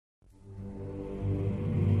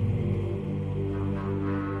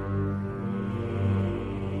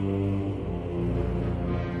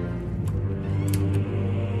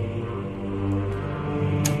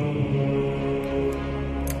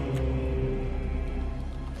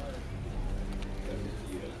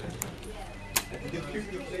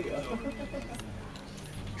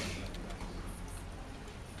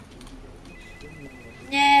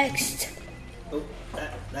Next. Oh,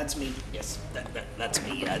 that's me. Yes, that's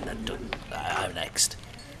me. I'm next.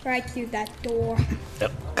 Right through that door.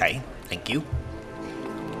 Okay, thank you.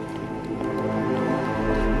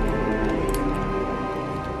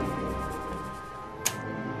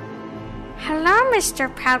 Hello,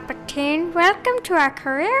 Mr. Palpatine. Welcome to our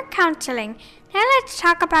career counseling. Now let's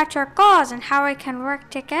talk about your goals and how we can work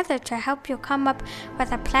together to help you come up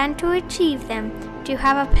with a plan to achieve them. Do you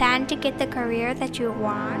have a plan to get the career that you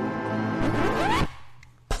want?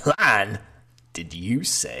 Plan? Did you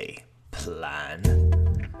say plan?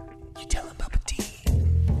 You tell him, Palpatine.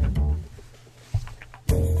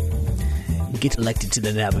 Get elected to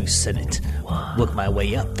the Naboo Senate. Work my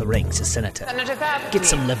way up the ranks as senator. Get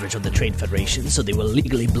some leverage on the Trade Federation so they will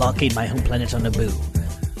legally blockade my home planet on Naboo.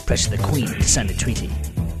 Pressure the Queen to sign the treaty.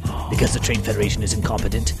 Because the Trade Federation is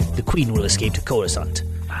incompetent, the Queen will escape to Coruscant.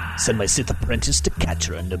 Send my Sith apprentice to catch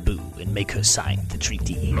her on Naboo and make her sign the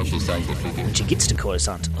treaty. When she gets to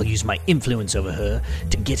Coruscant, I'll use my influence over her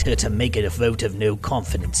to get her to make a vote of no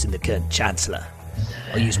confidence in the current Chancellor.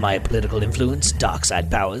 I'll use my political influence, dark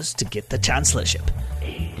side powers, to get the Chancellorship.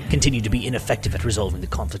 Continue to be ineffective at resolving the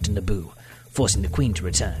conflict in Naboo, forcing the Queen to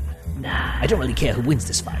return. I don't really care who wins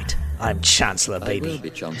this fight. I'm Chancellor, baby. I will be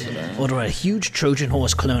Chancellor. Order a huge Trojan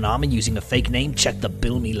horse clone army using a fake name, check the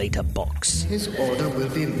bill me later box. His order will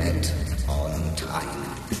be met on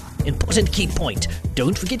time. Important key point.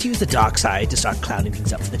 Don't forget to use the dark side to start clowning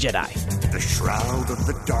things up for the Jedi. The shroud of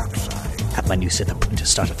the dark side. Have my new Sith apprentice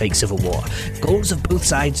start a fake civil war. Goals of both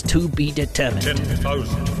sides to be determined.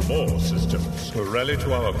 10,000 more systems will rally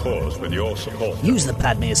to our cause with your support. Use the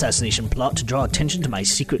Padme assassination plot to draw attention to my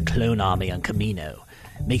secret clone army on Kamino.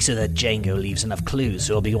 Make sure that Jango leaves enough clues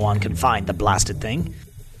so Obi-Wan can find the blasted thing.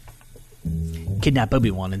 Kidnap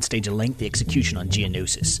Obi-Wan and stage a lengthy execution on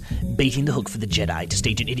Geonosis, baiting the hook for the Jedi to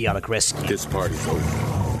stage an idiotic rescue. This party's over.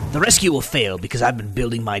 The rescue will fail because I've been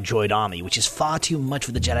building my droid army, which is far too much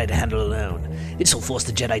for the Jedi to handle alone. This will force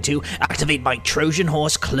the Jedi to activate my Trojan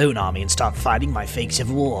horse clone army and start fighting my fake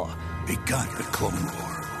civil war. Begun the Clone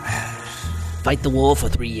War. Fight the war for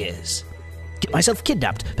 3 years. Get myself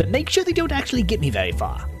kidnapped, but make sure they don't actually get me very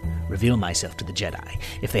far. Reveal myself to the Jedi,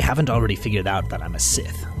 if they haven't already figured out that I'm a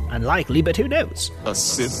Sith. Unlikely, but who knows? A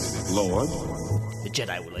Sith Lord? The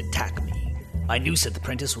Jedi will attack me. My new Sith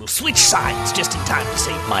apprentice will switch sides just in time to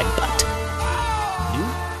save my butt.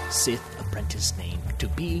 New Sith apprentice name to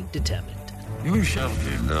be determined. You shall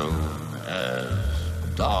be known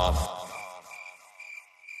as Darth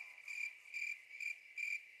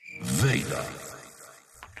Vader.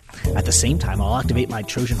 At the same time, I'll activate my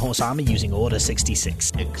Trojan horse army using Order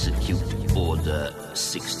 66. Execute Order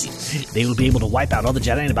 66. They will be able to wipe out all the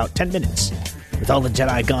Jedi in about 10 minutes. With all the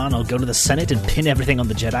Jedi gone, I'll go to the Senate and pin everything on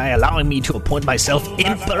the Jedi, allowing me to appoint myself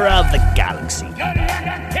Emperor of the Galaxy.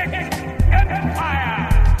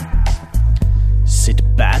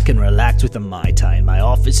 Sit back and relax with a Mai Tai in my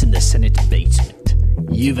office in the Senate basement.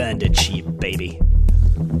 You've earned it, cheap baby.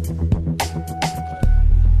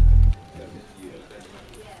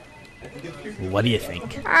 What do you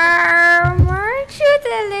think? Aren't you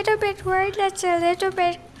a little bit worried that's a little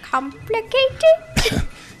bit complicated?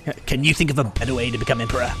 Can you think of a better way to become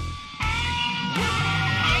Emperor?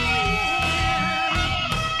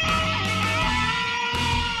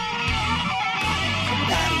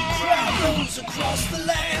 Across the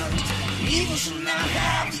land, evil shall not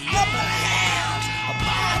have the upper hand. A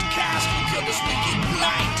podcast will kill this wicked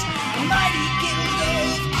blight. A mighty guild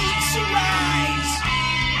of geeks arise.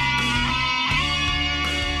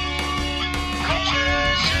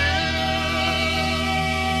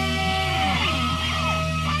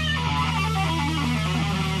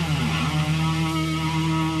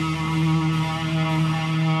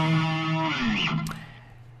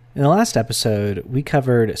 In the last episode, we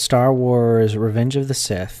covered Star Wars Revenge of the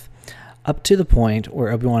Sith up to the point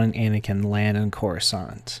where Obi-Wan and Anakin land in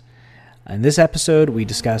Coruscant. In this episode, we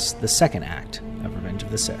discuss the second act of Revenge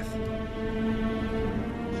of the Sith.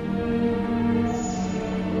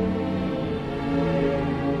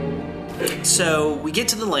 So we get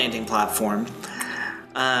to the landing platform.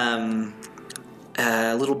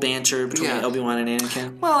 A little banter between Obi-Wan and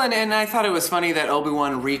Anakin. Well, and I thought it was funny that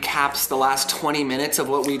Obi-Wan recaps the last 20 minutes of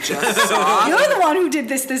what we just saw. You're the one who did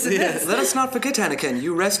this, and this. Let us not forget, Anakin.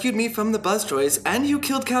 You rescued me from the buzz droids, and you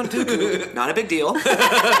killed Count Dooku. Not a big deal.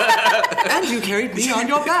 And you carried me on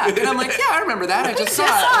your back. And I'm like, yeah, I remember that. I just saw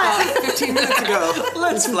it 15 minutes ago.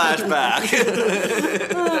 Let's flash back.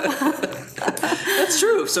 That's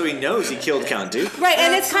true. So he knows he killed Count Dooku. Right,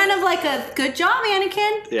 and it's kind of like a good job,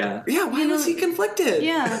 Anakin. Yeah. Yeah, why was he conflicted?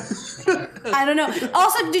 Yeah. I don't know.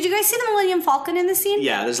 Also, did you guys see the Millennium Falcon in the scene?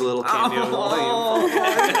 Yeah, there's a little cameo.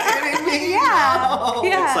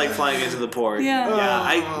 Yeah. It's like flying into the port.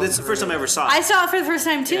 Yeah. That's the first time I ever saw it. I saw it for the first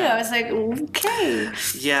time too. I was like, okay.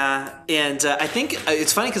 Yeah, and I think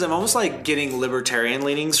it's funny because I'm almost like getting libertarian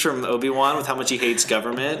leanings from Obi-Wan with how much he hates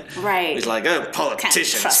government. Right. He's like,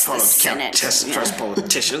 politicians. Can't trust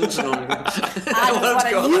politicians. I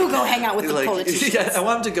just want you go hang out with the politicians. Yeah, I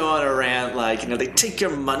want him to go on a rant like, they take your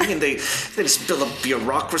money and they just build a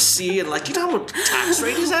bureaucracy and like, you know how much tax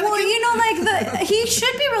rate is that? Well, he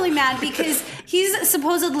should be really mad because he's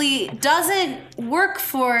supposedly doesn't work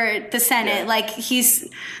for the Senate. Yeah. Like he's,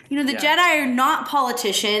 the Jedi are not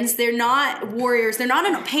politicians. They're not warriors. They're not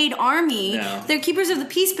a paid army. No. They're keepers of the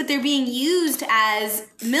peace, but they're being used as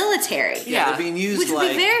military. Yeah, they're being used which would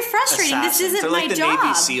be very frustrating. Assassins. This isn't they're like my the job.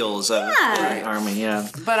 Navy SEALs of the army. Yeah,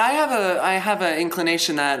 but I have an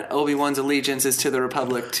inclination that Obi-Wan's allegiance is to the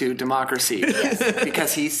Republic, to democracy,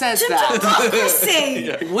 because he says that.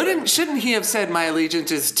 Democracy. Shouldn't he have said my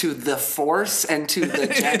allegiance is to the Force and to the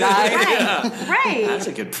Jedi? Right. That's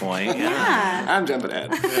a good point. Yeah. I'm jumping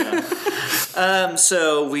ahead.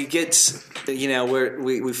 So we get,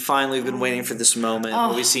 we finally been waiting for this moment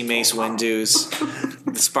where we see Mace Windu's,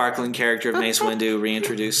 the sparkling character of Mace Windu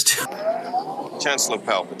reintroduced. Chancellor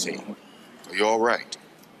Palpatine, are you all right?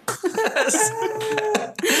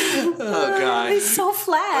 Oh God, he's so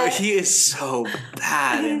flat. He is so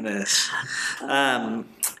bad in this.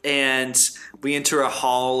 And we enter a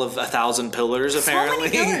hall of 1,000 pillars, apparently.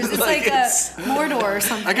 So many pillars. It's like a Mordor or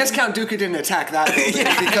something. I guess Count Dooku didn't attack that building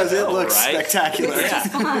because it looks spectacular. Yeah.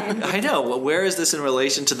 I know. Well, where is this in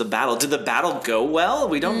relation to the battle? Did the battle go well?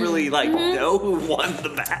 We don't really know who won the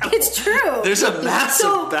battle. It's true. There's a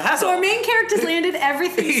massive battle. So our main characters landed.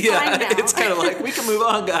 Everything's fine now. It's kind of like, we can move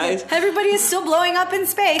on, guys. Everybody is still blowing up in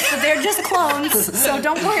space, but they're just clones, so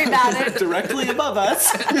don't worry about it. Directly above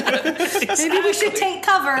us. Maybe we should take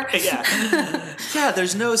cover. Yeah,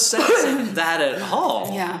 there's no sense of that at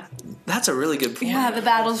all. Yeah. That's a really good point. Yeah, the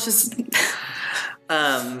battle's just...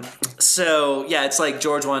 So, it's like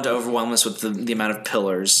George wanted to overwhelm us with the amount of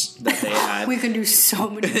pillars that they had. We can do so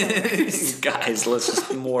many pillars. Guys, let's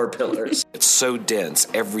just more pillars. It's so dense.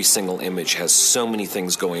 Every single image has so many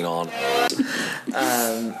things going on.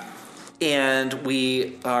 And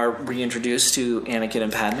we are reintroduced to Anakin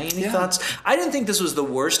and Padme. Any thoughts? I didn't think this was the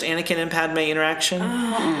worst Anakin and Padme interaction.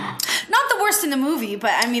 Not the worst in the movie,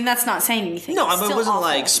 but I mean, that's not saying anything. No, it wasn't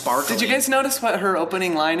like sparkling. Did you guys notice what her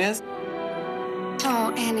opening line is?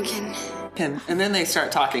 Oh, Anakin. And then they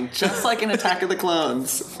start talking, just like in Attack of the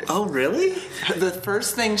Clones. Oh, really? The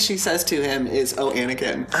first thing she says to him is, "Oh,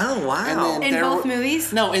 Anakin." Oh, wow. In both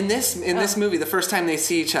movies? No, in this movie, the first time they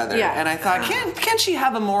see each other. Yeah. And I thought, can't she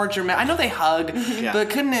have a more dramatic... I know they hug, but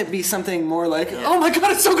couldn't it be something more like, "Oh my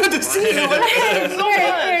God, it's so good to see you."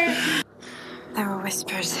 There were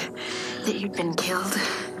whispers that you'd been killed.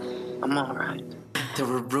 I'm all right. There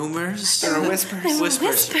were rumors. There were whispers.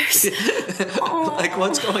 Whispers. Like,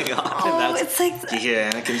 what's going on? Oh, it's like... Yeah,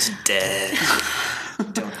 Anakin's dead.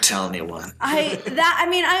 Don't tell anyone. I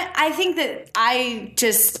think that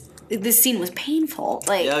this scene was painful.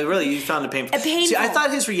 Like, yeah, really, you found it painful. See, I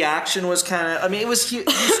thought his reaction was kind of... I mean, he was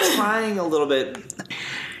trying a little bit...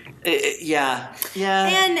 Yeah.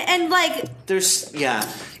 And like... There's... Yeah.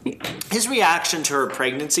 His reaction to her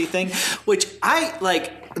pregnancy thing, which I,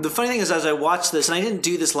 like... The funny thing is, as I watched this, and I didn't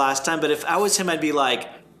do this last time, but if I was him, I'd be like...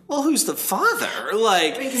 Well, who's the father?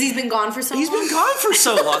 Like, because he's been gone for so long. He's been gone for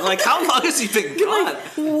so long. Like, how long has he been gone? Like,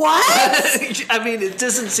 what? I mean, it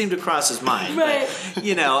doesn't seem to cross his mind. Right.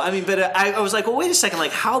 But, but I was like, well, wait a second.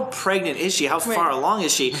 Like, how pregnant is she? How far along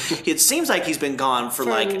is she? It seems like he's been gone for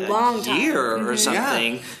like a long year or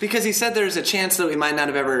something. Yeah, because he said there's a chance that we might not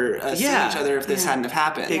have ever seen each other if this hadn't have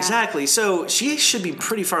happened. Exactly. So she should be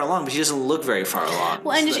pretty far along, but she doesn't look very far along.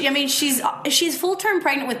 Well, and she's full-term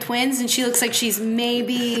pregnant with twins, and she looks like she's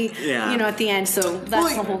maybe... at the end, so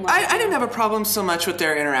that's the whole... I didn't have a problem so much with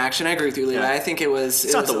their interaction. I agree with you, Levi. I think it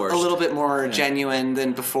was not the worst. A little bit more genuine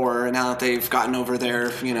than before, now that they've gotten over their,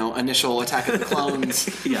 initial Attack of the Clones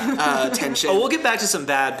tension. Oh, we'll get back to some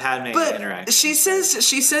bad Padme interaction. She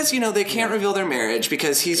says, they can't reveal their marriage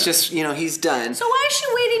because he's just, he's done. So why is she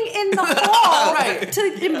waiting in the hall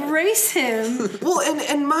to embrace him? Well,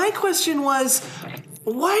 and my question was...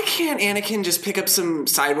 why can't Anakin just pick up some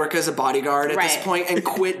side work as a bodyguard at this point and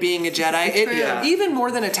quit being a Jedi? Even more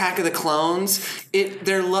than Attack of the Clones,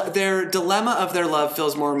 their dilemma of their love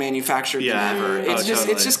feels more manufactured than ever. It's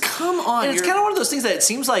just come on. And it's kind of one of those things that it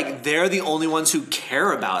seems like they're the only ones who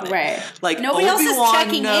care about it. Right. Like nobody else is Obi-Wan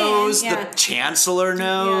checking knows, in. the Chancellor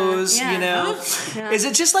knows, you know. Yeah. Is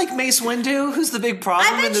it just like Mace Windu who's the big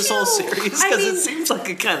problem in this whole series? Because it seems like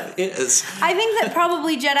it kind of is. I think that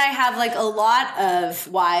probably Jedi have like a lot of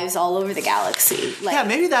wives all over the galaxy. Like, yeah,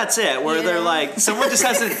 maybe that's it. Where they're like, someone just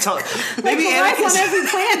hasn't told. Maybe like Anakin's on every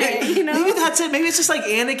planet. You know, maybe that's it. Maybe it's just like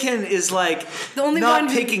Anakin is like the only not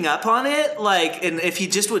one picking up on it. Like, and if he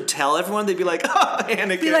just would tell everyone, they'd be like, "Oh,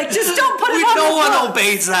 Anakin." Be like, just don't put it on no the one book.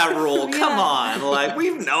 obeys that rule. Come on, like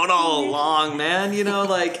we've known all along, man. You know,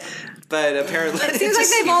 like. But apparently, it seems like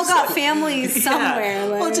they've all got families somewhere. Yeah.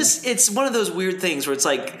 Like. Well, it's one of those weird things where it's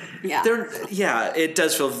like, it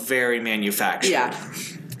does feel very manufactured.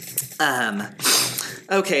 Yeah.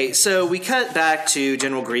 Okay, so we cut back to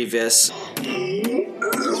General Grievous.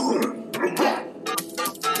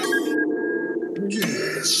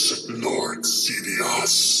 Yes, Lord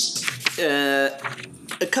Sidious.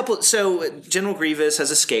 So General Grievous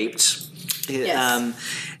has escaped.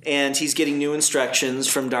 Yes. And he's getting new instructions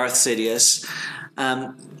from Darth Sidious.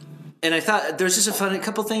 And I thought there's just a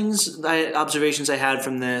couple things, observations I had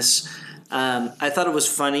from this. I thought it was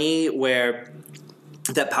funny where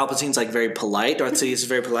that Palpatine's like very polite. Darth Sidious is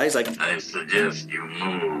very polite. He's like, I suggest you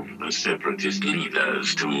move the Separatist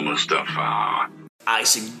leaders to Mustafar. I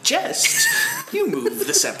suggest you move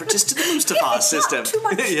the Separatists to the Mustafar system. Too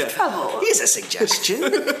much trouble. Here's a suggestion.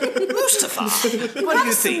 Mustafar. What do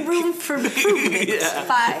you think? Room for improvement.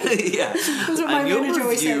 Yeah. That's what my manager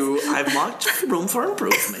always says. I've marked room for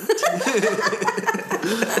improvement.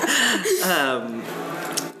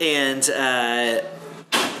 And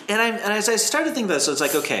as I started to think about this, so it's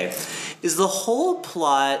like, okay, is the whole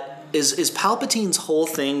plot is Palpatine's whole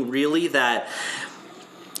thing really that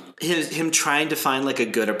him trying to find like a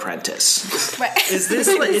good apprentice? Right. Is this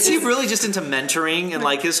like, is he really just into mentoring and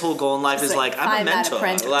like his whole goal in life is like I'm a mentor?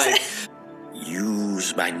 Like,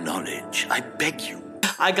 use my knowledge, I beg you.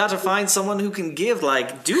 I got to find someone who can give.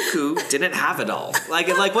 Like Dooku didn't have it all.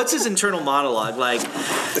 Like what's his internal monologue? Like,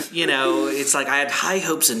 you know, it's like I had high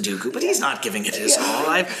hopes in Dooku, but he's not giving it his all.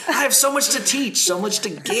 I have so much to teach, so much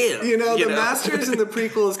to give. You know, the Masters in the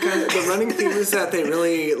prequels kind of the running theme is that they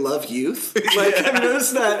really love youth. Like I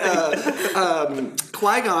noticed that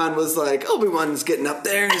Qui-Gon was like, Obi-Wan's getting up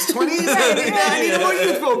there in his 20s. I need a more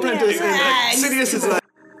youthful apprentice. And like, Sidious is like,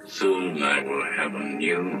 soon I will have a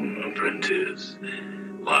new apprentice.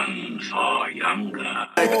 One far younger.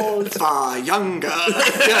 Far younger.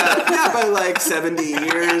 Yeah, by like 70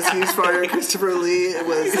 years. He's probably Christopher Lee. It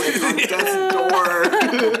was like on death's door.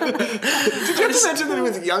 Did you have to mention that he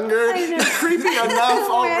was younger? Creepy enough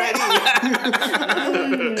already.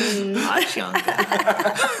 Much younger.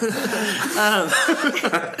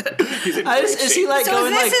 Is he like so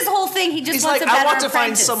going is this like his whole thing? He just he's wants like, a better I want to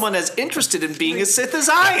find apprentice. someone as interested in being a Sith as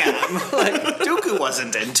I am. Like Dooku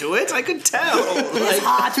wasn't into it. I could tell.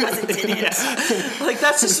 Like, Hot wasn't in it. like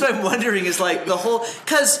that's just what I'm wondering is like the whole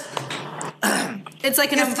because it's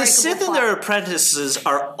like an if the Sith and their apprentices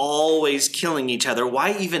are always killing each other,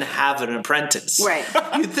 why even have an apprentice? Right.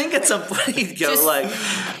 You'd think at some point you'd go like,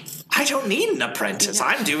 I don't need an apprentice.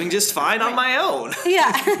 I'm doing just fine on my own.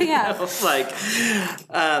 Yeah. You know, like,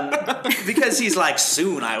 because he's like,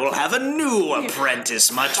 soon I will have a new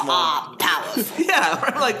apprentice, much more powerful. Yeah,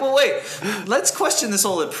 I'm like, well, wait, let's question this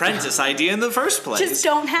whole apprentice idea in the first place. Just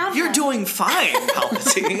don't have You're them. doing fine,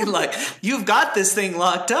 Palpatine. Like, you've got this thing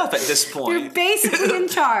locked up at this point. You're basically in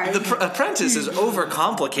charge. The apprentice is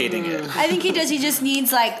overcomplicating it. I think he does. He just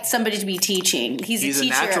needs like somebody to be teaching. He's a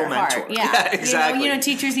teacher natural at mentor. heart. Yeah, exactly. You know,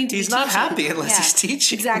 teachers need to He's be not teaching. happy unless he's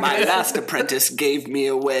teaching. Exactly. my last apprentice gave me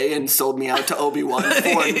away and sold me out to Obi-Wan for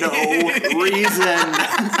no reason.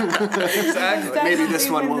 Exactly. Maybe this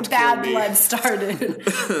one won't kill bad me. blood started.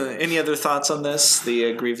 Any other thoughts on this?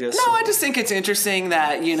 The Grievous? No, I just think it's interesting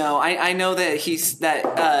that, you know, I know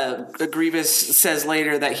that Grievous says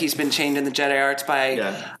later that he's been chained in the Jedi Arts by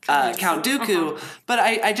Count Dooku, but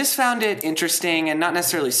I just found it interesting and not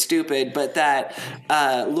necessarily stupid, but that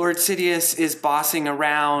Lord Sidious is bossing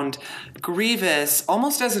around Grievous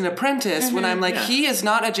almost as an apprentice when I'm like, he is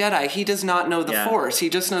not a Jedi. He does not know the Force. He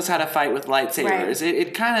just knows how to fight with lightsabers.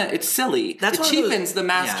 Right. It's silly. It cheapens the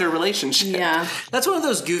master relationship. Yeah. That's one of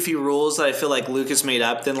those goofy rules that I feel like Lucas made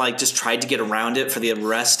up, then like just tried to get around it for the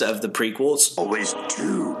rest of the prequels. Always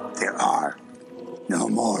two there are. No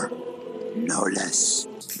more. No less.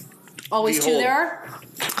 Always two there are?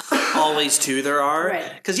 always two there are.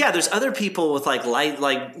 Right. Because there's other people with like light,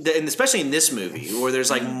 and especially in this movie where there's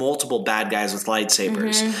like multiple bad guys with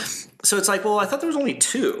lightsabers. Mm-hmm. So it's like, well, I thought there was only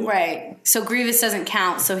two. Right. So Grievous doesn't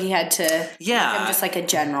count, so he had to make him just like a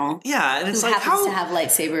general. Yeah, and it's who like happens to have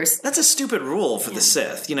lightsabers. That's a stupid rule for the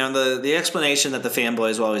Sith. You know, the explanation that the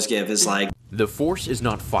fanboys will always give is like, the Force is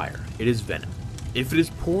not fire, it is venom. If it is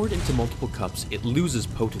poured into multiple cups, it loses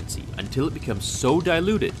potency until it becomes so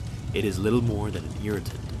diluted, it is little more than an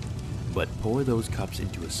irritant. But pour those cups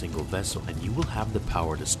into a single vessel and you will have the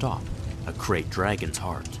power to stop a great dragon's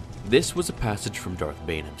heart. This was a passage from Darth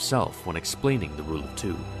Bane himself when explaining the Rule of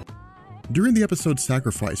Two. During the episode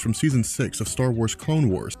Sacrifice from Season 6 of Star Wars Clone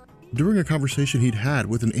Wars, during a conversation he'd had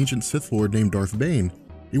with an ancient Sith Lord named Darth Bane,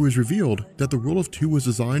 it was revealed that the Rule of Two was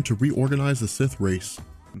designed to reorganize the Sith race.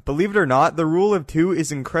 Believe it or not, the Rule of Two is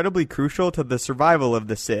incredibly crucial to the survival of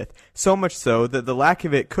the Sith, so much so that the lack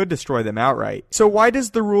of it could destroy them outright. So why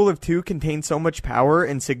does the Rule of Two contain so much power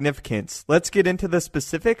and significance? Let's get into the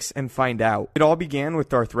specifics and find out. It all began with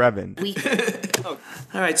Darth Revan.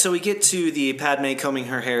 All right, so we get to the Padme combing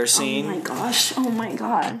her hair scene. Oh my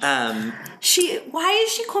god. Why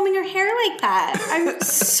is she combing her hair like that? I'm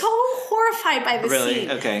so horrified by this Really?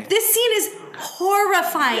 scene. Okay. This scene is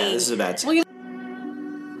horrifying. Yeah, this is a bad scene.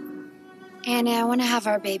 Annie, I want to have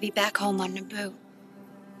our baby back home on Naboo.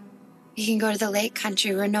 We can go to the lake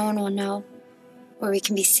country where no one will know, where we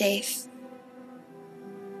can be safe.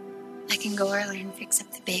 I can go early and fix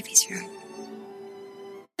up the baby's room.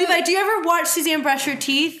 Levi, do you ever watch Suzanne brush her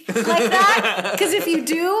teeth like that? Because if you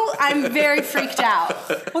do, I'm very freaked out.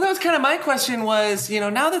 Well, that was kind of my question was,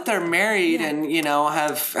 now that they're married and,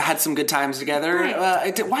 have had some good times together,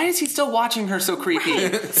 why is he still watching her so creepy?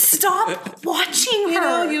 Right. Stop watching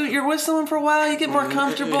her. You're with someone for a while, you get more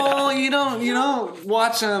comfortable. You don't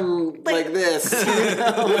watch them like this.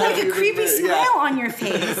 Like a creepy smile on your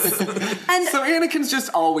face. And so Anakin's just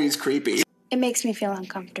always creepy. It makes me feel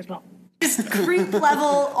uncomfortable. Creep level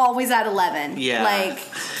always at 11. Yeah.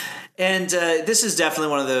 And this is definitely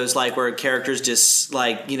one of those where characters just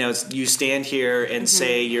you stand here and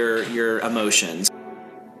say your emotions.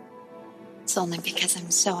 It's only because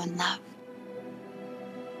I'm so in love.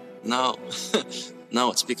 No.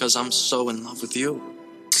 No, it's because I'm so in love with you.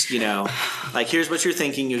 Here's what you're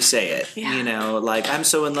thinking, you say it. Yeah. I'm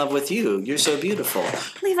so in love with you. You're so beautiful.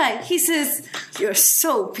 Levi, he says, you're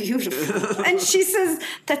so beautiful. And she says,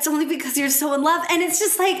 that's only because you're so in love. And it's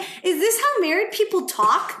just is this how married people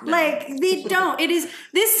talk? No. They don't.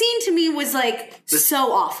 This scene to me was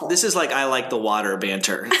so awful. This is I like the water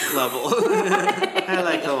banter level. I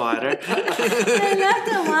like the water. I love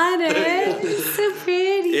the water. It's so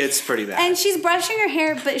pretty. It's pretty bad. And she's brushing her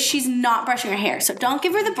hair, but she's not brushing her hair. So don't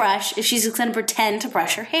give her the brush if she's going to pretend to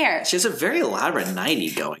brush her hair. She has a very elaborate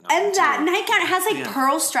nightie going on. And that nightgown has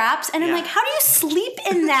pearl straps. And I'm how do you sleep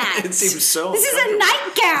in that? It seems so This is a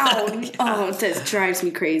nightgown. Oh, this drives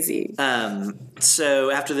me crazy. So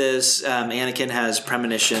after this, Anakin has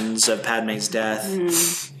premonitions of Padme's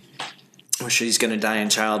death. Where she's going to die in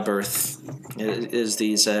childbirth, is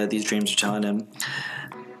these dreams are telling him.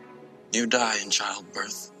 You die in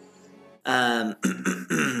childbirth.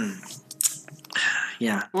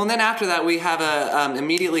 Yeah. Well, and then after that, we have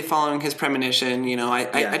immediately following his premonition.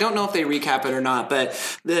 I don't know if they recap it or not, but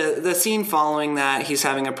the scene following that, he's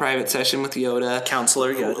having a private session with Yoda.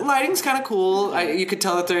 Counselor Yoda. Lighting's kind of cool. You could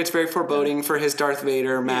tell that it's very foreboding for his Darth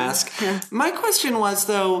Vader mask. Yeah. My question was,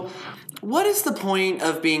 though, what is the point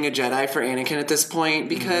of being a Jedi for Anakin at this point?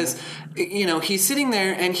 Because, he's sitting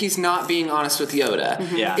there and he's not being honest with Yoda.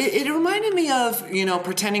 Mm-hmm. Yeah. It reminded me of,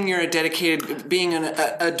 pretending you're a dedicated, being an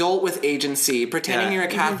adult with agency, pretending you're a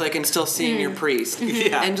Catholic and still seeing your priest,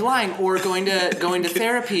 and lying, or going to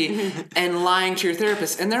therapy and lying to your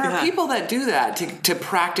therapist. And there are people that do that to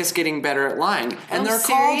practice getting better at lying. And they're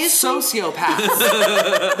called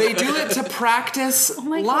sociopaths. They do it to practice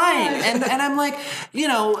lying. And I'm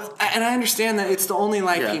and I understand that it's the only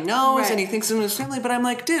life he knows and he thinks of his family, but I'm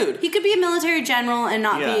dude. He could be a military general and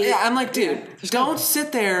not be... Yeah, I'm dude, don't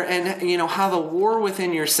sit there and, have a war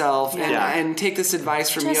within yourself and take this advice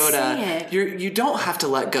from Yoda. You don't have to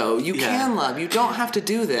let go. You can love. You don't have to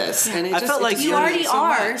do this. And I felt like you already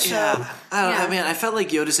are. So. Yeah. I mean, I felt like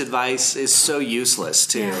Yoda's advice is so useless,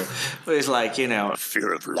 too. Yeah. He's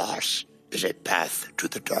fear of loss is a path to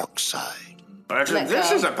the dark side.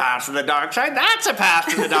 This is a path to the dark side. That's a path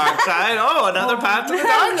to the dark side. Oh, another path to the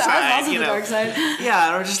dark side. The dark side. Yeah,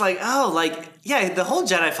 and we're just Yeah, the whole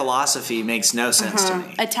Jedi philosophy makes no sense to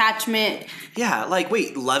me. Attachment. Yeah, like,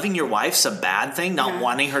 wait, loving your wife's a bad thing? Not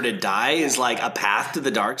wanting her to die is like a path to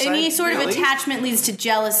the dark side? Any sort of attachment leads to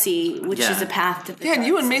jealousy, which is a path to the dark and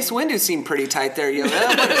you and Mace Windu seem pretty tight there,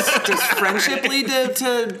 Yoda. Does friendship lead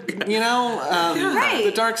to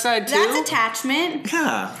the dark side too? That's attachment.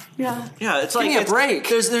 Yeah. Yeah. It's Give like me a break.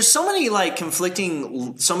 There's so many like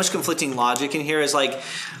so much conflicting logic in here. Is like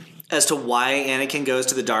as to why Anakin goes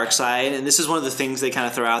to the dark side, and this is one of the things they kind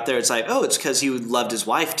of throw out there. It's like, oh, it's because he loved his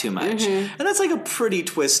wife too much, and that's like a pretty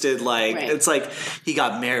twisted. Like it's like he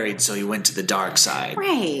got married, so he went to the dark side.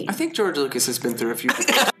 Right. I think George Lucas has been through a few.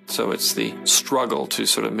 So it's the struggle to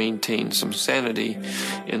sort of maintain some sanity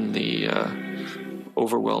in the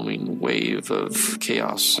overwhelming wave of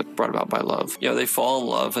chaos brought about by love. They fall in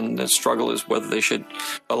love, and the struggle is whether they should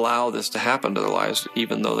allow this to happen to their lives,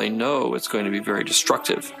 even though they know it's going to be very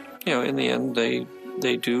destructive. In the end,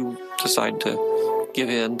 they do decide to give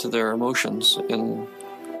in to their emotions, and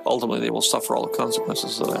ultimately they will suffer all the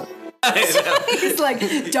consequences of that. He's like,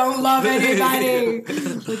 don't love anybody.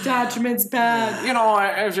 Attachment's bad.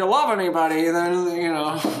 If you love anybody, then,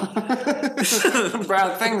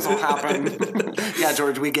 bad things will happen. Yeah,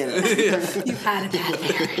 George, we get it. You've had a bad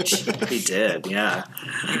marriage. He did, yeah.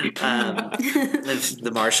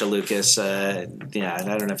 The Marsha Lucas, I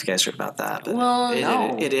don't know if you guys heard about that, but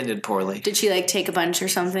it ended poorly. Did she take a bunch or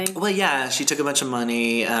something? Well, yeah, she took a bunch of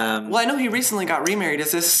money. Well, I know he recently got remarried.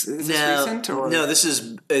 Is this recent? Or? No, this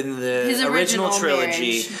is in the His original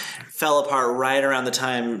trilogy. marriage. Fell apart right around the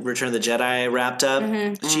time Return of the Jedi wrapped up.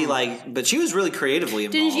 She but she was really creatively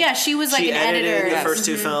involved. She was she an edited editor. the first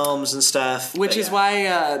two films and stuff. Which is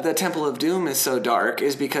why the Temple of Doom is so dark,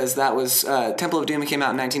 is because that was Temple of Doom came out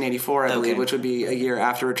in 1984, I believe, which would be a year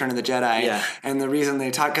after Return of the Jedi. Yeah. And the reason they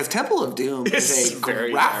talk, because Temple of Doom is a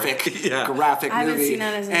graphic I haven't movie. seen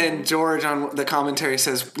that as a and George on the commentary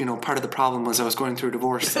says, part of the problem was I was going through a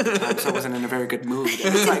divorce at the time, so I wasn't in a very good mood.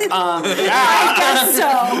 And it's like, I guess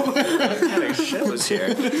so. Kind of shows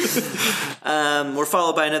here. We're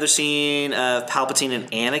followed by another scene of Palpatine and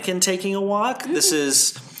Anakin taking a walk. This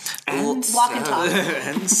is walk and talk.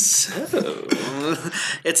 And so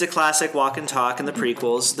it's a classic walk and talk in the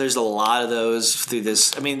prequels. There's a lot of those through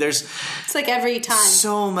this. I mean, there's it's like every time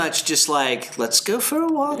so much just like, let's go for a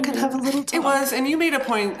walk and have a little talk. It was, and you made a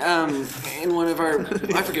point in one of our,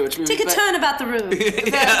 I forget which movie. Take a turn about the room.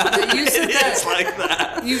 That you said that it's like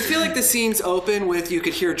that. You feel like the scene's open with, you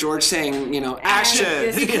could hear George saying,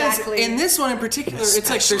 action. Because in this one in particular, it's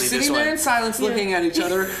like they're sitting there in silence looking at each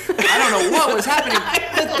other. I don't know what was happening.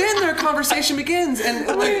 But then their conversation begins. And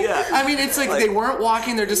I mean, it's like they weren't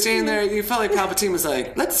walking, they're just standing there. You felt like Palpatine was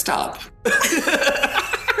like, let's stop.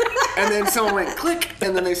 And then someone went click,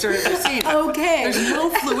 and then they started their scene. Okay. There's no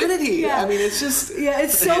fluidity. I mean, it's just... Yeah,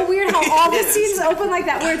 it's so weird how all the scenes open like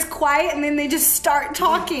that, where it's quiet, and then they just start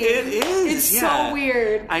talking. It is, It's so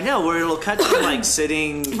weird. I know, where it'll cut to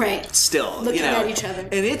sitting still. Looking at each other.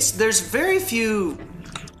 And there's very few...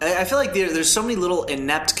 I feel like there's so many little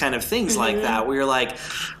inept kind of things like that, where you're like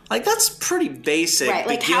that's pretty basic. Right,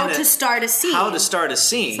 like how to start a scene. How to start a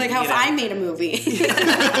scene. It's like how if I made a movie.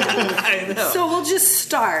 I know. So we'll just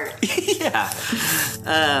start. Yeah.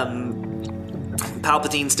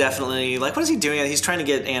 Palpatine's definitely what is he doing? He's trying to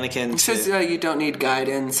get Anakin. He says you don't need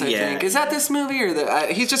guidance. I think is that this movie or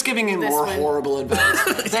he's just giving him more horrible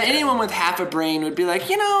advice that anyone with half a brain would be like,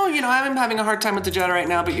 I'm having a hard time with the Jedi right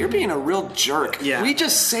now, but you're being a real jerk. Yeah. We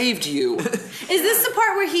just saved you. Is this the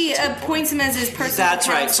part where he appoints him as his personal? That's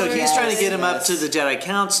right. So he's trying to get him up to the Jedi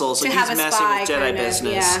Council. So he's messing with Jedi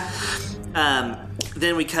business. Yeah.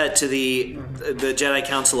 Then we cut to the Jedi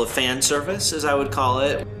Council of fan service, as I would call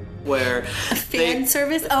it. Where fan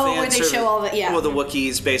service? Oh, where they show all the Well, the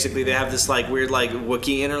Wookiees basically they have this weird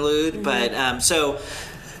Wookiee interlude, but so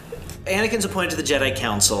Anakin's appointed to the Jedi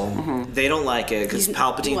Council. They don't like it because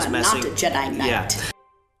Palpatine's messing. Not a Jedi Knight. Yeah.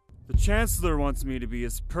 The Chancellor wants me to be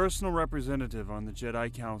his personal representative on the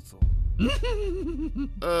Jedi Council.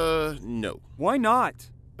 No. Why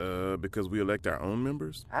not? Because we elect our own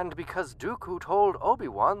members? And because Dooku told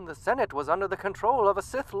Obi-Wan the Senate was under the control of a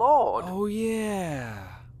Sith Lord. Oh,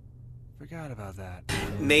 yeah. Forgot about that.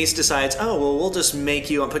 Mace decides, we'll just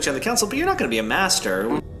make you and put you on the council, but you're not going to be a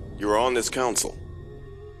master. You are on this council,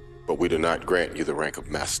 but we do not grant you the rank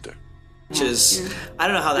of master. Which is, I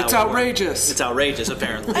don't know how that It's would outrageous. Work. It's outrageous,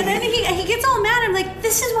 apparently. And then he gets all mad. I'm like,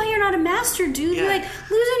 this is why you're not a master, dude. You're like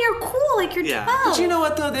losing your cool, like you're 12. But you know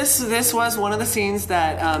what though? This was one of the scenes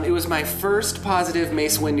that it was my first positive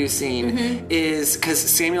Mace Windu scene is because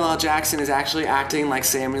Samuel L. Jackson is actually acting like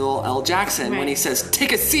Samuel L. Jackson when he says,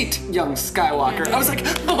 "Take a seat, young Skywalker." I was like,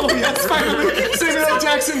 oh yes, finally, Samuel L.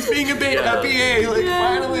 Jackson's being a BA. Like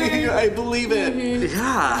finally, I believe it.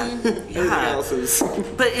 Yeah.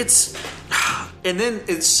 But it's, and then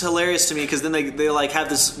it's hilarious to me because then they like have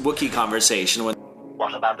this Wookiee conversation with.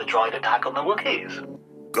 What about the droid attack on the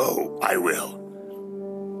Wookiees? Go, I will.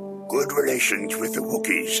 Good relations with the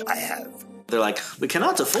Wookiees I have. They're like, we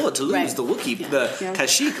cannot afford to lose the Wookiee, the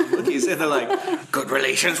Kashyyyk Wookiees, and they're like, good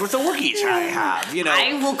relations with the Wookiees I have, you know.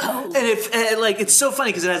 I will go. And it's so funny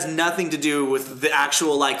because it has nothing to do with the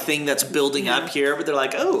actual like thing that's building up here, but they're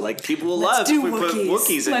like, oh, like people will love if we put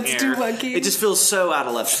Wookiees in here. Let's do Wookiees. It just feels so out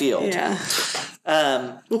of left field. Yeah.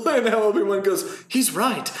 And now Obi-Wan goes, he's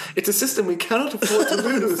right. It's a system we cannot afford to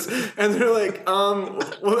lose. And they're like,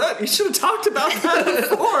 well, you should have talked about that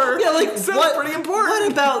before. Yeah, like that's pretty important.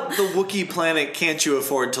 What about the Wookiee planet can't you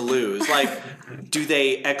afford to lose? Like, do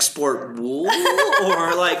they export wool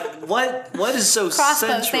or like what is so crossbows?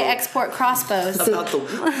 central? They export crossbows about the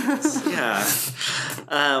Wookiees. Yeah.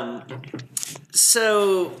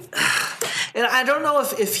 So, and I don't know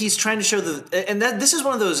if he's trying to show this is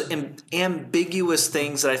one of those ambiguous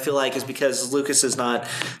things that I feel like is because Lucas is not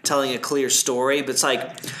telling a clear story, but it's like,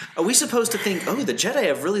 are we supposed to think, oh, the Jedi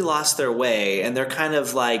have really lost their way and they're kind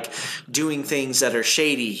of like doing things that are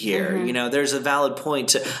shady here? You know, there's a valid point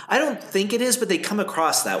to, I don't think it is, but they come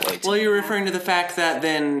across that way. Well, you're referring to the fact that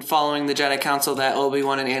then following the Jedi Council that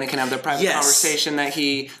Obi-Wan and Anakin have their private conversation that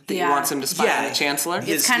he wants him to spy on the Chancellor.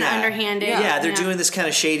 It's kind of underhanded. Yeah, they're doing this kind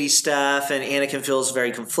of shady stuff, and Anakin feels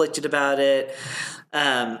very conflicted about it.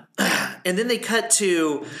 And then they cut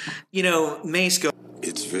to, Mace go,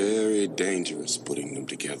 It's very dangerous putting them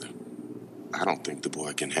together. I don't think the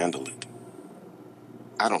boy can handle it.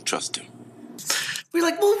 I don't trust him. We're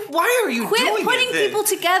like, well, why are you Quit doing putting it then? people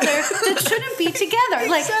together that shouldn't be together.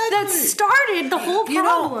 Like, that started the whole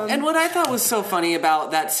problem. And what I thought was so funny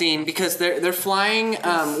about that scene, because they're flying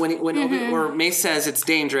when or Mace says it's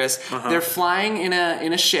dangerous, they're flying in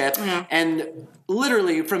a ship, and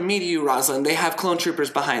literally from me to you, Rosalind, they have clone troopers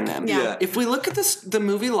behind them. Yeah. If we look at the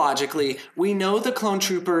movie logically, we know the clone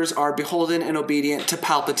troopers are beholden and obedient to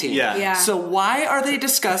Palpatine. Yeah. So why are they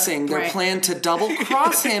discussing their plan to double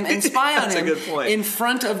cross him and spy on him a good point. in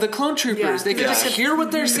front of the clone troopers? Yeah. They could just hear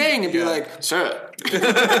what they're saying and be like, sir,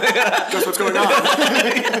 guess what's going on?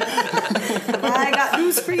 I got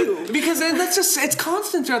news for you. Because it's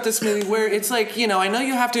constant throughout this movie where it's like, I know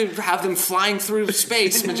you have to have them flying through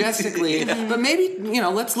space majestically, but maybe,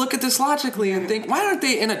 let's look at this logically and think, why aren't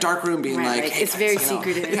they in a dark room being like, hey, it's very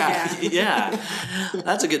secretive. Yeah.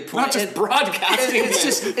 That's a good point. Not just broadcasting.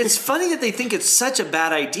 It's funny that they think it's such a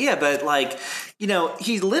bad idea, but like,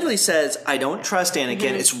 he literally says, I don't trust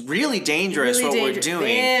Anakin. It's really dangerous we're doing.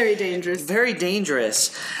 Very dangerous. Very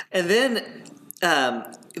dangerous. And then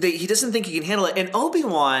he doesn't think he can handle it. And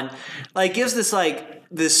Obi-Wan gives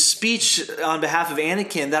this speech on behalf of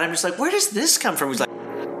Anakin that I'm just like, where does this come from? He's like,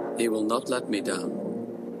 he will not let me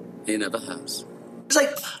down. He never has. It's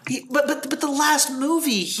like, but the last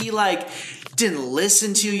movie, he didn't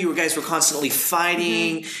listen to you. You guys were constantly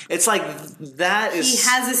fighting. It's like that is. He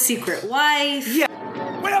has a secret wife. Yeah.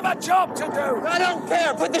 We have a job to do. I don't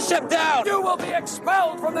care. Put the ship down. You will be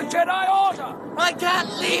expelled from the Jedi Order. I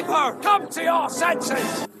can't leave her. Come to your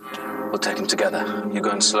senses. We'll take him together. You're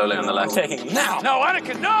going slowly on the left. Taking him now. No,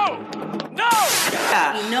 Anakin, no. No!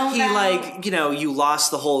 Yeah, you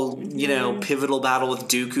lost the whole, pivotal battle with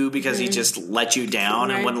Dooku because he just let you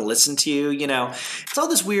down and wouldn't listen to you, It's all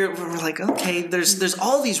this weird, we're like, okay, there's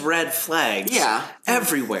all these red flags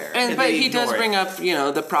everywhere. But he does bring up,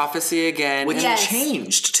 the prophecy again. Which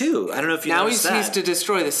changed, too. I don't know if you noticed that. Now he's to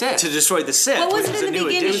destroy the Sith. To destroy the Sith, what was which it is in a the new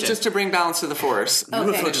beginning? addition. It was just to bring balance to the Force.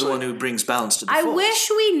 Okay. Which is the one who brings balance to the Force. I wish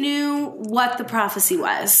we knew what the prophecy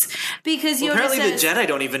was. Because Yoda apparently says, the Jedi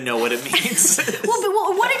don't even know what it means.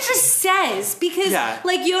 well, what it just says, because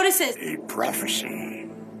Yoda says, a prophecy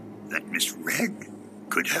that misread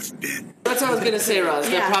could have been. That's what I was going to say, Roz.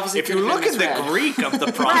 The prophecy. If you look at the Greek of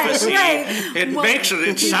the prophecy, it makes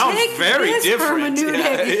it sound very different.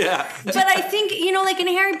 But I think, in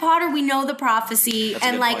Harry Potter, we know the prophecy,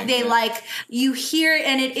 and you hear,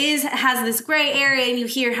 and it has this gray area, and you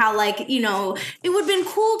hear how it would have been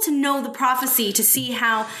cool to know the prophecy to see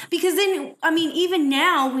how, because then, even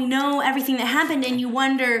now we know everything that happened, and you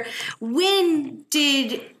wonder, when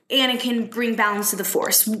did Anakin bring balance to the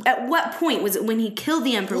Force? At what point? Was it when he killed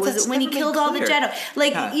the Emperor? Was it when he killed all the Jedi?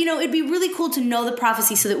 Like, it'd be really cool to know the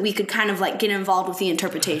prophecy so that we could kind of like get involved with the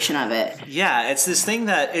interpretation of it. Yeah, it's this thing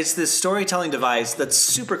it's this storytelling device that's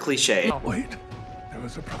super cliche. Oh, wait. There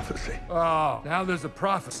was a prophecy. Oh, now there's a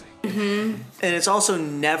prophecy. Mm-hmm. And it's also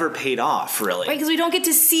never paid off, really. Right, because we don't get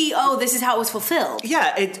to see, this is how it was fulfilled.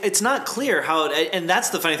 Yeah, it's not clear how and that's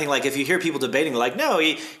the funny thing, like, if you hear people debating, like, no,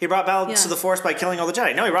 he brought balance to the Force by killing all the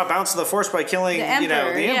Jedi. No, he brought balance to the Force by killing, the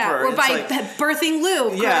Emperor. Or by birthing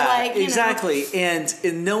Luke. Yeah, or like, exactly.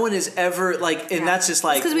 And no one is ever, like, and that's just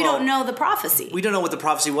like... because we don't know the prophecy. We don't know what the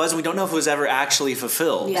prophecy was, and we don't know if it was ever actually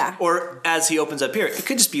fulfilled. Yeah. Or, as he opens up here, it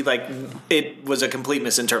could just be, like, it was a complete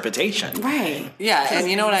misinterpretation. Right. Yeah, and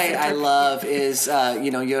you know what I love is,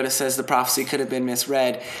 Yoda says the prophecy could have been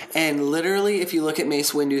misread. And literally, if you look at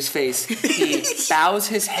Mace Windu's face, he bows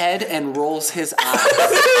his head and rolls his eyes.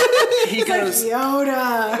 He goes,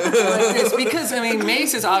 Yoda. Like this. Because,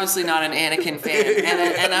 Mace is obviously not an Anakin fan.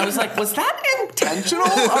 And I was like, was that intentional?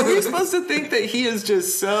 Are we supposed to think that he is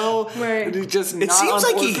just so... just not it seems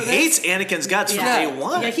like he for hates Anakin's guts from day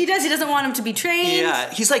one. Yeah, he does. He doesn't want him to be trained. Yeah,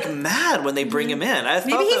 he's like mad when they bring him in.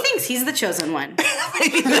 Maybe he thinks he's the chosen one.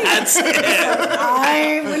 Maybe that's it.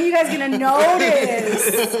 When are you guys gonna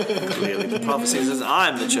notice? Clearly, the prophecy says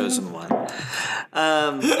I'm the chosen one.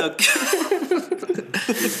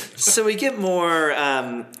 So we get more.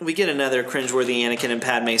 We get another cringeworthy Anakin and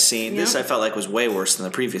Padme scene. This I felt like was way worse than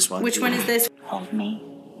the previous one. Which one is this? Hold me.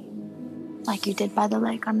 Like you did by the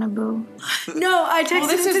lake on Naboo. No, I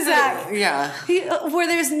texted it to Zach. Yeah. Where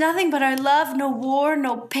there's nothing but our love, no war,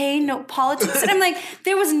 no pain, no politics. And I'm like,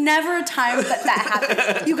 there was never a time that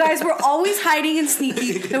happened. You guys were always hiding and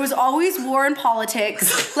sneaky. There was always war and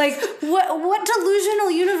politics. Like, what delusional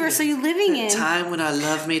universe are you living in? Time when our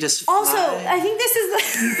love made us fly. Also, I think this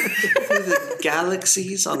is through the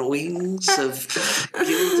galaxies on wings of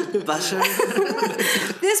gilded butter.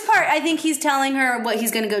 This part, I think he's telling her what he's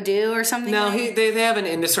going to go do or something. No, they have an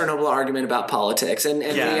indiscernible argument about politics, and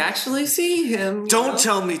we actually see him. Don't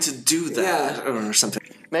tell me to do that, or something.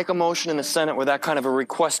 Make a motion in the Senate where that kind of a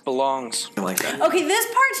request belongs. Like that. Okay, this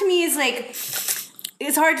part to me is like,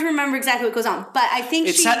 it's hard to remember exactly what goes on, but I think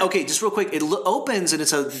okay, just real quick, it opens and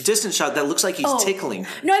it's a distance shot that looks like he's tickling.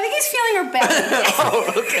 No, I think he's feeling her belly.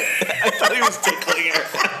 Oh, okay. I thought he was tickling her.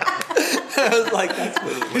 I was like, that's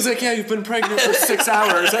what it was. He's like, yeah, you've been pregnant for 6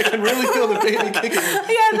 hours. I can really feel the baby kicking.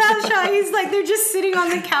 Yeah, that shot. He's like, they're just sitting on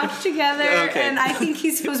the couch together, and I think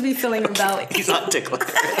he's supposed to be feeling her belly. He's not tickling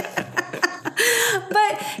her.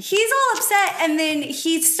 But he's all upset, and then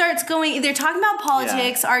he starts going. They're talking about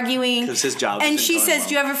politics, arguing. Because his job. And she says,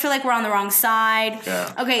 "Do you ever feel like we're on the wrong side?"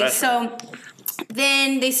 Yeah. Okay, so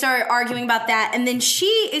then they start arguing about that, and then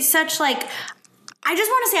she is such like. I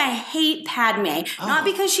just want to say I hate Padme. Not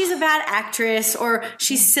because she's a bad actress or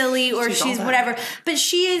she's silly or she's whatever, but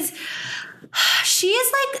she is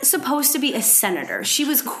like supposed to be a senator. She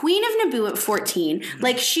was queen of Naboo at 14.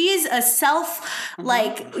 Like she is a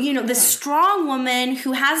this strong woman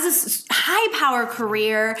who has this high power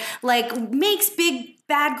career, like makes big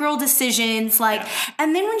bad girl decisions, like,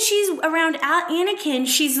 and then when she's around Anakin,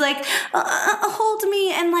 she's like, hold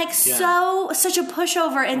me, and like such a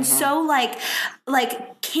pushover, and so like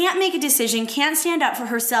can't make a decision, can't stand up for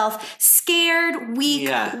herself, scared, weak,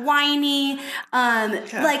 whiny,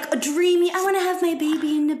 like dreamy. I want to have my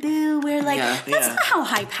baby in Naboo. Where like that's not how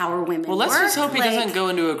high power women. Well, let's work. just hope he doesn't go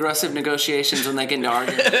into aggressive negotiations when they get into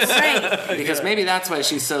arguments, right? Because maybe that's why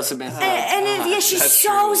she's so submissive. And she's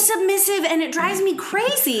so submissive, and it drives me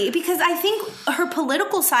crazy because I think her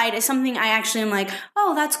political side is something I actually am like,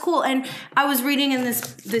 oh, that's cool. And I was reading in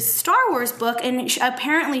this Star Wars book, and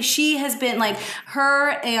apparently she has been like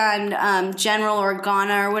her and General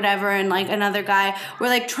Organa or whatever, and like another guy were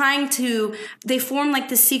like they formed like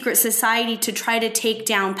the secret society to try to take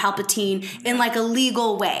down Palpatine in like a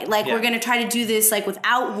legal way. Like we're gonna try to do this like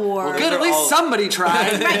without war. Well, good, at least somebody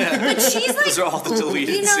tried. Right, but she's like, those are all the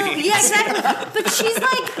deleted scenes. Yeah, exactly. But she's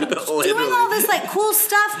like doing all this like cool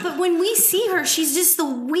stuff. But when we see her, she's just the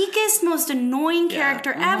weakest, most annoying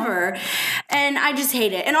character ever, and I just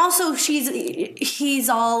hate it. And also, he's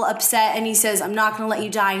all upset, and he says, "I'm not going to let you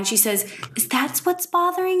die," and she says, "Is that what's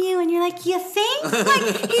bothering you?" And you're like, "You think?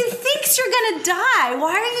 Like he thinks you're gonna die?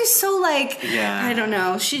 Why are you so like?" I don't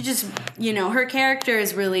know. She just, her character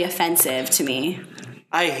is really offensive to me.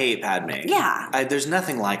 I hate Padme. Yeah. There's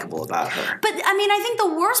nothing likable about her. But I mean, I think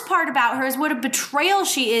the worst part about her is what a betrayal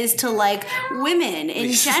she is to like women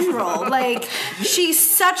in general. Like she's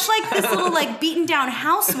such like this little like beaten down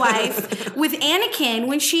housewife with Anakin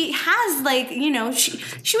when she has like, you know, she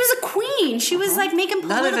was a queen. She was like making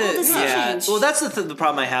political decisions. Yeah. Well, that's the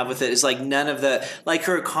problem I have with it is like none of the like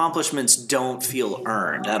her accomplishments don't feel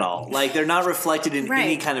earned at all. Like they're not reflected in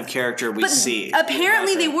any kind of character we see.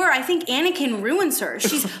 Apparently they were. I think Anakin ruins her.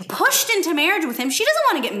 She's pushed into marriage with him. She doesn't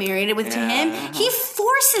want to get married to him. He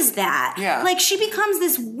forces that. Yeah. Like she becomes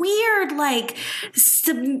this weird, like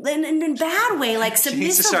in a bad way, like submissive She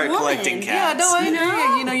needs to start woman. collecting Yeah, cats. no,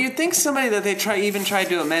 you know, you'd think somebody that they tried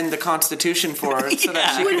to amend the Constitution for so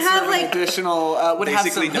that she Would could have, serve like- an additional would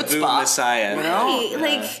Basically have some Naboo chutzpah, Messiah. you know?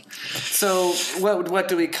 Right, like So what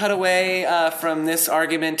do we cut away from this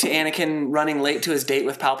argument to Anakin running late to his date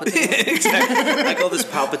with Palpatine? Exactly. I call this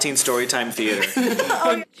Palpatine storytime theater.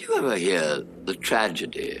 You ever hear the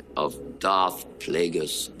tragedy of Darth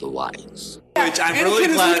Plagueis the Wise? Which I'm really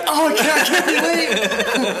glad. I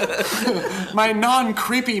can't wait. My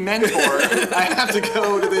non-creepy mentor. I have to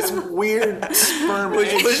go to this weird sperm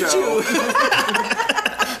egg show.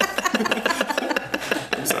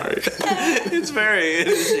 I'm sorry. It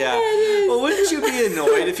is, yeah. Well, wouldn't you be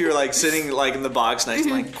annoyed if you were like sitting like in the box next to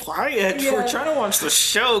like, quiet, we're trying to watch the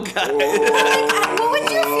show, guys. what would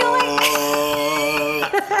you feel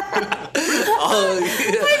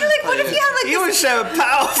like? Like, what if you had like You were so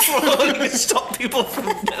powerful. You could stop people from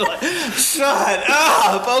like, shut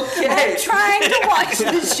up, okay. I'm trying to watch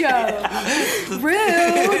the show.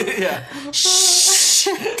 Rude. Yeah.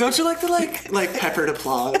 Don't you like the like peppered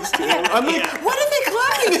applause too? I'm like, what are they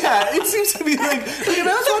clapping at? It seems to be like if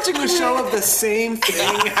I was watching a show of the same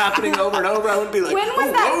thing happening over and over, I would be like, when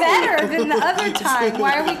was that better than the other time?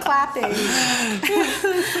 Why are we clapping?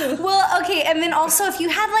 Well, okay, and then also if you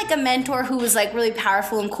had like a mentor who was like really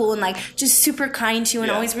powerful and cool and like just super kind to you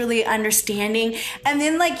and always really understanding, and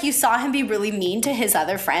then like you saw him be really mean to his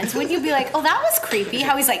other friends, wouldn't you be like, oh, that was creepy?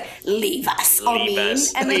 How he's like, leave us, all Leave mean,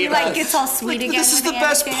 us, and then he leave like us. gets all sweet again. This is with the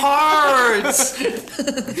best Anakin. parts.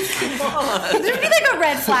 There'd be like a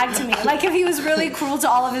red flag to me. Like if he was really cruel to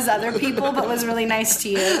all of his other people, but was really nice to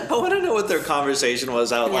you. I want to know what their conversation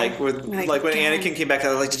was out like with like when Anakin came back. I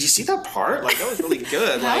was like, did you see that part? Like that was really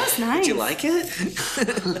good. That like, was nice. Did you like it?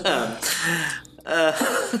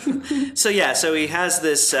 So he has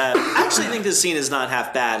this. I actually think this scene is not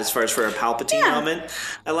half bad as far as for a Palpatine moment.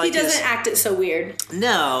 I like He doesn't act it so weird.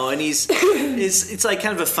 No, and it's like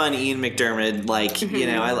kind of a fun Ian McDermott, like, you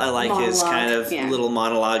know, I like his kind of little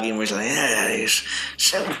monologuing where he's like, yeah, he's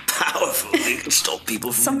so powerful, he can stop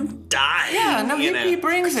people from dying. Yeah, no, you know? he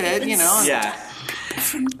brings it, you know. Yeah.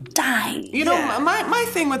 From dying. You know, my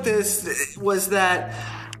thing with this was that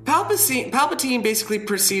Palpatine basically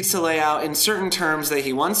proceeds to lay out in certain terms that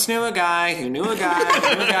he once knew a guy who knew a guy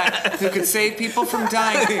who could save people from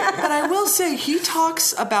dying. But I will say he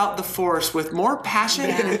talks about the Force with more passion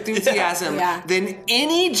and enthusiasm than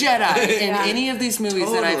any Jedi in any of these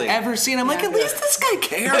movies that I've ever seen. I'm like, at least this guy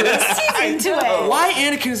cares. He's into it. Why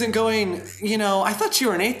Anakin isn't going, you know, I thought you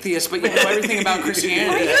were an atheist, but you know everything about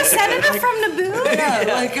Christianity. Are you a senator from Naboo? Yeah,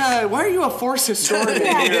 like, why are you a Force historian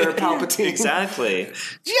here, Palpatine? Exactly.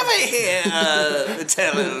 Did you ever hear the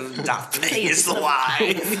tale of Darth Plagueis the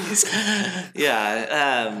Wise?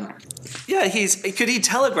 Could he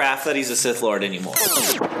telegraph that he's a Sith Lord anymore?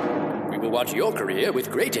 We will watch your career with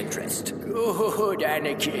great interest. Good,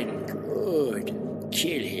 Anakin. Good.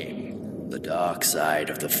 Kill him. The dark side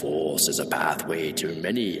of the Force is a pathway to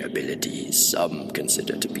many abilities some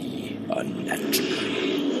consider to be unnatural.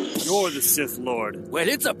 You're the Sith Lord. Well,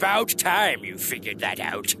 it's about time you figured that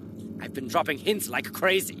out. I've been dropping hints like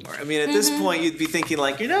crazy. I mean, at this point, you'd be thinking,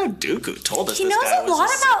 like, you know, Dooku told us He this knows guy a was lot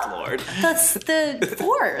a Sith about Lord. the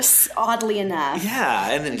Force, oddly enough. Yeah,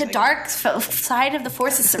 and then he's The like, dark side of the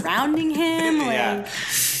Force is surrounding him. yeah.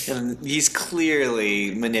 And he's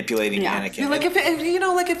clearly manipulating Anakin. Like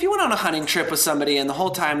if you went on a hunting trip with somebody and the whole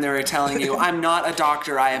time they were telling you, I'm not a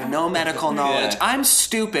doctor, I have no medical knowledge, I'm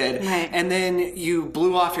stupid, and then you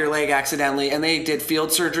blew off your leg accidentally and they did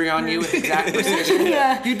field surgery on you with exact precision,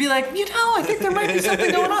 you'd be like, you know, I think there might be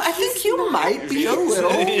something going on. I think you might be a little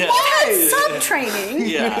wise. Sub-training.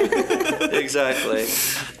 Yeah, exactly.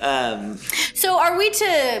 So are we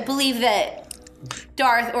to believe that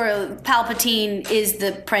Darth or Palpatine is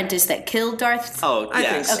the apprentice that killed Darth? Oh,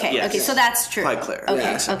 yes. Okay, so that's true. Quite clear. Okay,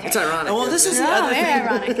 Yes. okay. It's ironic. Well, this is the No, other very thing.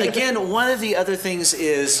 ironic. Again, one of the other things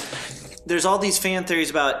is there's all these fan theories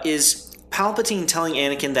about is Palpatine telling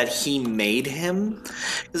Anakin that he made him?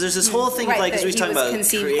 Because there's this whole thing, like, as we were talking about,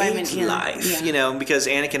 create life, you know, because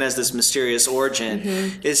Anakin has this mysterious origin.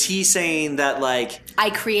 Is he saying that, like, I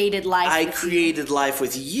created life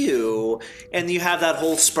with you, and you have that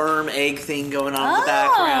whole sperm egg thing going on in the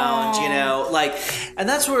background, you know, like, and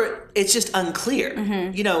that's where it's just unclear.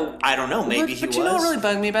 You know, I don't know, maybe he was. But you know what really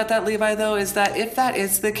bugged me about that, Levi, though, is that if that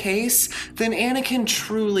is the case, then Anakin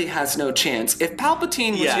truly has no chance. If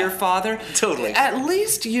Palpatine was your father, at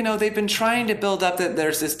least, you know, they've been trying to build up that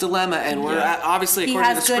there's this dilemma, and we're obviously,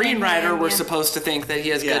 according to the screenwriter, we're supposed to think that he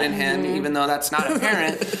has good in him, even though that's not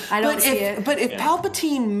apparent. I don't see it. But if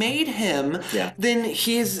Palpatine made him, then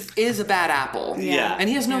he is a bad apple. And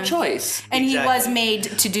he has no choice. And he was made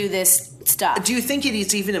to do this stuff. Do you think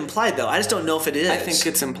it's even implied, though? I just don't know if it is. I think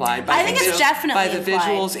it's implied. I think it's definitely by the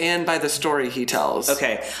visuals and by the story he tells.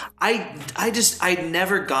 Okay, I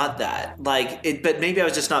never got that. Like, but maybe I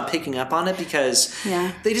was just not picking up on it because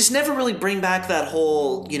they just never really bring back that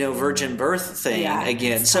whole, you know, virgin birth thing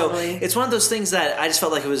again. So it's one of those things that I just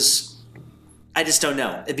felt like it was. I just don't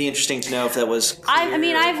know. It'd be interesting to know if that was clear. I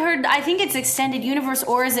mean, I've heard. I think it's extended universe,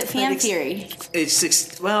 or is it fan theory? I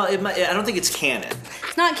don't think it's canon.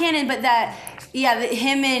 It's not canon, but that. Yeah,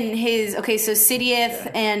 him and his... Okay, so Sidious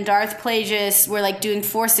and Darth Plagueis were, like, doing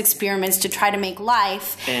Force experiments to try to make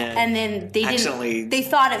life. And then they didn't... They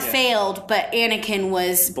thought it failed, but Anakin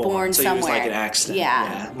was born so somewhere. He was like an accident.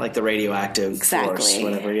 Yeah. Like the radioactive Force,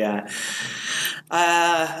 whatever,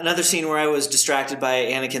 another scene where I was distracted by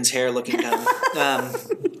Anakin's hair looking dumb.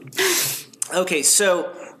 Okay, so...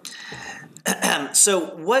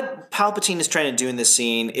 So what Palpatine is trying to do in this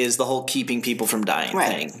scene is the whole keeping people from dying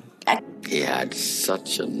thing. He had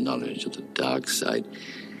such a knowledge of the dark side,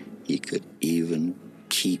 he could even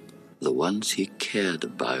keep the ones he cared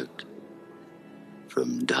about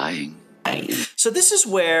from dying. So this is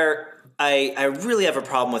where I really have a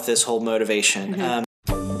problem with this whole motivation.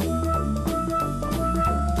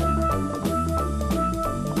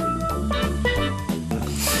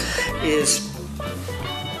 Is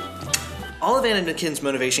all of Anakin's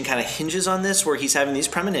motivation kind of hinges on this, where he's having these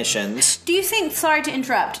premonitions. Do you think, sorry to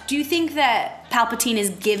interrupt, do you think that Palpatine is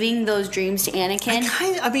giving those dreams to Anakin?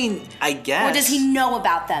 I guess. Or does he know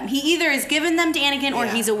about them? He either is giving them to Anakin or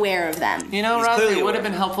he's aware of them. You know, Rob, it would have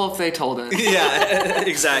been helpful if they told us. Yeah,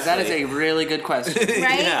 exactly. That is a really good question.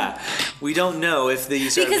 Right? Yeah. We don't know if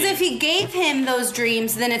these are... Because if he gave him those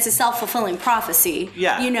dreams, then it's a self-fulfilling prophecy.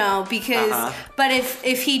 Yeah. You know, because... But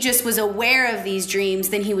if he just was aware of these dreams,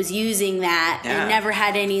 then he was using that and never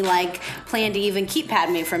had any, like, plan to even keep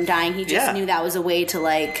Padme from dying. He just knew that was a way to,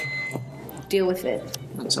 like... deal with it.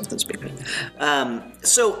 Something's beeping.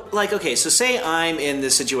 So, like, okay, so say I'm in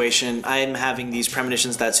this situation, I'm having these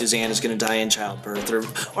premonitions that Suzanne is going to die in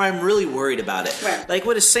childbirth, or I'm really worried about it. Right. Like,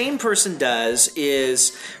 what a sane person does is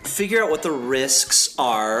figure out what the risks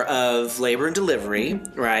are of labor and delivery,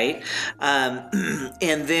 right?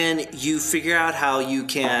 And then you figure out how you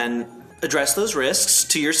can address those risks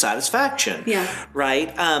to your satisfaction. Yeah.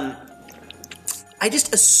 Right? I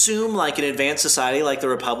just assume, like, an advanced society like the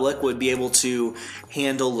Republic would be able to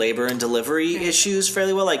handle labor and delivery issues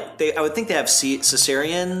fairly well. Like, I would think they have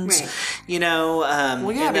cesareans, you know.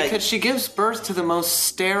 Well, yeah, because she gives birth to the most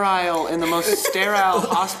sterile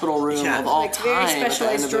hospital room of all time. Very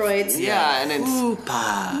specialized droids. And it's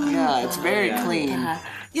it's very clean.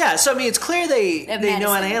 Yeah, so I mean, it's clear they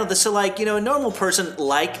know how to handle this. So, like, you know, a normal person,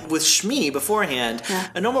 like with Shmi beforehand,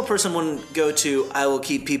 a normal person wouldn't go to, I will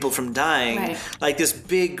keep people from dying, like this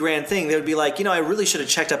big grand thing. They would be like, you know, I really should have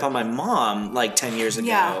checked up on my mom like 10 years ago.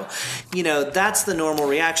 Yeah. You know, that's the normal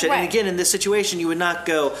reaction. And again, in this situation, you would not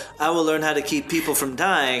go, I will learn how to keep people from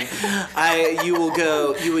dying. You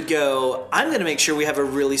would go, I'm going to make sure we have a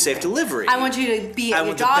really safe delivery. I want you to be I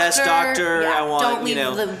want the best doctor. I want, don't leave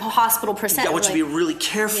the hospital percent. I want you to be really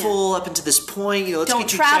careful up until this point. You know, let's don't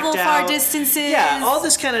get you travel checked far out. distances. Yeah, all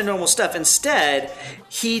this kind of normal stuff. Instead,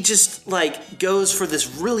 he just like goes for this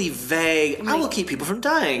really vague, I will keep people from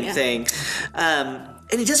dying thing.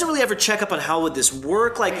 And he doesn't really ever check up on how would this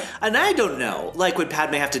work. Like, and I don't know. Like, would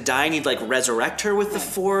Padme have to die and he'd like resurrect her with the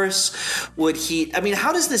Force? Would he? I mean,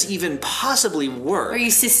 how does this even possibly work? Are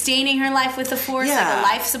you sustaining her life with the Force, like a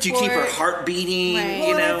life support? Do you keep her heart beating? Right.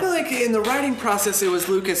 You know, I feel like in the writing process, it was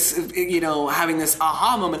Lucas, you know, having this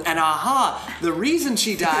aha moment. And the reason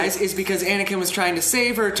she dies is because Anakin was trying to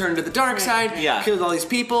save her, turned to the dark side, killed all these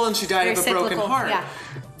people, and she died of a broken heart. Yeah.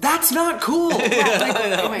 That's not cool.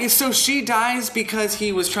 So she dies because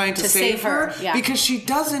he was trying to save her? Yeah. Because she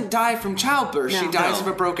doesn't die from childbirth. She dies of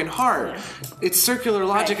a broken heart. It's circular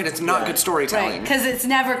logic and it's not good storytelling. Because it's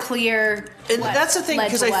never clear. And that's the thing,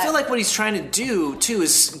 because I feel like what he's trying to do, too,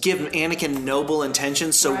 is give Anakin noble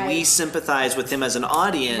intentions so we sympathize with him as an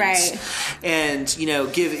audience. Right. And,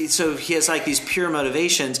 so he has like these pure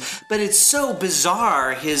motivations, but it's so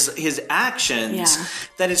bizarre, his actions,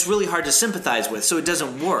 that it's really hard to sympathize with, so it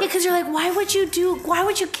doesn't work. Yeah, because you're like, why would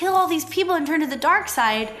you kill all these people and turn to the dark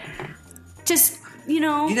side? Just,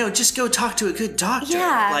 just go talk to a good doctor.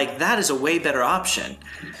 Yeah. Like, that is a way better option.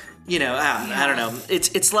 I don't know.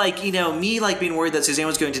 It's like, me like being worried that Suzanne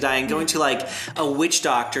was going to die and going to like a witch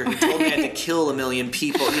doctor who told me I had to kill 1 million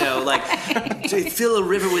people, like to fill a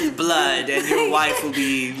river with blood and your wife will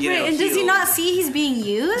be, and does he not see he's being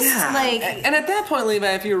used? Yeah. And at that point,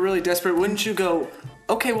 Levi, if you were really desperate, wouldn't you go,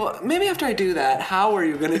 okay, well, maybe after I do that, how are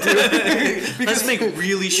you going to do it? Let's make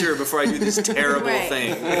really sure before I do this terrible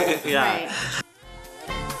thing. Yeah.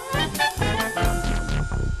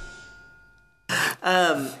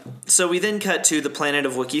 Right. So we then cut to the Planet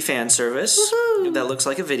of Wookiee fan service. Woohoo! That looks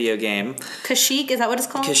like a video game. Kashyyyk, is that what it's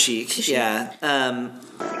called? Kashyyyk. Yeah.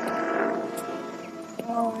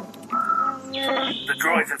 The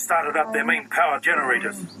droids have started up their main power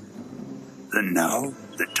generators. Then now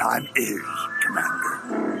the time is,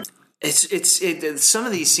 Commander. It's some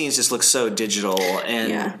of these scenes just look so digital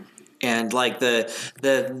and like the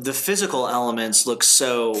physical elements look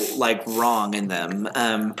so like wrong in them.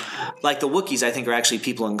 Like the Wookiees, I think, are actually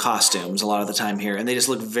people in costumes a lot of the time here, and they just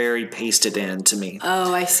look very pasted in to me.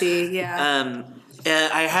 Oh, I see. Yeah.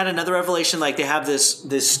 I had another revelation. Like they have this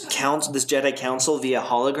Jedi Council via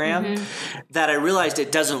hologram that I realized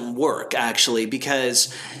it doesn't work actually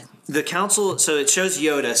because. The council, so it shows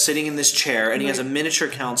Yoda sitting in this chair, and he has a miniature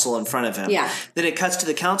council in front of him. Yeah. Then it cuts to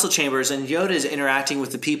the council chambers, and Yoda is interacting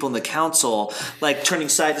with the people in the council, like turning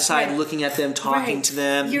side to side, looking at them, talking to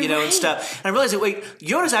them, and stuff. And I realized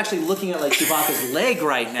Yoda's actually looking at like Chewbacca's leg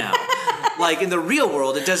right now. Like in the real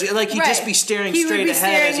world, it doesn't. Like he'd just be staring straight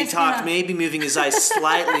ahead as he talked, maybe moving his eyes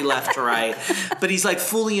slightly left to right, but he's like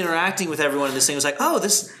fully interacting with everyone in this thing. It was like, oh,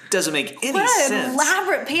 this doesn't make any sense. What an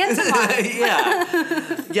elaborate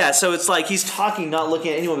pantomime. Yeah. So it's like he's talking, not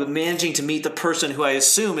looking at anyone, but managing to meet the person who I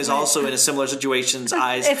assume is also in a similar situation's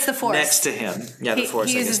eyes. It's the Force next to him. Yeah, the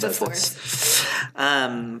Force. He uses the Force.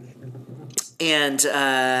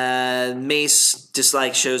 And Mace just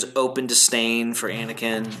like shows open disdain for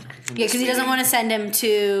Anakin. Yeah, because he doesn't want to send him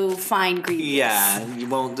to find Grievous. Yeah, you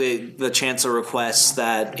won't. The Chancellor requests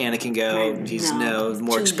that Anakin go. He's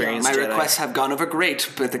more experienced. My Jedi. requests have gone over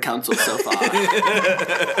great with the council so far.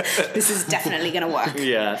 This is definitely going to work.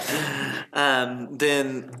 Yeah.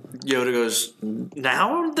 Then Yoda goes,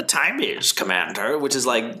 "Now the time is, Commander," which is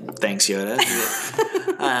like, "Thanks, Yoda."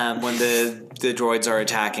 When the droids are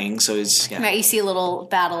attacking, so he's right. You see a little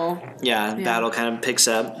battle. Yeah, battle kind of picks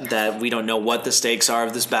up that we don't know what the stakes are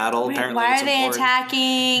of this battle. Right. Apparently, why it's are they important.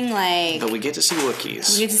 attacking? But we get to see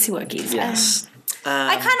Wookiees. Yes.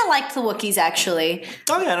 I kind of liked the Wookiees, actually.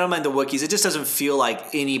 Oh, yeah, I don't mind the Wookiees. It just doesn't feel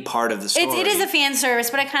like any part of the story. It is a fan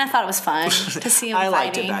service, but I kind of thought it was fun to see them I fighting.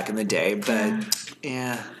 liked it back in the day, but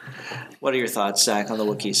yeah. What are your thoughts, Zach, on the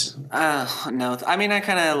Wookiees? No. I mean, I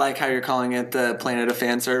kind of like how you're calling it the Planet of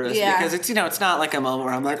Fan Service because it's, it's not like a moment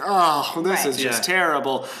where I'm like, oh, this is just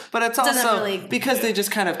terrible. But it's also because they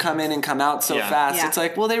just kind of come in and come out so fast. Yeah. It's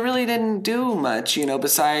like, well, they really didn't do much,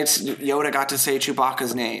 besides Yoda got to say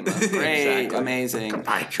Chewbacca's name. Great, amazing.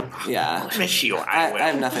 Goodbye, Chewbacca. Yeah. Miss you, I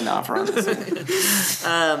have nothing to offer on this.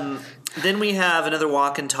 Then we have another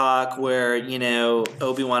walk and talk where,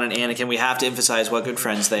 Obi-Wan and Anakin, we have to emphasize what good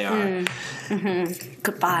friends they are.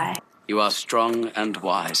 Goodbye. You are strong and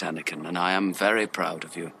wise, Anakin, and I am very proud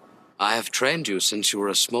of you. I have trained you since you were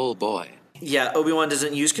a small boy. Yeah, Obi-Wan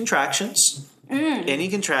doesn't use contractions. Any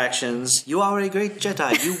contractions. You are a great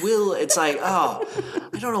Jedi. You will. It's like, I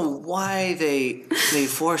don't know why they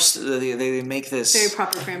force, they make this. Very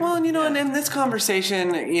proper for him. Well, and in this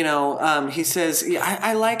conversation, he says,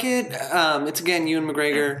 I like it. It's again, Ewan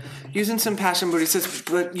McGregor using some passion, but he says,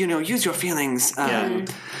 but, use your feelings.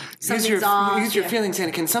 Use your feelings,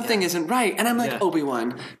 Anakin. Something isn't right. And I'm like,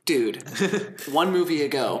 Obi-Wan, dude, one movie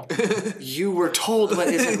ago, you were told what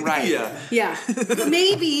isn't right. Yeah.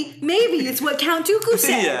 Maybe it's what Count Dooku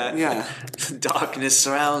said. Yeah. Darkness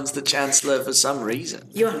surrounds the Chancellor for some reason.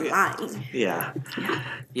 You're lying.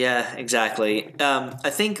 Yeah, exactly.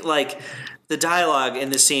 I think, the dialogue in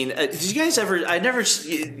this scene. Did you guys ever? I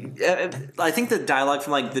think the dialogue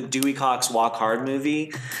from like the Dewey Cox Walk Hard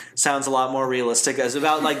movie sounds a lot more realistic. It's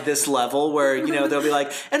about like this level where they'll be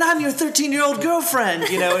like, "And I'm your 13-year-old girlfriend,"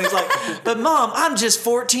 and he's like, "But Mom, I'm just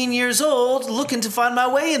 14 years old, looking to find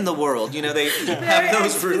my way in the world." They have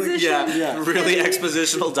those really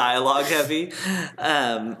expositional dialogue heavy.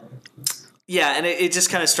 Yeah, and it just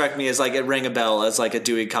kind of struck me as like it rang a bell as like a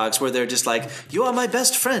Dewey Cox, where they're just like, "You are my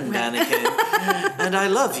best friend, Anakin, and I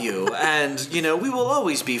love you, and we will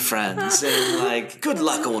always be friends, and like good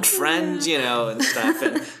luck, old friend, and stuff,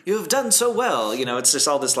 and you have done so well." It's just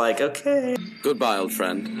all this like, okay, goodbye, old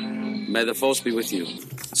friend. May the Force be with you.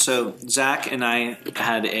 So Zach and I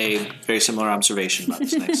had a very similar observation about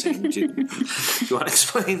this next scene. Do you want to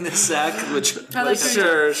explain this, Zach?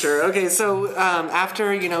 Sure. Okay, so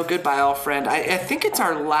after goodbye, old friend. I think it's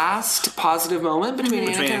our last positive moment between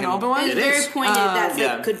Anakin and Obi-Wan. It's very pointed. That's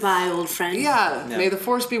like goodbye, old friend. Yeah, may the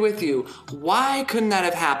Force be with you. Why couldn't that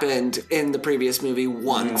have happened in the previous movie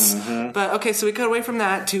once? But okay, so we cut away from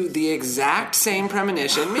that to the exact same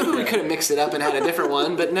premonition. Maybe we could have mixed it up and had a different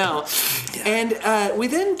one, but no. And we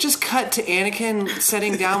then just cut to Anakin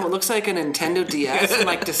setting down what looks like a Nintendo DS in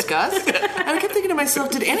like disgust. And I kept thinking to myself,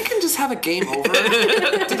 did Anakin just have a game over?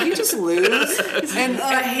 Did he just lose? And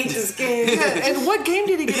I hate this game. Yeah, and what game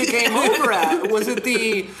did he get a game over at? Was it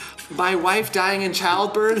the my wife dying in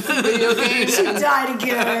childbirth video game? She died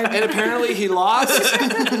again. And apparently he lost.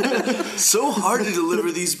 So hard to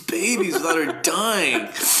deliver these babies without her dying.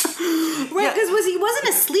 Right, because he wasn't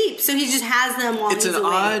asleep, so he just has them while he's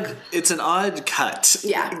awake. It's an odd cut.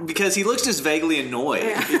 Yeah. Because he looks just vaguely annoyed.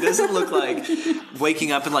 Yeah. He doesn't look like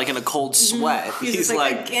waking up in like in a cold sweat. He's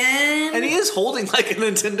like, again? And he is holding like a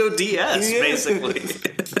Nintendo DS, basically.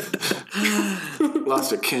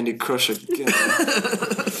 Lost a Candy Crush again.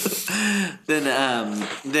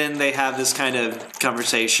 Then they have this kind of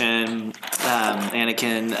conversation.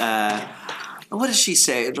 Anakin, what does she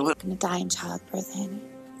say? I'm gonna die in childbirth, Annie.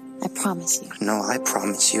 I promise you. No, I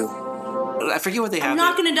promise you. I forget what they have. I'm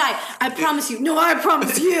not gonna die. I promise you. No, I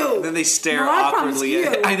promise you. Then they stare no, awkwardly.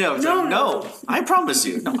 I know. No. I promise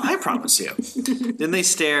you. No, I promise you. Then they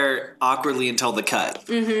stare awkwardly until the cut.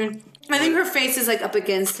 Mm-hmm. I think her face is like up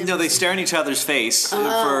against him. No, they stare in each other's face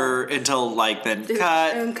until like then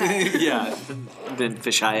cut. Yeah, then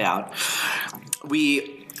fisheye out.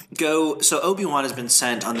 We go. So Obi-Wan has been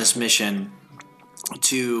sent on this mission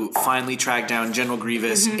to finally track down General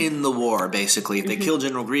Grievous in the war, basically. If they kill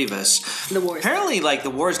General Grievous, apparently, like, the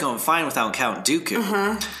war is going fine without Count Dooku.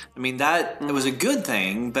 I mean, it was a good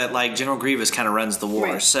thing, but, like, General Grievous kind of runs the war.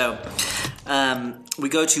 Right. So, we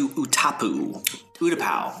go to Utapau.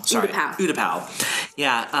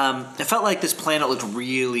 Yeah, I felt like this planet looked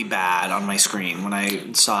really bad on my screen when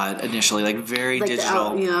I saw it initially, like, very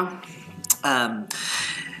digital.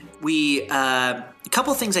 A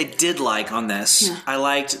couple of things I did like on this. Yeah. I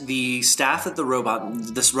liked the staff that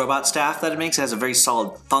this robot staff that it makes. It has a very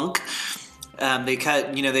solid thunk. They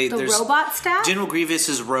cut, there's robot staff? General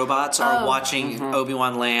Grievous's robots are watching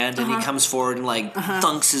Obi-Wan land, and he comes forward and like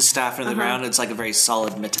thunks his staff into the ground. It's like a very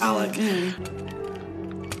solid metallic.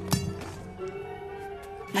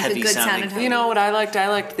 Heavy sounding. You know what I liked? I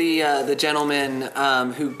liked the gentleman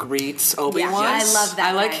who greets Obi-Wan. Yeah, I love that.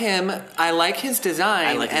 I like him. I like his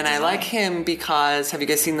design. I like him because, have you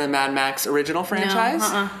guys seen the Mad Max original franchise?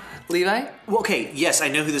 No, Levi? Well, okay, yes, I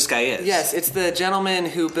know who this guy is. Yes, it's the gentleman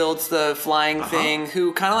who builds the flying thing,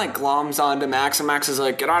 who kind of like gloms onto Max, and Max is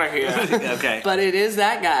like, get out of here. Okay. But it is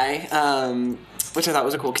that guy, which I thought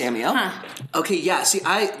was a cool cameo. Okay, yeah. See,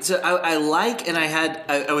 I like, and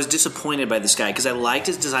I was disappointed by this guy because I liked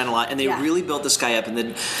his design a lot, and they really built this guy up, and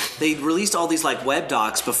then they released all these like web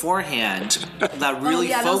docs beforehand that really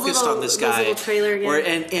focused on this guy. Little trailer,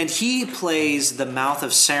 and he plays the Mouth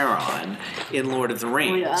of Sauron in Lord of the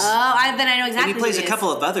Rings. Then I know exactly. And he plays a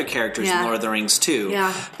couple of other characters in Lord of the Rings too.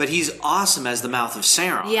 Yeah. But he's awesome as the Mouth of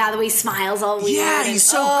Sauron. Yeah, the way he smiles all weird. Yeah, he's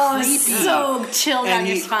so creepy. So chill down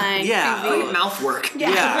your spine. Yeah. Great mouth work.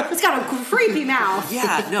 Yeah. It's got a creepy mouth.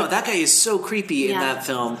 Yeah, no, that guy is so creepy in that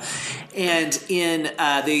film. And in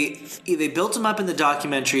they built him up in the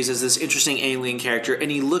documentaries as this interesting alien character, and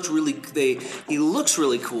he looks really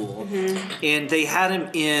cool. And they had him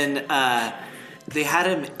in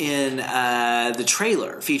the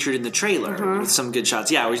trailer, featured in the trailer with some good shots.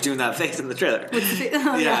 Yeah, he's doing that face in the trailer.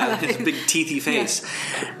 His big teethy face.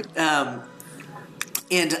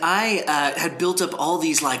 And I had built up all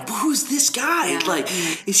these, like, who's this guy? Like,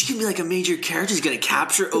 is he going to be like a major character? Is he going to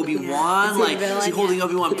capture Obi-Wan? Like, is he holding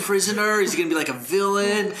Obi-Wan prisoner? Is he going to be like a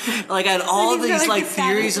villain? Like, I had all these, like,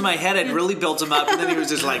 theories in my head. I'd really built him up. And then he was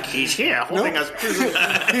just like, he's here holding us prisoner.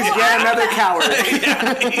 He's yet another coward.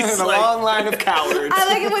 He's a long line of cowards. I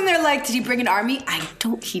like it when they're like, did he bring an army?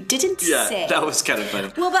 He didn't say. Yeah, that was kind of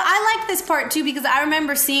funny. Well, but I like this part, too, because I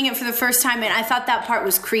remember seeing it for the first time, and I thought that part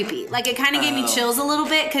was creepy. Like, it kind of gave me chills a little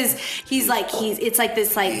bit, because it's like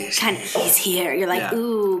this, like, kind of, he's here. You're like,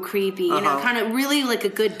 ooh, creepy. You know, kind of really like a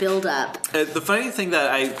good build-up. The funny thing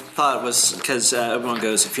that I thought was, because everyone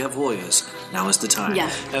goes, if you have warriors, now is the time.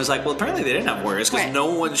 Yeah. And I was like, well, apparently they didn't have warriors, because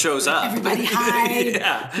no one shows up. Everybody hide.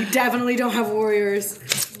 Yeah. You definitely don't have warriors.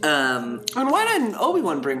 And why didn't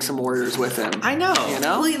Obi-Wan bring some warriors with him? I know. You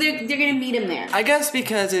know? Well, they're going to meet him there. I guess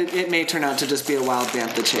because it may turn out to just be a wild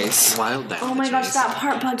bantha chase. Wild bantha Oh my gosh, that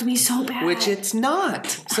part bugged me so bad. Which it's not.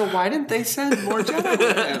 So why didn't they send more Jedi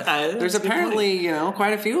with him? There's apparently,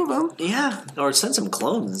 quite a few of them. Yeah. Or send some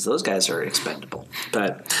clones. Those guys are expendable.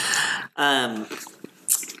 But I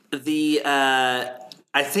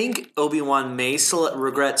think Obi-Wan may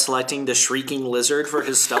regret selecting the Shrieking Lizard for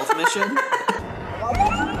his stealth mission.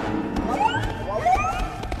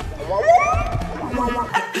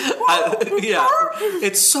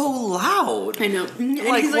 It's so loud. I know. And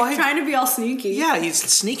he's like trying to be all sneaky. Yeah, he's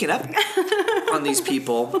sneaking up on these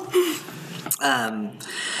people. That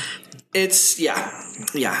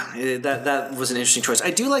was an interesting choice.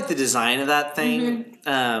 I do like the design of that thing.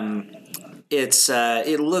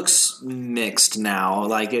 It looks mixed now.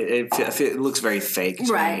 Like it looks very fake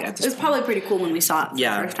to me at this It was probably pretty cool when we saw it for the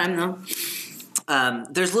first time, though.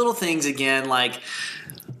 There's little things again, like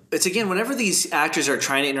it's again whenever these actors are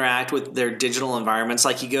trying to interact with their digital environments,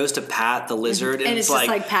 like he goes to pat the lizard, and it's just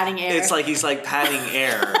like patting air. It's like he's like patting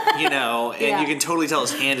air, and you can totally tell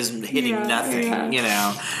his hand is hitting nothing,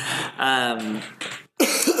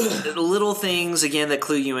 Little things again that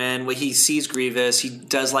clue you in. When he sees Grievous, he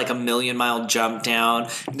does like a 1,000,000-mile jump down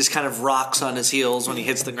and just kind of rocks on his heels when he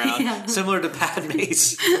hits the ground, similar to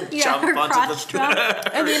Padme's jump onto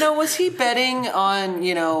the. And was he betting on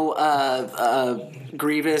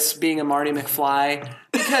Grievous being a Marty McFly?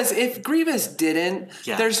 Because if Grievous didn't,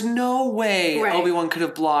 there's no way Obi-Wan could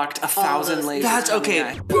have blocked 1,000 lasers. That's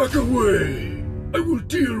okay. Back away! I will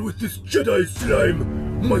deal with this Jedi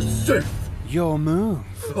slime myself. Your move.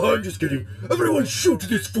 I'm just kidding. Everyone shoot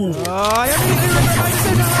this fool! The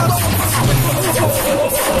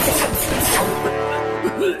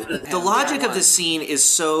logic of this scene is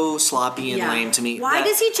so sloppy and lame to me. Why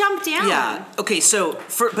does he jump down? Yeah. Okay.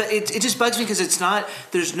 But it just bugs me because it's not.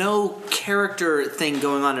 There's no character thing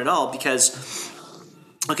going on at all because.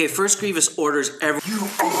 Okay, first Grievous orders everyone. You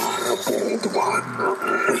are a bold one.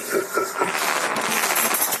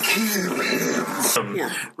 Kill him.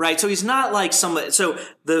 Yeah. Right, so he's not like somebody.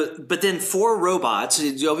 But then 4 robots.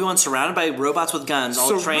 Obi-Wan's surrounded by robots with guns,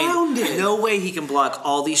 all trained. No way he can block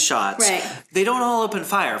all these shots. Right. They don't all open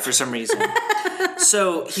fire for some reason.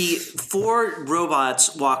 So 4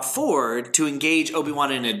 robots walk forward to engage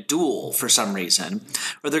Obi-Wan in a duel for some reason,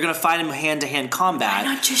 or they're going to fight him hand-to-hand combat.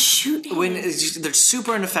 Why not just shoot him? When they're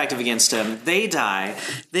super ineffective against him, they die.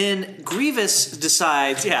 Then Grievous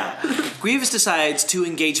decides to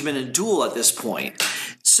engage him in a duel at this point.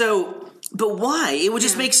 So. But why? It would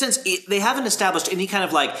just make sense. They haven't established any kind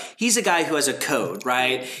of he's a guy who has a code,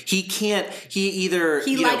 right? He can't, he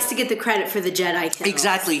likes to get the credit for the Jedi kills.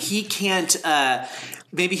 Exactly. He can't,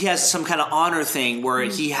 maybe he has some kind of honor thing where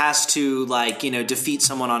he has to defeat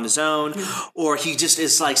someone on his own, or he just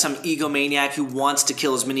is like some egomaniac who wants to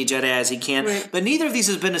kill as many Jedi as he can. Right. But neither of these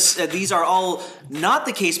these are all not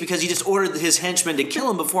the case because he just ordered his henchmen to kill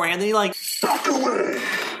him beforehand. Then back away!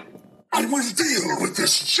 I will deal with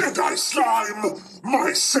this Jedi slime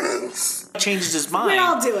myself. Changes his mind.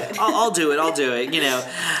 I'll do it. I'll do it.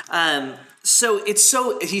 So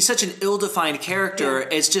he's such an ill-defined character. Yeah.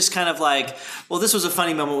 It's just kind of like, well, this was a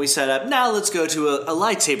funny moment we set up. Now let's go to a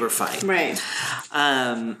lightsaber fight. Right.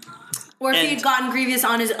 Or if he had gotten Grievous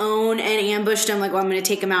on his own and ambushed him, I'm going to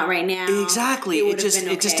take him out right now. Exactly. It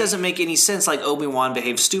just doesn't make any sense. Like Obi-Wan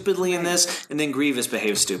behaves stupidly in this, and then Grievous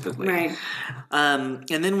behaves stupidly. Right. And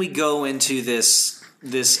then we go into this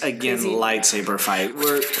again lightsaber fight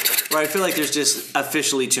where I feel like there's just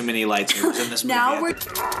officially too many lightsabers in this movie. Now we're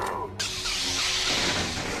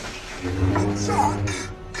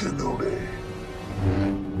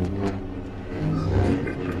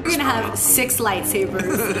gonna have 6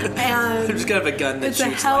 lightsabers, and they're just gonna have a gun that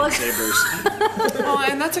shoots lightsabers. Well,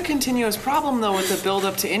 and that's a continuous problem, though, with the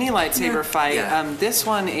build-up to any lightsaber fight. Yeah. This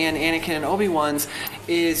one and Anakin and Obi-Wan's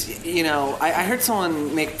is, I heard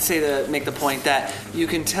someone make the point that you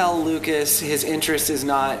can tell Lucas his interest is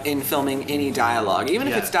not in filming any dialogue, even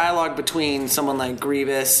if it's dialogue between someone like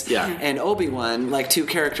Grievous and Obi-Wan, like two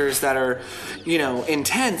characters that are,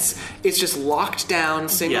 intense. It's just locked down,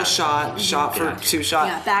 single shot for two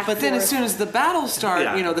shot. But then as soon as the battles start,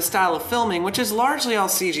 the style of filming, which is largely all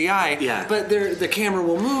CGI, but the camera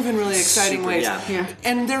will move in really exciting ways.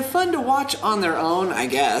 And they're fun to watch on their own, I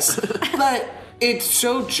guess. But it's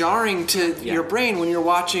so jarring to your brain when you're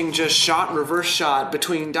watching just shot, reverse shot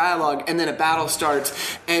between dialogue, and then a battle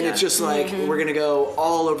starts, and it's just like, we're going to go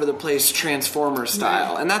all over the place Transformer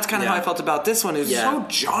style. And that's kind of how I felt about this one. It was so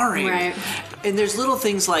jarring. Right. And there's little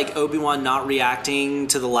things like Obi-Wan not reacting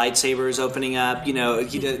to the lightsabers opening up.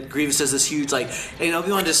 Grievous does this huge, and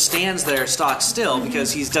Obi-Wan just stands there stock still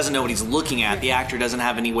because he doesn't know what he's looking at. The actor doesn't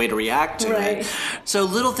have any way to react to it. So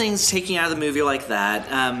little things taking out of the movie like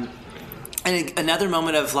that. And another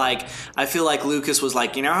moment of I feel like Lucas was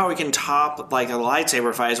like, how we can top a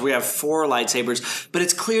lightsaber fight is we have 4 lightsabers, but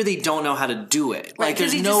it's clear they don't know how to do it. Right,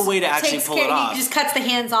 there's no way to actually pull it off. He just cuts the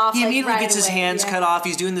hands off. He immediately gets his hands cut off.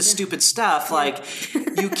 He's doing this stupid stuff.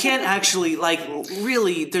 You can't actually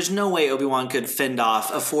really. There's no way Obi-Wan could fend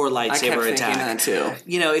off a 4 lightsaber attack. I kept thinking that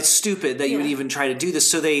too. It's stupid that you would even try to do this.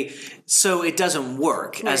 So it doesn't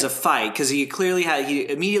work as a fight because he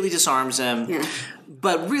immediately disarms him. Yeah.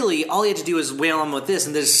 But really, all he had to do is wail him with this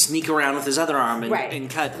and then just sneak around with his other arm and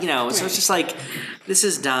cut, So it's just this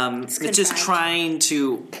is dumb. It's just trying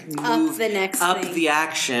to move up the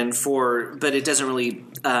action but it doesn't really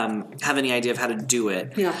have any idea of how to do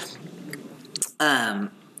it. Yeah.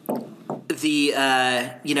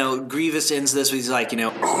 Grievous ends this with he's like,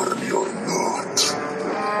 Arm you're not.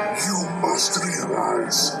 You must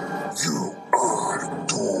realize you are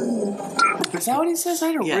doomed. Is that what he says? I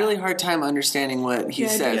had a really hard time understanding what he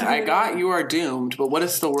says. I got you are doomed, but what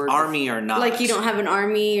is the word? Army or not. You don't have an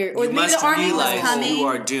army, or maybe must the army was realize coming. You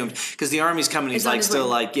are doomed because the army's coming. He's you're still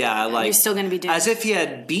going to be doomed. As if he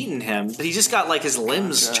had beaten him, but he just got his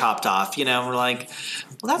limbs chopped off. We're like,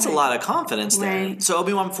 well, that's a lot of confidence there. So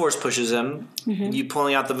Obi-Wan force pushes him. Mm-hmm. You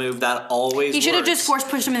pulling out the move that always. He should have just force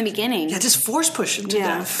pushed him in the beginning. Yeah, just force push him to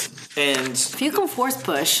death. And if you can force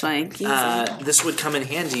push, easy. This would come in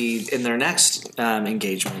handy in their next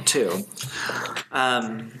engagement too.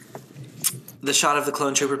 The shot of the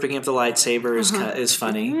clone trooper picking up the lightsaber is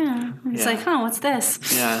funny. Yeah, it's what's this?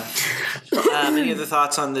 Yeah. Any other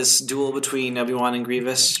thoughts on this duel between Obi-Wan and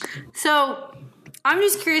Grievous? So, I'm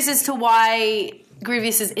just curious as to why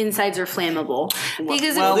Grievous's insides are flammable.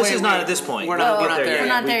 Because this is not at this point. We're not there. We're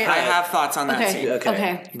not there. I have thoughts on that scene.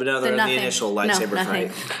 Okay. But no, they're in the initial lightsaber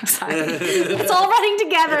fight. Sorry. It's all running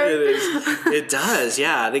together. It does,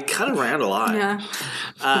 yeah. They cut around a lot.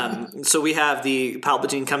 Yeah. So we have the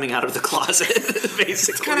Palpatine coming out of the closet,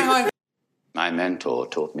 basically. Kind of how My mentor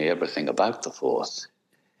taught me everything about the Force,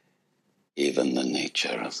 even the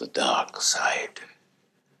nature of the dark side.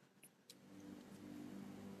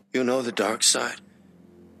 You know the dark side?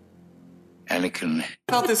 Anakin.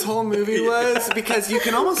 Felt this whole movie was because you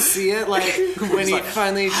can almost see it when he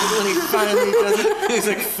finally does it. He's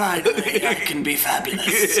like, finally, I can be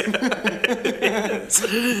fabulous.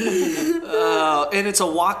 And it's a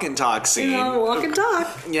walk and talk scene. Walk and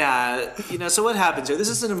talk. Yeah, so what happens here? This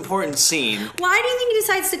is an important scene. Why do you think he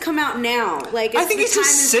decides to come out now? I think he's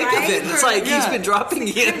just sick of it. It's he's been dropping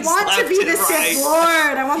hints. I want to be the Sith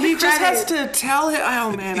Lord. I want the credit. He just has to tell him.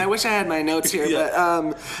 Oh man, I wish I had my notes here.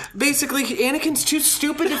 But basically, Anakin's too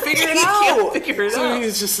stupid to figure it out. So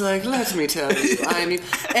he's just like, let me tell you.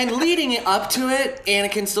 And leading it up to it,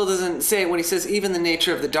 Anakin still doesn't say it when he says even the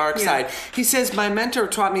nature of the dark side. He says, my mentor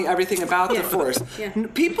taught me everything about the Force. Yeah.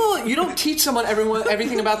 People, you don't teach someone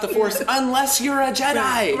everything about the Force unless you're a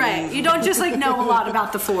Jedi. Right. You don't just know a lot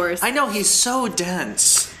about the Force. I know, he's so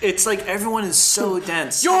dense. It's everyone is so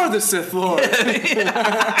dense. You're the Sith Lord.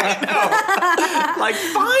 I know.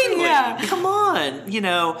 Finally. Come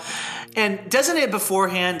on. And doesn't it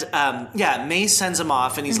beforehand, Mace sends him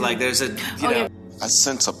off and he's like, there's a, I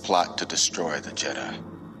sense a plot to destroy the Jedi.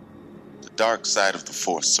 The dark side of the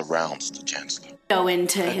Force surrounds the Chancellor. go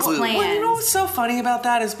into his plan. Well, you know what's so funny about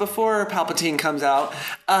that is before Palpatine comes out,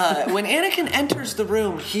 when Anakin enters the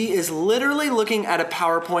room, he is literally looking at a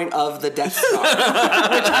PowerPoint of the Death Star.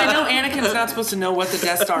 Which I know Anakin's not supposed to know what the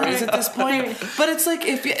Death Star is at this point, but it's like,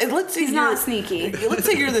 let's say he's not sneaky. Let's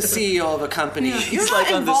say you're the CEO of a company. Yeah. You're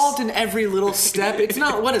not involved in every little step. It's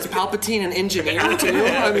not, what is Palpatine an engineer too?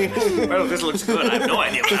 I mean, well, this looks good. I have no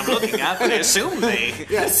idea what I'm looking at, but I assume they...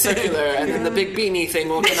 Yeah, circular, and then the big beanie thing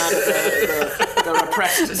will come out of the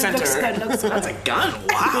repressed center. Looks good. That's a gun.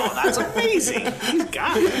 Wow, that's amazing. He's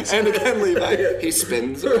got it. And again, Levi, he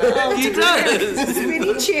spins around. He does.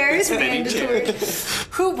 Spinny chairs, mandatory.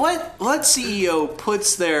 What CEO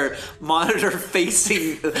puts their monitor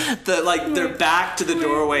facing their back to the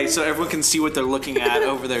doorway so everyone can see what they're looking at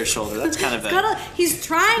over their shoulder? That's kind of he's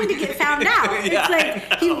trying to get found out. Yeah, it's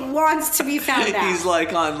like he wants to be found out. He's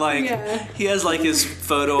like on he has like his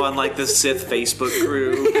photo on like the Sith Facebook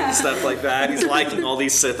group and stuff like that. He's liking all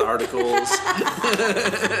these Sith articles. I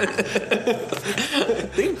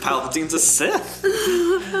think Palpatine's a Sith.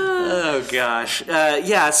 Oh gosh.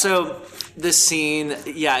 So this scene,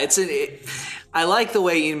 I like the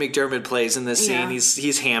way Ian McDiarmid plays in this scene. Yeah.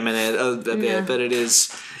 He's hamming it a bit, but it is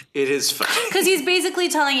fun. Because he's basically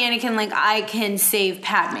telling Anakin, like, I can save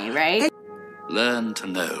Padme, right? Learn to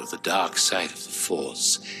know the dark side of the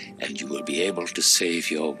Force, and you will be able to save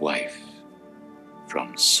your wife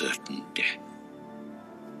from certain death.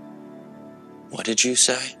 What did you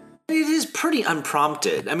say? It is pretty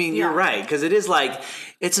unprompted. I mean, you're right, because it is like,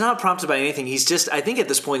 it's not prompted by anything. He's just, I think at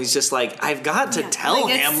this point, he's just like, I've got to tell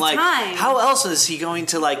him, like, time. How else is he going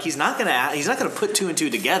to, like, he's not going to put two and two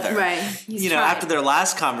together. Right. After their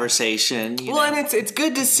last conversation. And it's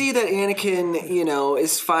good to see that Anakin,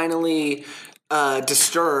 is finally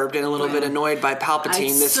disturbed and a little bit annoyed by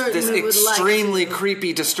Palpatine, this extremely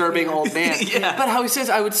creepy, disturbing old man. But how he says,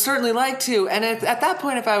 I would certainly like to. And at that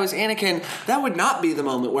point, if I was Anakin, that would not be the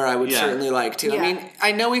moment where I would certainly like to. I mean,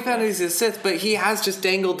 I know he found out he's a Sith, but he has just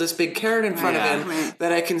dangled this big carrot in front of him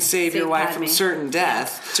that I can save your wife from certain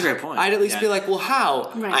death. That's a great point. I'd at least be like, well,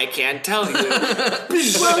 how? Right. I can't tell you.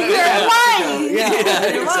 Well, you're lying.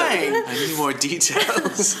 You're lying. I need more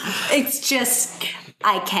details. It's just,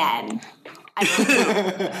 I can.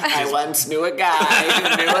 I once knew a guy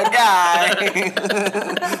who knew a guy.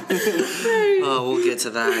 Oh, we'll get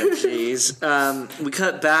to that. Jeez. We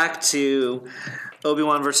cut back to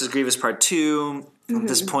Obi-Wan versus Grievous Part 2. At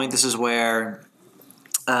this point, this is where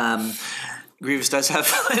Grievous does have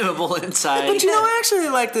flammable inside. But I actually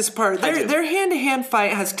like this part. Their hand-to-hand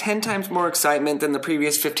fight has 10 times more excitement than the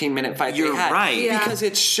previous 15-minute fight You're they had. right. Yeah. Because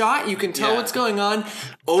it's shot, you can tell what's going on.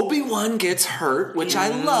 Obi-Wan gets hurt, which I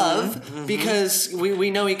love, because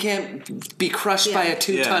we know he can't be crushed by a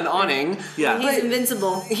 2-ton awning. Yeah. He's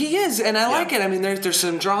invincible. He is, and I like it. I mean, there's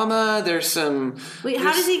some drama, there's some... Wait,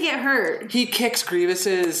 how does he get hurt? He kicks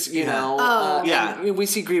Grievous's, we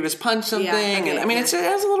see Grievous punch something, and I mean, it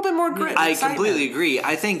has a little bit more grit. I completely agree.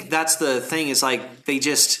 I think that's the thing, is like, they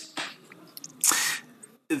just...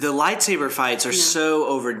 The lightsaber fights are so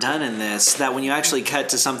overdone in this that when you actually cut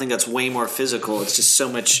to something that's way more physical, it's just so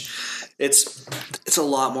much... It's a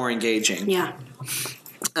lot more engaging. Yeah.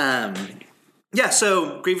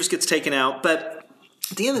 So Grievous gets taken out, but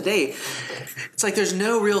at the end of the day, it's like there's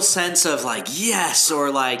no real sense of like yes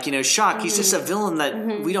or like shock. He's just a villain that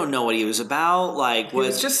we don't know what he was about. Like, he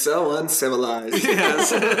was just so uncivilized.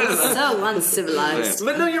 So uncivilized.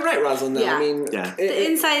 But no, you're right, Rosalind. Though. Yeah. I mean,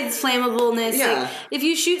 the inside's flammableness. Yeah. Like, if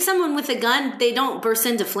you shoot someone with a gun, they don't burst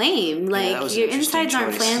into flame. Like your insides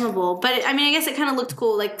aren't flammable. But I mean, I guess it kind of looked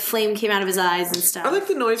cool. Like the flame came out of his eyes and stuff. I like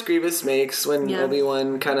the noise Grievous makes when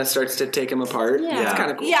Obi-Wan kind of starts to take him apart. Yeah, it's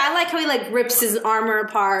kind of cool. Yeah, I like how he like rips his armor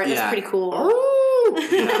apart. That's pretty cool.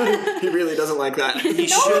 He really doesn't like that. He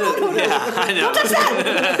should have. Yeah, I know. Don't touch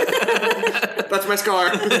that. That's my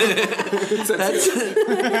scar.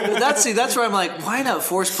 That's where I'm like, why not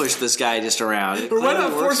force push this guy just around? Why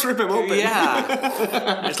not force rip him open?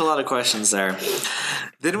 Yeah, there's a lot of questions there.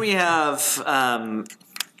 Then we have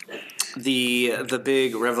the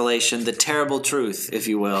big revelation, the terrible truth, if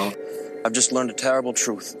you will. I've just learned a terrible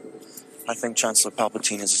truth. I think Chancellor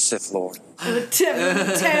Palpatine is a Sith Lord.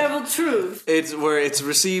 Terrible truth. It's where it's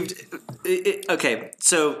received. Okay,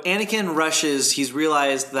 so Anakin rushes. He's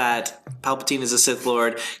realized that Palpatine is a Sith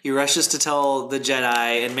Lord. He rushes to tell the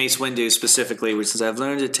Jedi and Mace Windu specifically, which says, "I've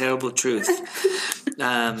learned a terrible truth.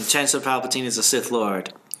 Chancellor Palpatine is a Sith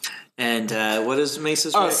Lord." And what is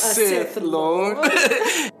Mace's a Sith Lord?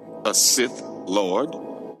 A Sith Lord?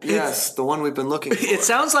 Yes, the one we've been looking for. It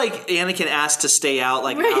sounds like Anakin asked to stay out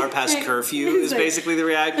like an hour past curfew is basically the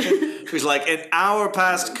reaction. who's like, an hour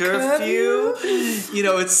past curfew? You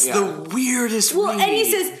know, it's the weirdest Well, read. and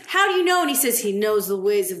he says, how do you know? And he says he knows the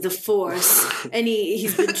ways of the Force. And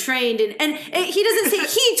he's been trained. And he doesn't say,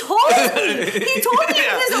 he told me. He told me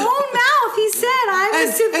in his own mouth. He said, I'm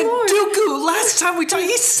a Sith Lord. Dooku, last time we talked,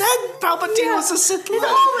 he said Palpatine was a Sith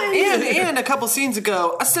Lord. And a couple scenes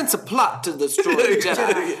ago, I sense a plot to destroy the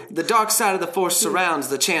Jedi. The dark side of the Force surrounds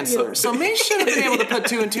the Chancellor. So Mace should have been able to put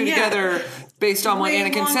two and two together based on what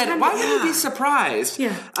Anakin said. Why would you be surprised?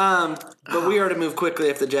 But we are to move quickly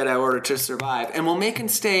if the Jedi order to survive. And we'll make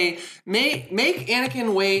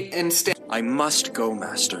Anakin wait and stay. I must go,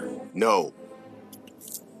 Master. No.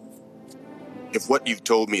 If what you've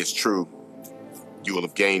told me is true, you will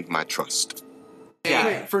have gained my trust.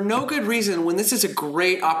 Yeah, for no good reason when this is a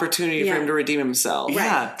great opportunity for him to redeem himself.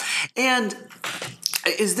 Yeah. And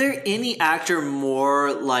is there any actor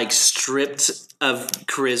more like stripped of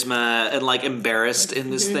charisma and like embarrassed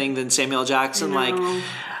in this thing than Samuel Jackson? Like,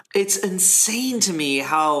 it's insane to me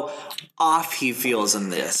how off he feels in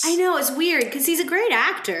this. I know, it's weird because he's a great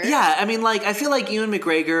actor. Yeah, I mean, like, I feel like Ewan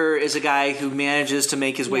McGregor is a guy who manages to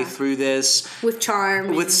make his way through this with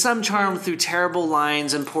charm. With some charm through terrible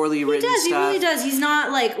lines and poorly written stuff. He really does. He's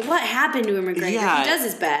not like, what happened to him, McGregor? Yeah. He does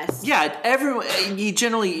his best. Yeah, everyone, he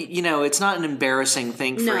generally, you know, it's not an embarrassing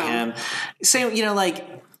thing for him. Same, you know, like,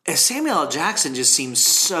 Samuel L. Jackson just seems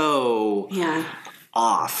so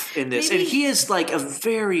off in this. And he is like a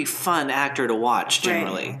very fun actor to watch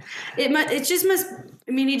generally. It just must,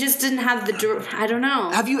 I mean, he just didn't have the, I don't know.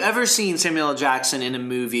 Have you ever seen Samuel L. Jackson in a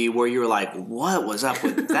movie where you were like, what was up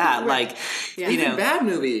with that? Like, you know. Even bad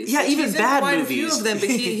movies. Yeah, even he's bad in quite movies. A few of them, but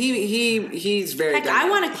he's very Heck, I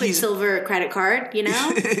want a Quicksilver credit card, you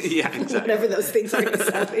know? Yeah, exactly. Whatever those things are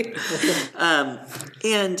exactly.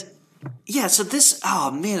 And yeah, so this, oh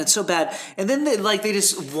man, it's so bad. And then they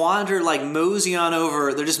just wander, like mosey on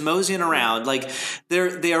over. They're just moseying around, like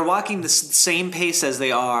they are walking the same pace as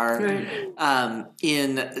they are in,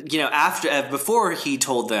 you know, after before he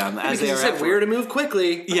told them. As they he are said after. we were to move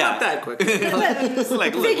quickly, but not that quickly.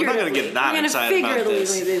 Like, look, we're not going to get that excited about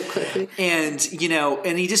this. And you know,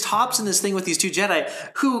 and he just hops in this thing with these two Jedi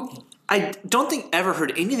who I don't think ever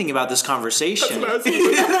heard anything about this conversation. Were they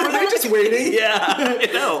just waiting? Yeah,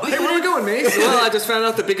 you know. Hey, where are we going, Mace? Well, I just found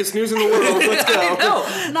out the biggest news in the world. Let's go. No,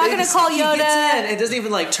 I'm not going to call Yoda. He gets in and doesn't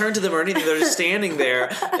even like turn to them or anything. They're just standing there.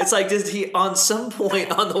 It's like, did he on some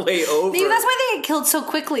point on the way over? Maybe that's why they get killed so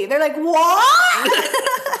quickly. They're like, what?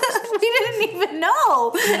 We didn't even know.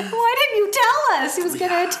 Why didn't you tell us he was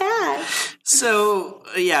going to attack? So,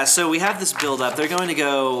 yeah, so we have this build-up. They're going to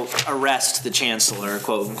go arrest the Chancellor,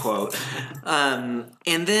 quote unquote. And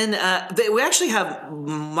then we actually have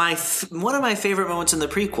one of my favorite moments in the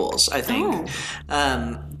prequels, I think,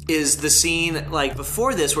 is the scene like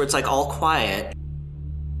before this where it's like all quiet.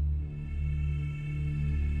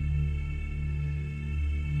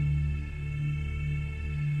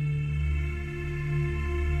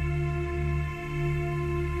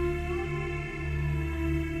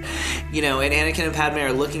 You know, and Anakin and Padme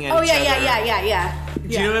are looking at each other. Yeah. Do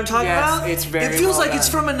you know what I'm talking about? It's very. It feels well like it's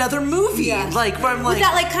from another movie. Yeah. Like where I'm like, with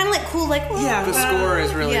that like kind of like cool like. Yeah, the score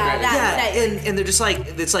is really great. And they're just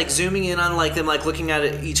like it's like zooming in on like them like looking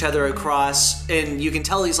at each other across, and you can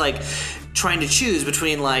tell he's like trying to choose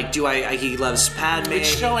between like, he loves Padme. It's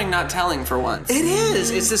showing, not telling for once. It is.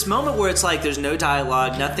 It's this moment where it's like there's no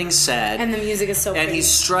dialogue, nothing's said. And the music is so And pretty. he's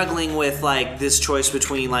struggling with like this choice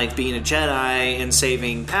between like being a Jedi and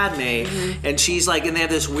saving Padme. Mm-hmm. And she's like, and they have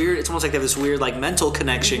this weird, it's almost like they have this weird like mental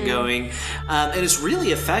connection going. And it's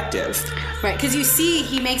really effective. Right, because you see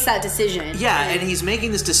he makes that decision. Yeah, and he's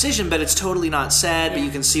making this decision, but it's totally not said, but you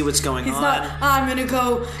can see what's going on. He's not, I'm going to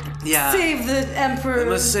go save the Emperor. I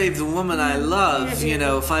must save the woman I love, you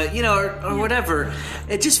know, if I, you know, or whatever.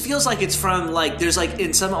 It just feels like it's from, like, there's, like,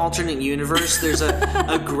 in some alternate universe, there's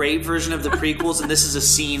a great version of the prequels, and this is a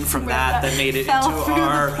scene from that made it into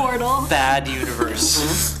our bad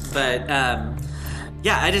universe. But,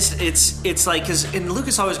 yeah, it's like, because, and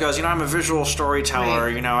Lucas always goes, you know, I'm a visual storyteller,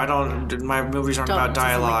 you know, my movies aren't about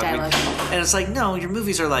dialogue. And it's like, no, your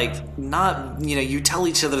movies are like, not, you know, you tell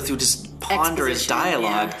each other through just ponderous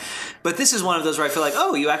dialogue. Yeah. But this is one of those where I feel like,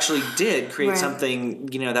 oh, you actually did create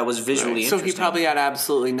something, you know, that was visually interesting. So he probably had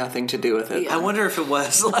absolutely nothing to do with it. I wonder if it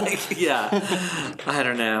was like, I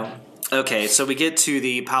don't know. Okay, so we get to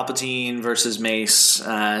the Palpatine versus Mace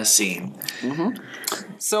scene. Mm-hmm.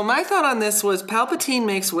 So my thought on this was Palpatine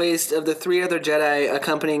makes waste of the three other Jedi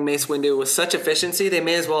accompanying Mace Windu with such efficiency they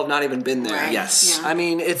may as well have not even been there. Right. Yes, I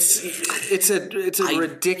mean it's a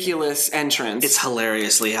ridiculous entrance. It's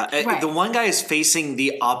hilariously the one guy is facing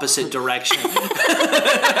the opposite direction.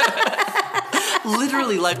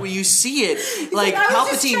 Literally, like when you see it, like I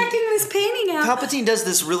was just Palpatine. checking this painting out. Palpatine does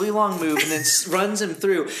this really long move and then runs him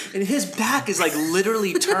through, and his back is like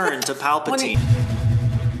literally turned to Palpatine.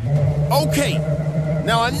 Okay,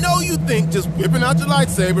 now I know you think just whipping out your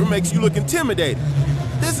lightsaber makes you look intimidating.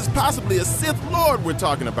 This is possibly a Sith Lord we're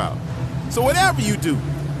talking about. So whatever you do,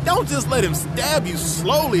 don't just let him stab you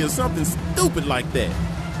slowly or something stupid like that.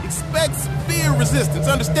 Expect severe resistance,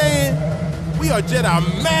 understand? We are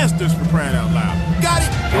Jedi Masters, for crying out loud. Got it?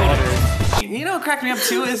 You know what cracked me up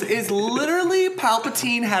too is literally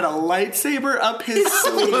Palpatine had a lightsaber up his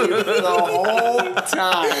sleeve the whole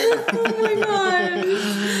time. Oh my god.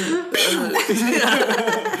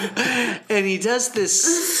 And he does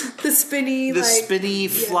this the spinny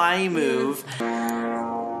fly move.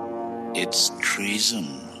 It's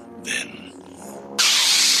treason, then.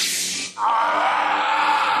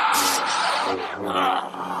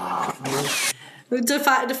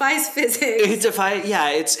 Defies physics.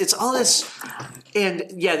 It's all this, and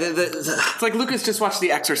yeah, it's like Lucas just watched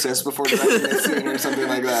The Exorcist before directing this scene or something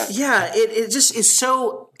like that. Yeah, it just is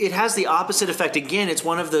so. It has the opposite effect. Again, it's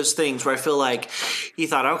one of those things where I feel like he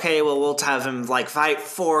thought, okay, well, we'll have him like fight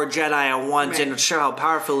 4 Jedi at once and show how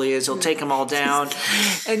powerful he is. He'll take them all down,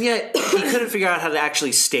 and yet he couldn't figure out how to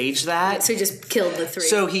actually stage that. So he just killed the 3.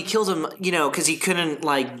 So he killed him, because he couldn't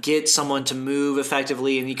like get someone to move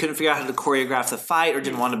effectively, and he couldn't figure out how to choreograph the fight, or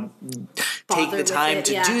didn't want to take the time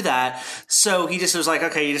to do that. So he just was like,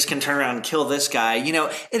 okay, you just can turn around and kill this guy,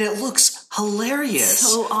 and it looks hilarious.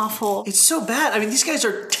 So awful. It's so bad. I mean, these guys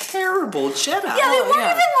are terrible Jedi. Yeah, they weren't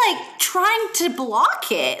even like trying to block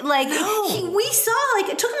it. Like we saw, like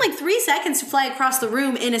it took him like 3 seconds to fly across the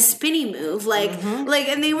room in a spinny move. Like,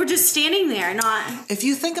 and they were just standing there, not. If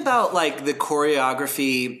you think about like the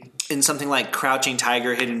choreography in something like Crouching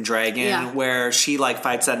Tiger, Hidden Dragon, where she like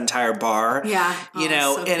fights that entire bar, so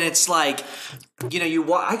and it's like,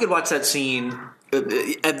 I could watch that scene.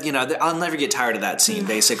 I'll never get tired of that scene,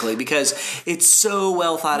 basically, because it's so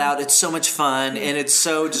well thought out. It's so much fun, and it's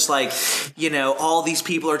so just like, all these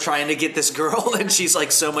people are trying to get this girl, and she's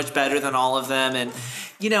like so much better than all of them, and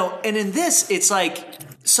and in this, it's like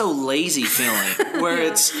so lazy feeling, where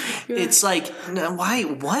it's like, why?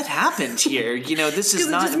 What happened here? This is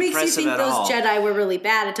not impressive at all. It just makes you think those Jedi were really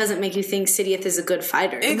bad. It doesn't make you think Sidious is a good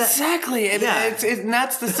fighter. Exactly. And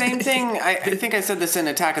that's the same thing. I think I said this in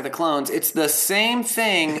Attack of the Clones. It's the same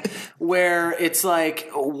thing where it's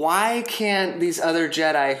like, why can't these other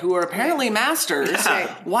Jedi, who are apparently masters,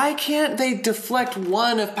 why can't they deflect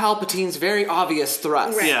one of Palpatine's very obvious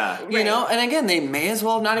thrusts? Right. Yeah. And again, they may as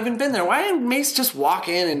well have not even been there. Why didn't Mace just walk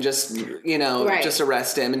in and just, just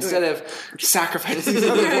arrest him instead of sacrificing these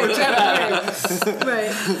other poor Jedi?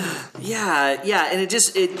 Yeah, and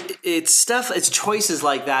it's choices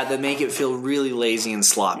like that make it feel really lazy and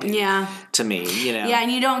sloppy. Yeah. To me, Yeah,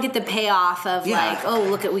 and you don't get the payoff of like, oh,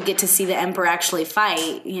 look we get to see the Emperor actually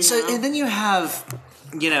fight. So, and then you have,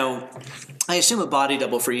 I assume a body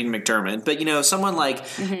double for Ian McDiarmid, but someone like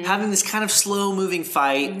having this kind of slow moving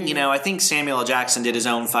fight. I think Samuel L. Jackson did his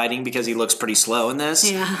own fighting because he looks pretty slow in this.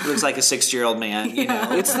 He looks like a 60-year-old man.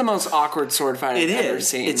 It's the most awkward sword fight I've ever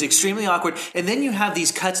seen. It's extremely awkward. And then you have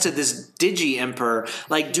these cuts to this Digi Emperor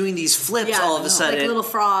like doing these flips all of a sudden, like a little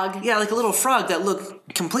frog. Yeah, like a little frog that look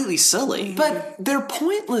completely silly. But they're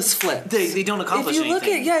pointless flips. They don't accomplish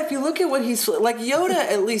anything. If you look at what he's like Yoda,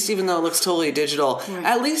 at least even though it looks totally digital,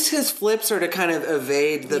 at least his flips are to kind of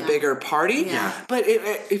evade the bigger party. Yeah. But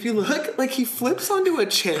if you look, like he flips onto a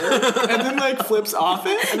chair and then like flips off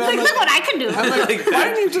it. And like, look what I can do. I'm like, why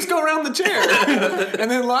didn't you just go around the chair?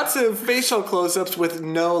 And then lots of facial close-ups with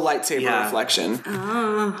no lightsaber reflection.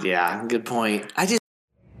 Yeah, good point.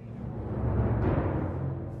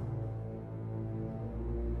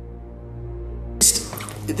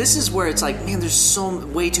 This is where it's like, man, there's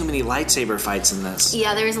way too many lightsaber fights in this.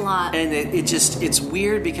 Yeah, there's a lot. And it's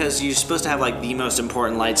weird because you're supposed to have like the most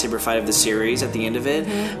important lightsaber fight of the series at the end of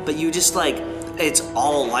it, but you just like, it's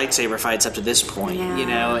all lightsaber fights up to this point,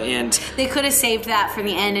 and they could have saved that for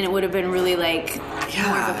the end and it would have been really like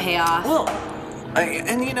more of a payoff. Well,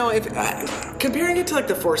 if comparing it to like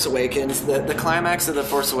The Force Awakens, the climax of The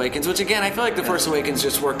Force Awakens, which again, I feel like The Force Awakens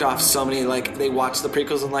just worked off so many, like they watched the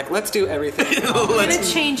prequels and like, let's do everything. We're gonna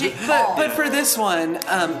change it. But for this one,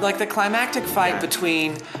 like the climactic fight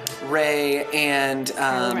between Rey and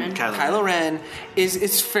Kylo Ren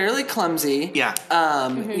is fairly clumsy. Yeah.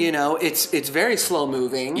 You know, it's very slow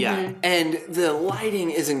moving. Yeah. And the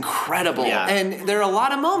lighting is incredible. Yeah. And there are a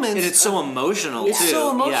lot of moments. And it's so emotional, It's too.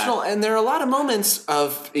 so emotional. Yeah. And there are a lot of moments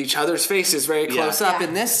of each other's faces very close up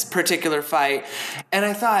in this particular fight. And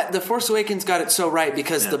I thought The Force Awakens got it so right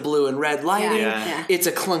because the blue and red lighting. Yeah. It's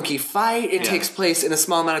a clunky fight. It takes place in a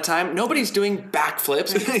small amount of time. Nobody's doing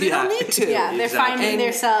backflips because they don't need to. Yeah, they're finding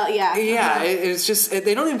their self. Yeah. Yeah, it's just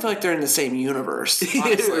they don't even feel like they're in the same universe.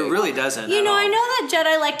 It really doesn't. You know, I know that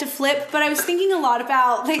Jedi like to flip, but I was thinking a lot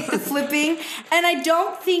about like the flipping, and I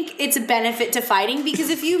don't think it's a benefit to fighting because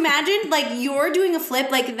if you imagine like you're doing a flip,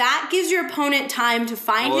 like that gives your opponent time to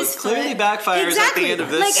find his it clearly foot. backfires at the end of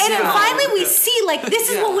this. Like, and then finally we see like this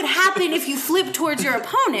is what would happen if you flip towards your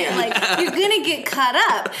opponent. Like you're gonna get cut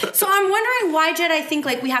up. So I'm wondering why Jedi think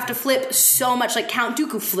like we have to flip so much. Like Count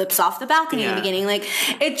Dooku flips off the balcony in the beginning. Like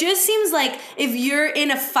it just seems like if you're in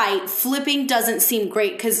a fight, flipping doesn't seem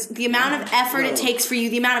great because the amount of effort it takes for you,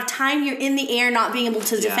 the amount of time you're in the air not being able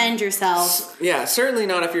to defend yourself. Yeah, certainly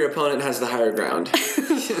not if your opponent has the higher ground.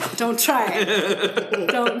 Don't try it.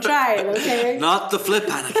 Don't try it, okay? Not the flip,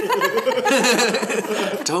 Anakin.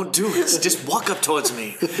 Don't do it. Just walk up towards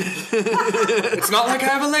me. It's not like I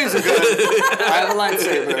have a laser gun. I have a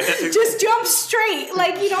lightsaber. Just jump straight.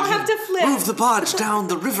 Like, you don't have to flip. Move the barge down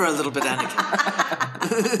the river a little bit, Anakin.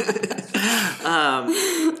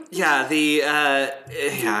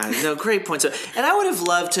 Great points. And I would have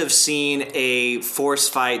loved to have seen a Force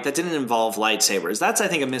fight that didn't involve lightsabers. That's, I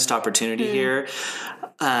think, a missed opportunity here.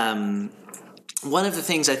 One of the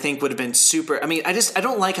things I think would have been super. I mean, I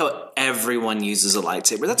don't like how everyone uses a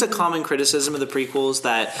lightsaber. That's a common criticism of the prequels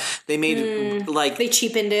that they made like they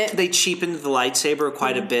cheapened it. They cheapened the lightsaber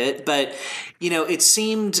quite a bit, but it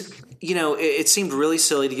seemed. It seemed really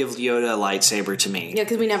silly to give Yoda a lightsaber to me. Yeah,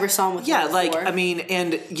 because we never saw him with one before.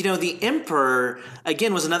 The Emperor,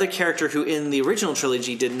 again, was another character who in the original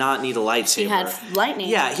trilogy did not need a lightsaber. He had lightning.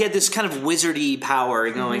 Yeah, he had this kind of wizardy power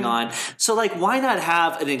going on. So, why not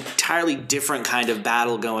have an entirely different kind of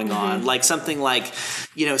battle going on? Like something like,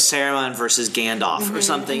 Saruman versus Gandalf or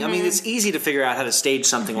something. I mean, it's easy to figure out how to stage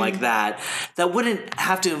something like that. That wouldn't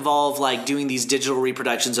have to involve, doing these digital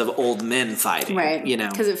reproductions of old men fighting. Right.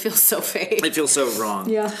 Because it feels so fake. It feels so wrong.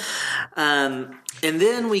 Yeah. And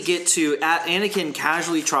then we get to Anakin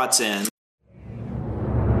casually trots in.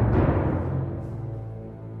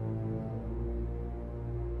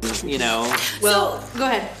 Well, go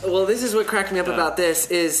ahead. Well, this is what cracked me up about this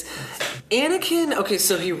is Anakin. Okay,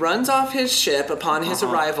 so he runs off his ship upon his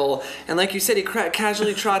arrival, and like you said, he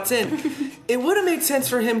casually trots in. It would have made sense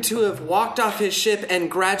for him to have walked off his ship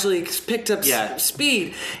and gradually picked up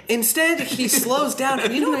speed. Instead, he slows down.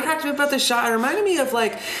 And you know what cracked me up about this shot? It reminded me of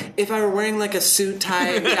if I were wearing a suit,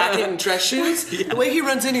 tie, jacket, and dress shoes. The way he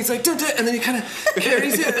runs in, he's like, dun, dun, and then he kind of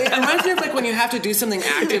carries it. It reminds me of when you have to do something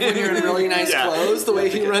active when you're in really nice clothes. The way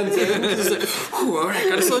he runs in, he's like, all right,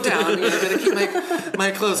 gotta slow down. Gotta keep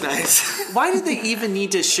my clothes nice. Why did they even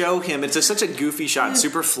need to show him? It's such a goofy shot,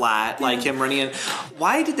 super flat, him running in.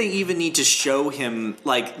 Why did they even need to show him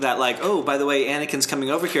that? Oh, by the way, Anakin's coming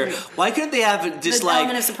over here. Why couldn't they have just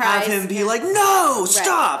have him be like, no,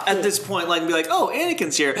 stop at this point, and be like, oh,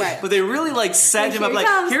 Anakin's here. Right. But they really set him up.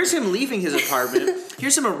 Here's him leaving his apartment.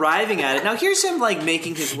 Here's him arriving at it. Now here's him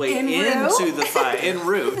making his way into the fight en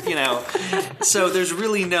route. So there's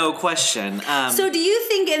really no question. So do you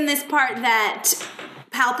think in this part that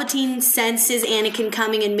Palpatine senses Anakin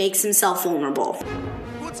coming and makes himself vulnerable?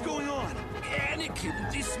 What's going on?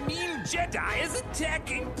 Anakin, this mean Jedi is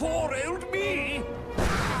attacking poor old me.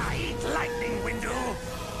 Eat lightning, Windu.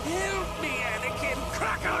 Help me, Anakin.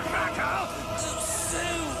 Crackle, crackle. So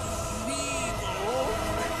evil.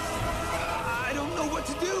 I don't know what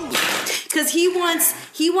to do. Because he wants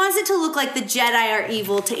it to look like the Jedi are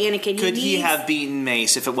evil to Anakin. Could he have beaten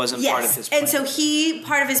Mace if it wasn't part of his plan? And so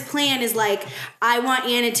part of his plan is I want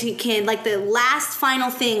Anakin, the last final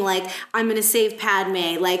thing, I'm going to save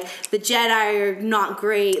Padme. The Jedi are not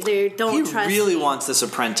great. They don't trust me. He really wants this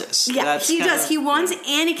apprentice. Yeah, he does. He wants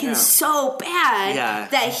Anakin so bad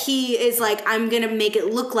that he is I'm going to make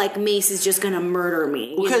it look like Mace is just going to murder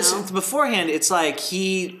me. Because beforehand, it's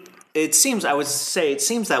it seems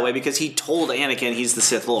that way because he told Anakin he's the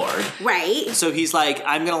Sith Lord. Right. So he's like,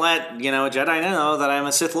 I'm going to let, Jedi know that I'm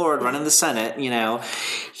a Sith Lord running the Senate,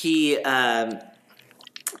 He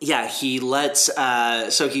lets,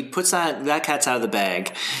 so he puts that cat's out of the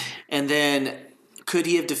bag. And then could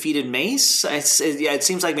he have defeated Mace? It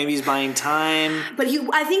seems like maybe he's buying time. But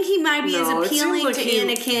I think he might be as appealing to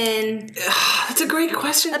Anakin. That's a great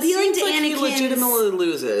question. Appealing to Anakin. He legitimately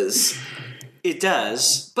loses. It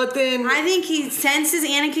does, but then I think he senses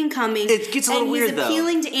Anakin coming. It gets a little weird, though. And he's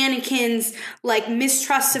appealing to Anakin's like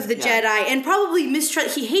mistrust of the Jedi, and probably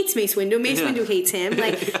mistrust. He hates Mace Windu. Mace Windu hates him.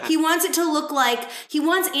 Like he wants it to look like he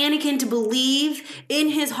wants Anakin to believe in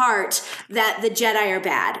his heart that the Jedi are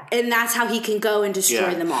bad, and that's how he can go and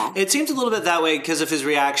destroy them all. It seems a little bit that way because of his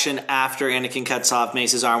reaction after Anakin cuts off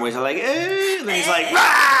Mace's arm, where he's like, and then he's like,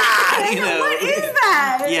 "Rah!" You know, what is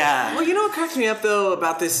that? Yeah. Well, you know what cracks me up though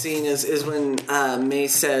about this scene is when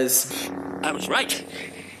Mace says, I was right.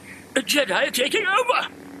 The Jedi are taking over.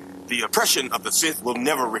 The oppression of the Sith will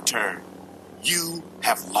never return. You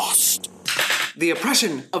have lost. The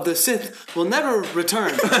oppression of the Sith will never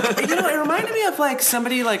return. You know, it reminded me of like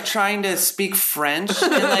somebody like trying to speak French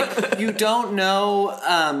and like you don't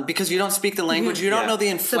know because you don't speak the language, you don't know the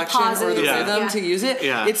inflection or the rhythm to use it.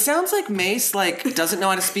 Yeah. It sounds like Mace like doesn't know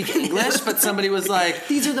how to speak English, but somebody was like,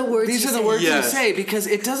 "These are the words. You say," because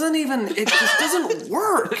it just doesn't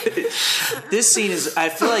work. This scene is. I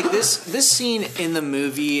feel like this scene in the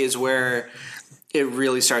movie is where it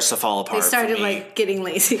really starts to fall apart. They started like getting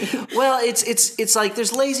lazy. Well, it's like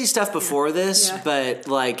there's lazy stuff before this, but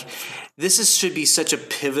like this should be such a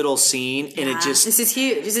pivotal scene, and it just this is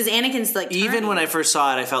huge. This is Anakin's like even when I first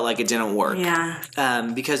saw it, I felt like it didn't work. Yeah,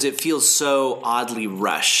 because it feels so oddly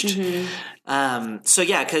rushed. Mm-hmm. So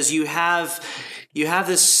yeah, because you have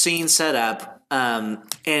this scene set up,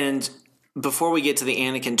 and before we get to the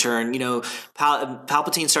Anakin turn, you know,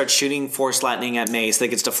 Palpatine starts shooting Force lightning at Mace that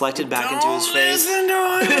gets deflected back into his face. Listen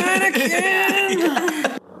to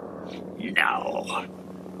Anakin! No.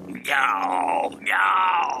 You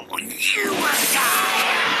will die!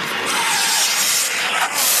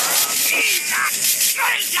 He's a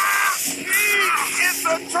traitor! He is a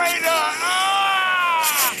traitor!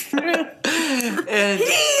 And he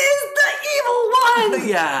is the evil one!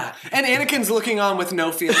 Yeah. And Anakin's looking on with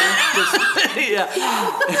no feeling.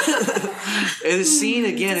 And the scene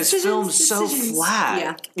again is filmed so flat.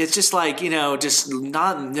 Yeah. It's just like, you know, just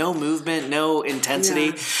no movement, no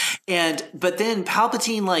intensity. But then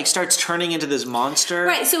Palpatine like starts turning into this monster.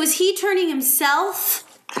 Right, so is he turning himself?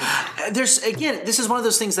 This is one of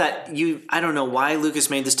those things that I don't know why Lucas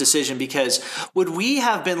made this decision, because would we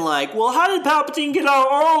have been like, well, how did Palpatine get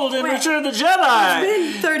all old in Return of the Jedi?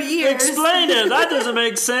 It's been 30 years. Explain it. That doesn't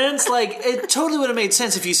make sense. Like, it totally would have made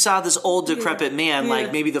sense if you saw this old decrepit man,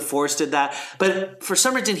 like maybe the Force did that. But for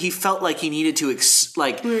some reason, he felt like he needed to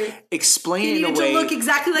explain he it in a way. He needed to look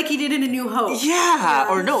exactly like he did in A New Hope. Yeah.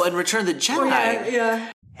 Or no, in Return of the Jedi.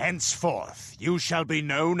 Henceforth, you shall be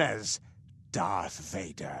known as Darth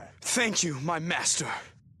Vader. Thank you, my master.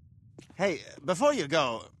 Hey, before you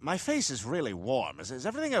go, my face is really warm. Is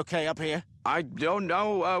everything okay up here? I don't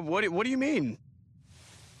know. What do you mean?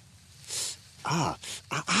 Ow,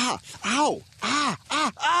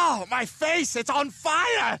 my face, it's on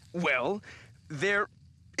fire! Well, there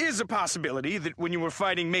is a possibility that when you were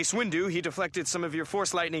fighting Mace Windu, he deflected some of your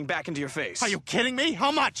Force lightning back into your face. Are you kidding me?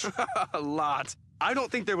 How much? A lot. I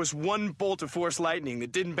don't think there was one bolt of Force lightning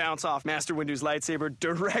that didn't bounce off Master Windu's lightsaber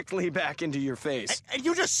directly back into your face. And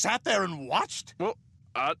you just sat there and watched? Well,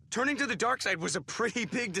 turning to the dark side was a pretty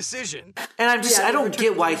big decision. And I don't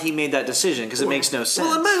get why he made that decision, because it makes no sense.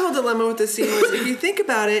 Well, my whole dilemma with this scene was, if you think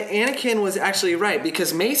about it, Anakin was actually right,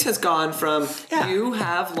 because Mace has gone from you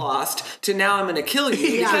have lost to now I'm going to kill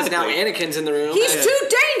you, because now Anakin's in the room. He's too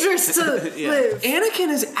dangerous to live. Anakin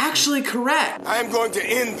is actually correct. I am going to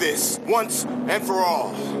end this once and for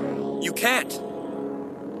all. You can't.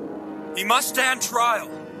 He must stand trial.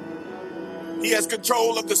 He has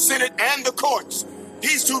control of the Senate and the courts.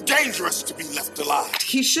 He's too dangerous to be left alive.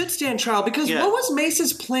 He should stand trial, because what was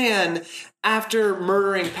Mace's plan after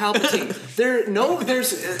murdering Palpatine?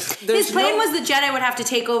 His plan was the Jedi would have to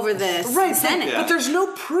take over the Senate. But there's no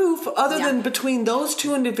proof other than between those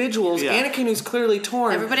two individuals, Anakin, who's clearly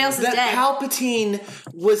torn, everybody else is that dead. Palpatine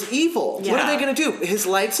was evil. Yeah. What are they going to do? His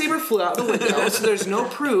lightsaber flew out the window, so there's no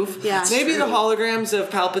proof. Maybe the holograms of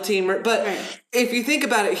Palpatine, but if you think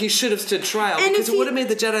about it, he should have stood trial, because it would have made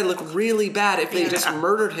the Jedi look really bad if they just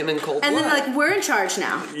murdered him in cold blood. And then, like, we're in charge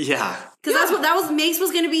now. Yeah. Because Mace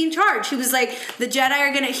was going to be in charge. He was like, the Jedi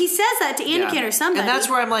are going to, he says that to Anakin or somebody. And that's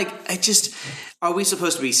where I'm like, are we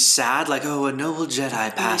supposed to be sad? Like, oh, a noble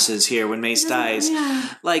Jedi passes here when Mace dies. Yeah.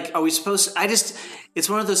 Like, are we supposed to, it's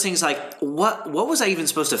one of those things like, what was I even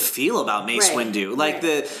supposed to feel about Mace Windu? Like,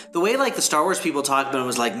 the way, like, the Star Wars people talk about him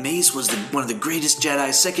was like, Mace was one of the greatest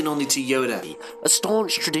Jedi, second only to Yoda. A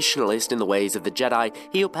staunch traditionalist in the ways of the Jedi,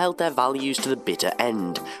 he upheld their values to the bitter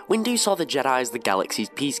end. Windu saw the Jedi as the galaxy's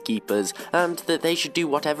peacekeepers, and that they should do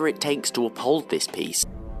whatever it takes to uphold this peace.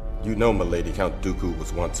 You know, milady, Count Dooku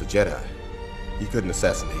was once a Jedi. He couldn't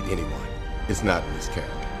assassinate anyone. is not in his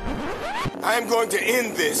character. I am going to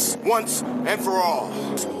end this once and for all.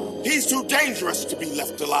 He's too dangerous to be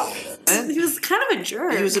left alive. He was kind of a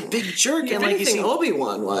jerk. He was a big jerk, If and like anything,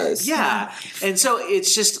 Obi-Wan was. Yeah, and so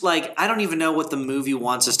it's just like I don't even know what the movie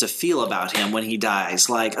wants us to feel about him when he dies.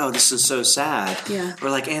 Like, oh, this is so sad. Yeah. Or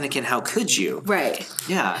like, Anakin, how could you? Right.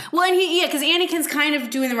 Yeah. Well, and because Anakin's kind of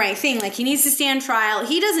doing the right thing. Like, he needs to stand trial.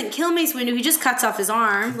 He doesn't kill Mace Windu. He just cuts off his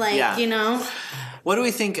arm. Like, Yeah. you know. What do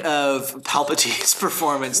we think of Palpatine's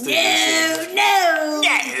performance? No.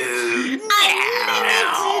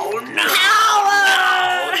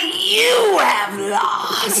 Power! You have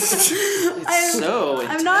lost.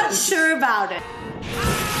 I'm not sure about it.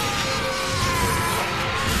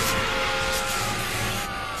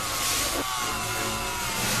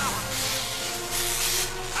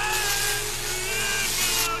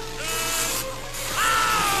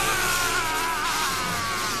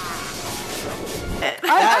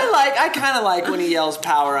 I kind of like when he yells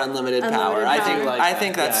 "Power, unlimited power." I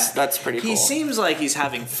think that's pretty cool. He seems like he's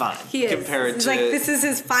having fun. He is. Compared He's to like, this is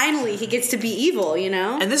his finally. He gets to be evil, you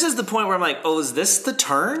know? And this is the point where I'm like, oh, is this the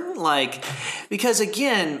turn? Like, because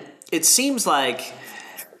again, it seems like.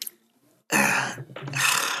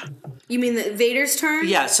 You mean the Vader's turn?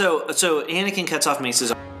 Yeah, so Anakin cuts off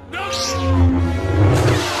Mace's arm.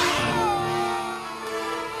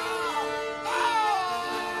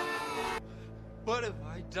 What have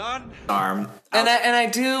I done? Arm. And I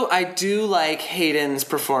do like Hayden's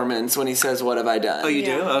performance when he says, "What have I done?" Oh, you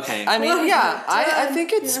do? Okay. I mean, I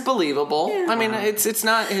think it's believable. Yeah. I mean, it's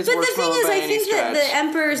not his But worst the thing moment is, by I any think that stretch. the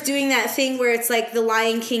Emperor's doing that thing where it's like the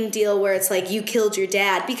Lion King deal where it's like, you killed your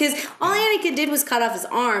dad. Because all Anakin did was cut off his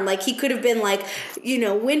arm. Like, he could have been like, you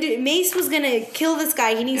know, Mace was going to kill this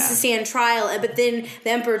guy. He needs to stand trial. But then the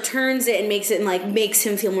Emperor turns it and makes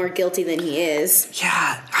him feel more guilty than he is.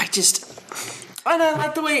 Yeah, And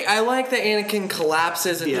I like that Anakin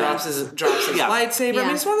collapses and drops his lightsaber. I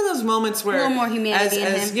mean, it's one of those moments where a little more humanity in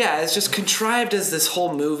him. as just contrived as this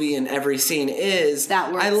whole movie and every scene is,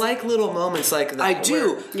 that works. I like little moments like that. I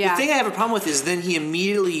do. The thing I have a problem with is then he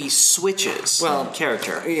immediately switches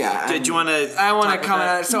character. Yeah. Do you want to? I want to comment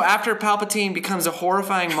on it. So after Palpatine becomes a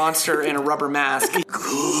horrifying monster in a rubber mask.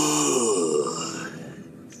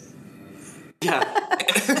 Yeah.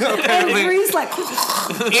 And he's like,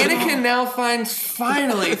 Anakin now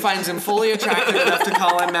finally finds him fully attractive enough to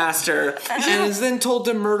call him master, and is then told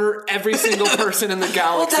to murder every single person in the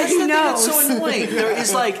galaxy. That's the thing that's so annoying. There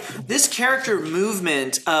is like this character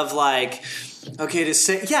movement of like, okay, to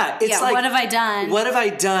say, it's like, what have I done? What have I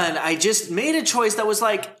done? I just made a choice that was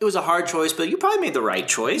like, it was a hard choice, but you probably made the right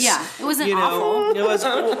choice. Yeah, it wasn't awful. It was,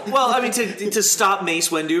 well, I mean, to stop Mace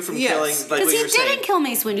Windu from killing, like because what you were saying. He didn't kill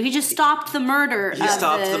Mace Windu. He just stopped the murder. He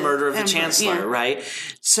stopped the murder of the Emperor. Chancellor, right?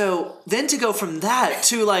 So then to go from that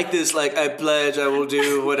to like this, like, I pledge I will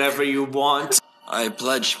do whatever you want. I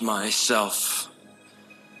pledge myself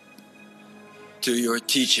to your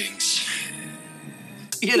teachings.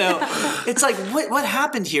 You know, it's like, what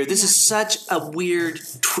happened here? This is such a weird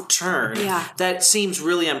turn that seems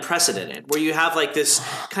really unprecedented, where you have like this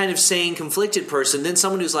kind of sane, conflicted person, then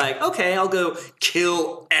someone who's like, okay, I'll go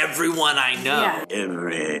kill everyone I know. Yeah.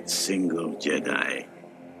 Every single Jedi,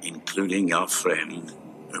 including your friend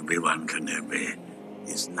Obi-Wan Kenobi,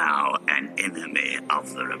 is now an enemy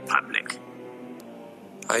of the Republic.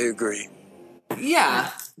 I agree.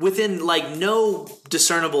 Yeah. Within like no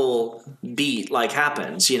discernible beat like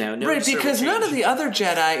happens, you know. No right, because none of the other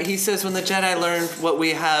Jedi, he says, when the Jedi learn what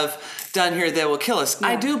we have done here, they will kill us. Yeah.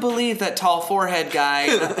 I do believe that tall forehead guy,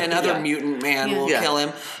 another mutant man, will kill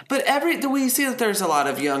him. But we see that there's a lot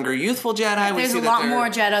of younger, youthful Jedi. There's a lot more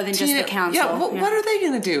Jedi than just the council. Yeah, what are they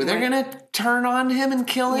going to do? They're going to turn on him and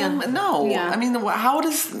kill him? No. Yeah. I mean, who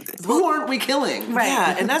aren't we killing? Right.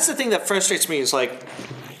 Yeah, and that's the thing that frustrates me is like,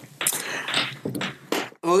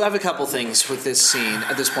 well, I have a couple things with this scene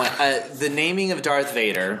at this point. The naming of Darth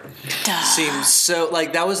Vader seems so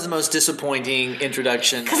like that was the most disappointing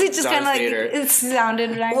introduction. Because it just kind of like it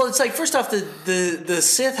sounded right. Well, it's like first off, the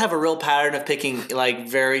Sith have a real pattern of picking like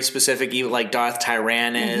very specific, even like Darth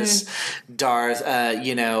Tyrannus, Darth,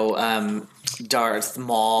 Darth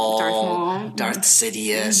Maul, Darth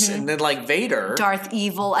Sidious, and then like Vader, Darth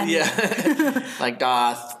Evil. Like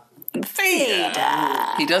Darth.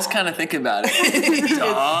 Vader. He does kind of think about it.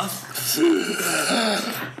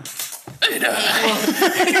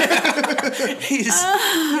 He's,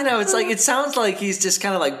 it's like it sounds like he's just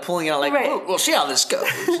kind of like pulling out, like, we'll see how this goes.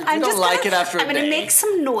 I'm don't like it after a day. I'm gonna make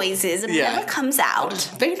some noises and it never comes out.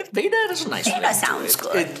 Vader is a nice. Vader sounds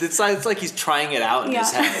good. It's like he's trying it out in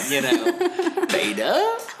his head, you know. Vader,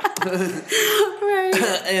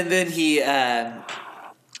 right? And then he.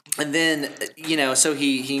 And then, so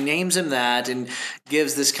he names him that and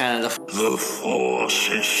gives this kind of The Force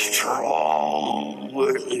is strong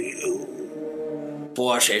with you.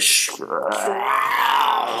 Force is strong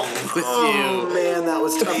with you. Man, that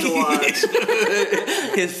was tough to watch.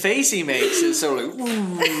 His face he makes is so like,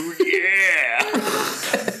 ooh, yeah.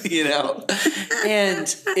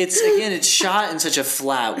 And it's shot in such a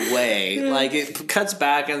flat way. Like it cuts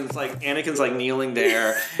back and it's like Anakin's like kneeling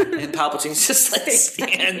there and Palpatine's just like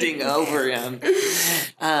standing over him.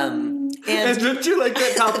 And don't you like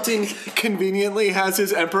that Palpatine conveniently has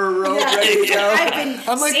his Emperor robe ready to go? I've been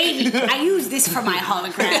saving. I use this for my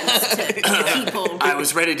holograms to people. I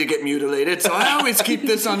was ready to get mutilated, so I always keep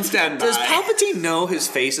this on standby. Does Palpatine know his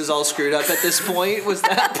face is all screwed up at this point? Was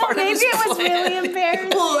that part of his plan? Maybe it was really embarrassing.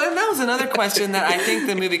 Well, and that was another question that I think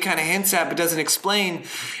the movie kind of hints at but doesn't explain.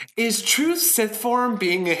 Is true Sith form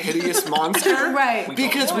being a hideous monster? Right.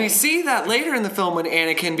 Because we see that later in the film when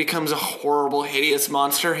Anakin becomes a horrible, hideous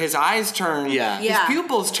monster, his eyes turn. His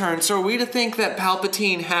pupils turn. So are we to think that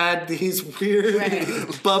Palpatine had these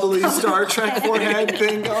weird, bubbly Star Trek forehead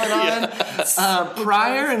thing going on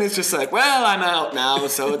prior? And it's just like, well, I'm out now,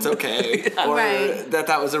 so it's okay. Or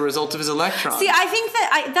that was a result of his electron. See, I think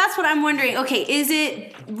that's what I'm wondering. Okay, is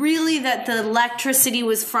it really that the electricity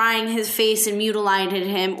was frying his face and mutilated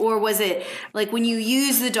him, or was it like when you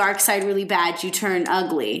use the dark side really bad, you turn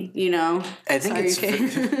ugly? I think it's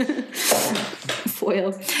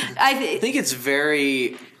foil. I think it's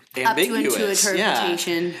very ambiguous. Up to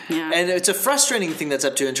interpretation. Yeah. And it's a frustrating thing that's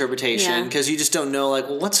up to interpretation because you just don't know, like,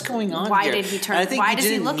 well, what's going on why here? Did he turn? And I think why you does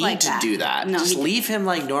he didn't look need like to that? do that. No, just leave him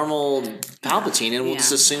like normal Palpatine, and we'll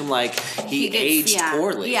just assume like he aged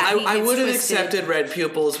poorly. Yeah, I would have accepted red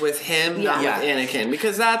pupils with him, not with Anakin,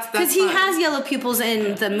 because that's because he has yellow pupils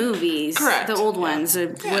in the movies, correct? The old ones, or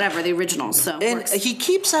whatever, the originals. So and he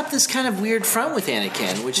keeps up this kind of weird front with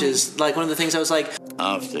Anakin, which is like one of the things I was like.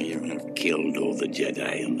 After you have killed all the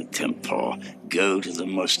Jedi in the Temple, go to the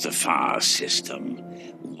Mustafar system,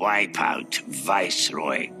 wipe out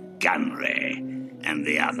Viceroy Gunray and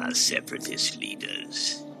the other separatist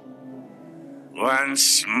leaders.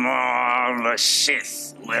 Once more, the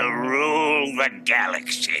Sith will rule the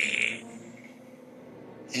galaxy.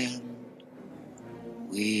 And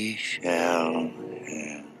we shall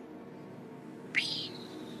have peace.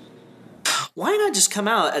 Why not just come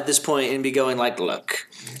out at this point and be going like, look,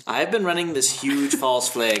 I've been running this huge false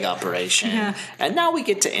flag operation, and now we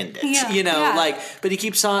get to end it. But he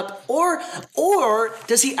keeps on, or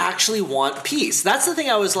does he actually want peace? That's the thing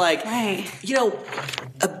I was like, I'll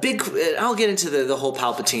get into the whole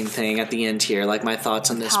Palpatine thing at the end here, like my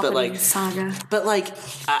thoughts on this, saga. But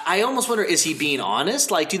I almost wonder, is he being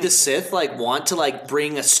honest? Like, do the Sith want to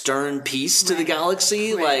bring a stern peace to the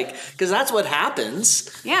galaxy? Because that's what happens.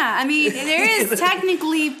 Yeah, I mean, there is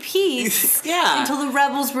technically peace until the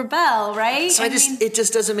rebels rebel, right? So it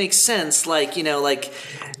just doesn't make sense.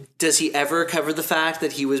 Does he ever cover the fact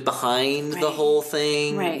that he was behind the whole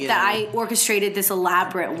thing? Right. That I orchestrated this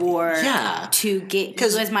elaborate war to get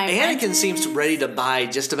you as my Anakin seems ready to buy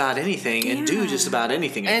just about anything and do just about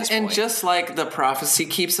anything at this point. And just like the prophecy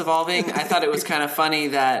keeps evolving, I thought it was kind of funny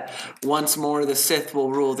that once more the Sith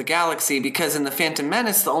will rule the galaxy, because in The Phantom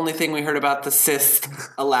Menace, the only thing we heard about the Sith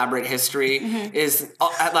elaborate history is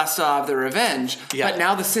At Last I'll Have the Revenge. Yeah. But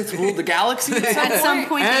now the Sith ruled the galaxy at some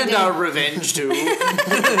point. And our revenge too.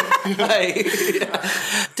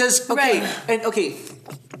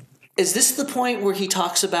 Is this the point where he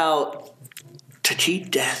talks about to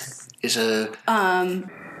cheat death is a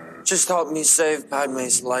just help me save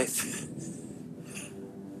Padme's life.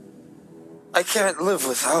 I can't live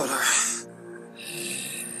without her.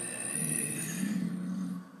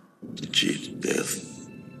 To cheat death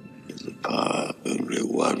is a power only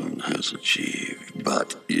one has achieved.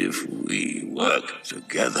 But if we work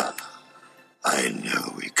together, I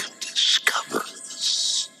know we can discover the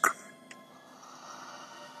secret.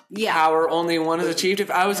 Power only one has achieved.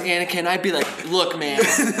 If I was Anakin, I'd be like, look, man.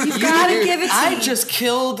 You gotta give it to me. I just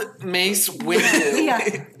killed Mace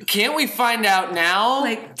Windu. Can't we find out now?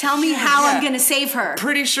 Tell me how I'm gonna save her.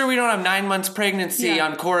 Pretty sure we don't have 9 months pregnancy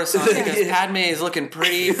on Coruscant because Padme is looking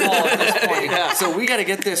pretty full at this point. So we gotta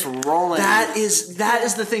get this rolling. That is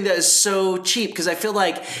the thing that is so cheap, because I feel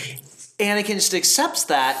like Anakin just accepts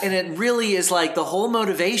that, and it really is like the whole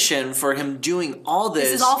motivation for him doing all this.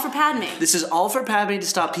 This is all for Padme. This is all for Padme to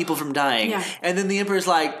stop people from dying. Yeah. And then the Emperor's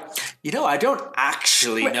like, I don't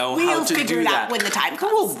actually know how to do that. We'll figure it out when the time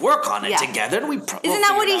comes. We'll work on it together. And Isn't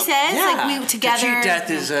that what he says? Yeah. Like, we together. To cheat death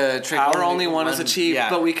is a trick. Power only one is achieved,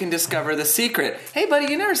 but we can discover the secret. Hey,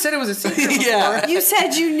 buddy, you never said it was a secret before. You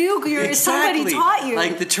said you knew. Somebody taught you.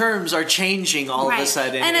 Like, the terms are changing all of a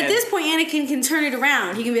sudden. And at this point, Anakin can turn it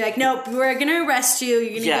around. He can be like, nope, we're going to arrest you.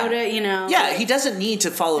 You're going to go to, Yeah, he doesn't need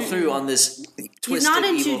to follow through on this twisted He's not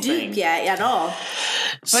in evil too deep thing. yet at all.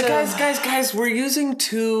 But guys, we're using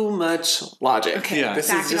too much logic. Okay, yeah.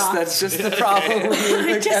 That's just the problem.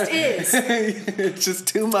 It just is. It's just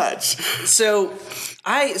too much. So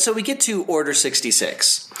we get to Order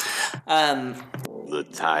 66. The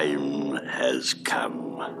time has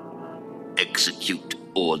come. Execute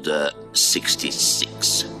Order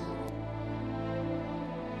 66.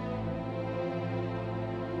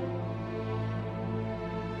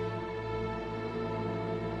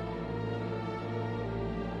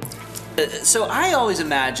 So I always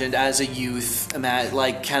imagined as a youth,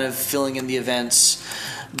 like kind of filling in the events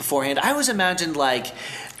beforehand, I always imagined like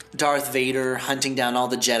Darth Vader hunting down all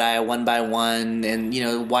the Jedi one by one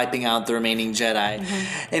and, wiping out the remaining Jedi.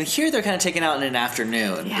 Mm-hmm. And here they're kind of taken out in an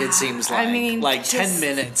afternoon, it seems like. 10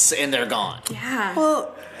 minutes and they're gone. Yeah.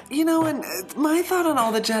 Well, and my thought on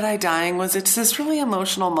all the Jedi dying was it's this really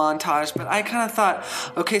emotional montage, but I kind of thought,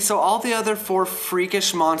 okay, so all the other 4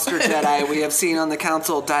 freakish monster Jedi we have seen on the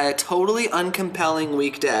council die a totally uncompelling,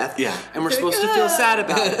 weak death. Yeah. And we're supposed to feel sad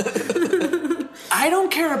about it. I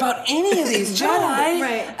don't care about any of these Jedi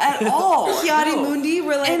at all. Kiadi Mundi,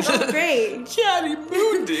 we're like, great. Kiadi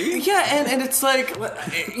Mundi? Yeah, and it's like,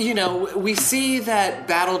 we see that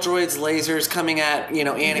battle droids' lasers coming at,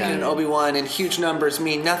 Anakin and Obi-Wan in huge numbers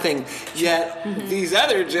mean nothing, yet these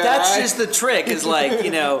other Jedi... That's just the trick, is like,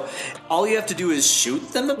 all you have to do is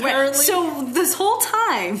shoot them, apparently. Right. So this whole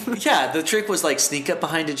time... Yeah, the trick was like sneak up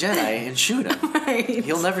behind a Jedi and shoot him. Right.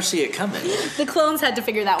 You'll never see it coming. The clones had to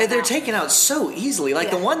figure that one out. They're taken out so easily.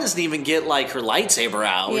 Like, the one doesn't even get, like, her lightsaber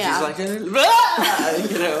out, which is like,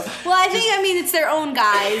 Well, I think, it's their own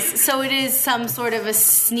guys, so it is some sort of a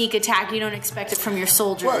sneak attack. You don't expect it from your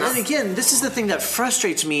soldiers. Well, and again, this is the thing that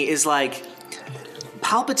frustrates me is, like,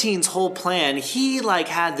 Palpatine's whole plan, he,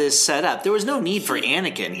 had this set up. There was no need for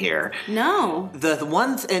Anakin here. No. The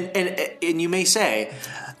one... And you may say...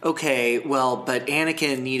 Okay, well, but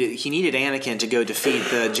Anakin needed Anakin to go defeat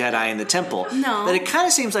the Jedi in the temple. No. But it kind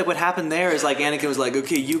of seems like what happened there is like Anakin was like,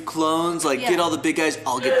 okay, you clones, get all the big guys,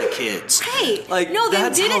 I'll get the kids. Right. No, they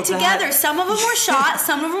did it together. Some of them were shot,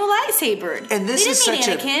 some of them were lightsabered. And this is such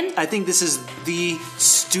Anakin. I think this is the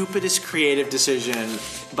stupidest creative decision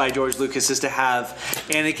by George Lucas is to have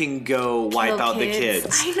Anakin go wipe out the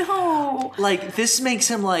kids. I know. This makes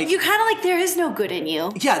him you kind of there is no good in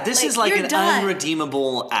you. Yeah, this is an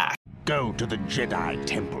unredeemable act. Go to the Jedi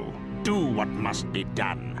Temple. Do what must be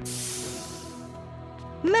done.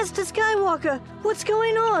 Master Skywalker, what's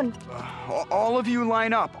going on? All of you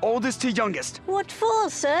line up, oldest to youngest. What for,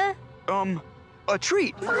 sir? A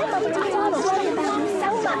treat. A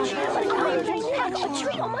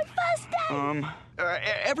treat on my first day.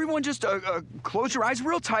 Everyone just close your eyes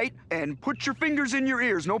real tight and put your fingers in your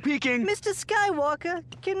ears. No peeking. Mr. Skywalker,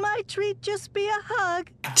 can my treat just be a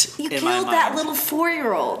hug? You killed that little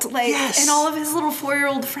 4-year-old, and all of his little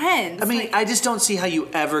 4-year-old friends. I just don't see how you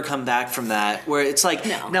ever come back from that. Where it's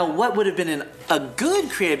now what would have been a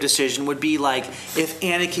good creative decision would be if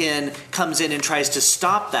Anakin comes in and tries to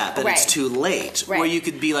stop that, but it's too late. Right. Where you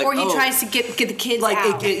could be or he tries to get the kids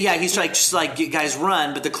out. He's just guys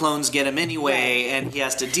run, but the clones get him anyway. And he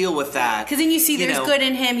has to deal with that. Because then you see there's good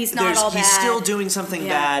in him. He's not all bad. He's still doing something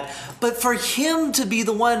bad. But for him to be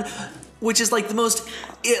the one, which is the most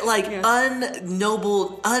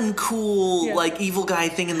unnoble, uncool, evil guy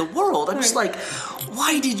thing in the world. I'm just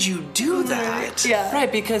why did you do that? Yeah.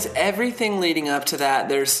 Right, because everything leading up to that,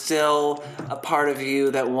 there's still a part of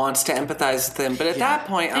you that wants to empathize with him. But at that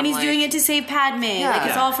point, and he's doing it to save Padme.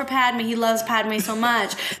 It's all for Padme. He loves Padme so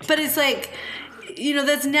much. But it's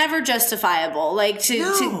that's never justifiable.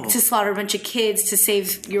 To slaughter a bunch of kids to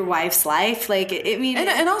save your wife's life.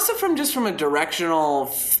 And also from a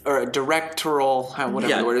directional or a directorial,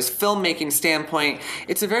 whatever the word is, filmmaking standpoint,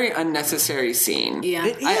 it's a very unnecessary scene. Yeah,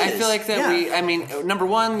 I feel like that number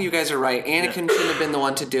one, you guys are right. Anakin shouldn't have been the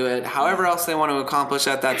one to do it. However else they want to accomplish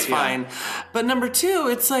that's fine. But number two,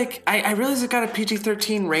 it's I realize it got a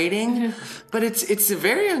PG-13 rating, but it's a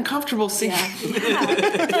very uncomfortable scene. Yeah.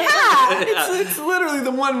 It's literally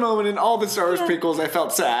the one moment in all the Star Wars prequels I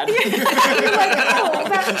felt sad. You're like, oh,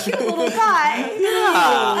 that cute little guy.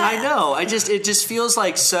 Yeah, I know. It just feels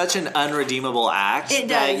like such an unredeemable act. It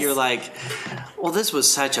that does. you're like, well, this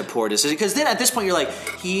was such a poor decision. Because then at this point, you're like,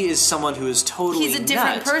 he is someone who is totally He's a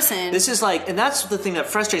different nuts. person. This is like, and that's the thing that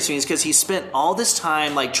frustrates me is because he spent all this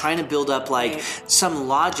time like trying to build up like some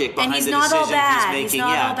logic behind he's the not all decision bad. he's making. He's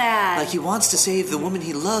not all bad. Like he wants to save the woman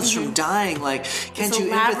he loves from dying. Like, can't you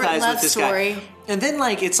elaborate empathize love with this story. guy? And then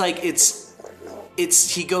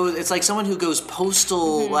it's like someone who goes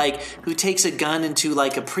postal, like who takes a gun into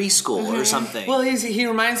like a preschool or something. Well, he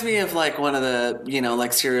reminds me of like one of the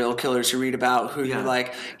like serial killers you read about who you're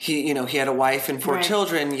like he had a wife and 4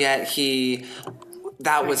 children, yet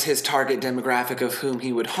that was his target demographic of whom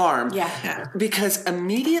he would harm. Yeah. Because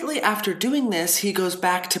immediately after doing this, he goes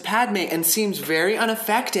back to Padme and seems very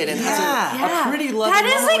unaffected and has a pretty loving That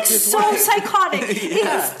is moment like with his so wife. psychotic.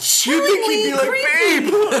 Yeah. It's chillingly You'd think he'd be like, creepy.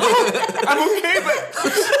 babe, I'm okay, but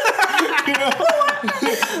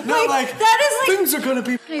no, like that is like things are gonna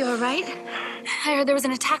be. Are you alright? I heard there was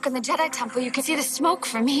an attack on the Jedi Temple. You can see the smoke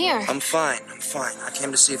from here. I'm fine. I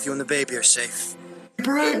came to see if you and the baby are safe.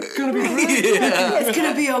 It's gonna be It's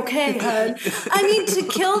gonna be okay, hon. I need to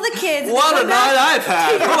kill the kids. What a night I've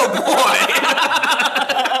had! Oh boy!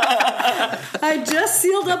 I just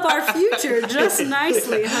sealed up our future just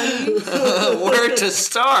nicely, honey. Where to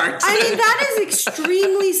start? I mean, that is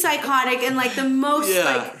extremely psychotic and like the most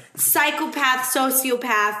like psychopath,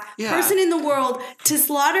 sociopath person in the world to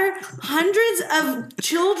slaughter hundreds of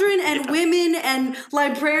children and women and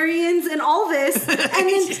librarians and all this, and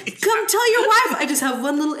then come tell your wife, I just have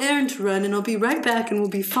one little errand to run and I'll be right back and we'll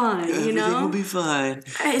be fine. Everything will be fine.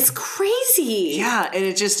 It's crazy. Yeah, and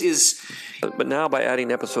it just is. But now by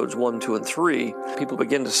adding episodes 1, 2, and 3, people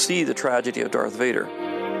begin to see the tragedy of Darth Vader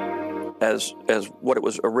as what it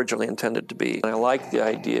was originally intended to be. And I like the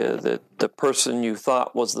idea that the person you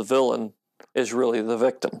thought was the villain is really the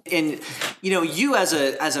victim. And you as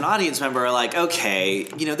an audience member are like, okay,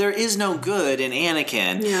 there is no good in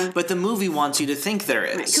Anakin, but the movie wants you to think there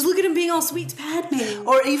is. Because look at him being all sweet to Padme.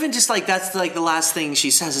 Or even just like that's like the last thing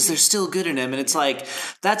she says is there's still good in him, and it's like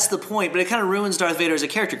that's the point. But it kind of ruins Darth Vader as a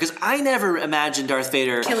character because I never imagined Darth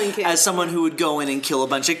Vader killing kids as someone who would go in and kill a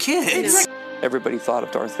bunch of kids. Everybody thought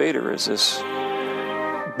of Darth Vader as this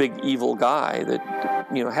big evil guy that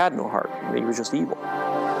had no heart. He was just evil.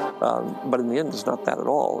 But in the end, it's not that at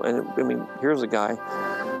all. And here's a guy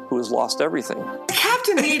who has lost everything.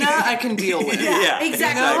 Captain Nita, I can deal with.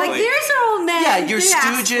 Exactly. Like there's our old men. Yeah, your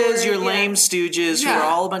stooges, your lame stooges, who are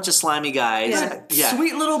all a bunch of slimy guys. Yeah.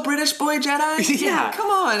 Sweet little British boy Jedi. Yeah,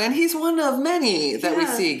 come on, and he's one of many that we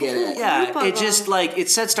see get it. Yeah, it just like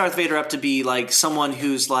it sets Darth Vader up to be like someone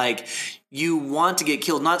who's like. You want to get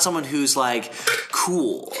killed, not someone who's like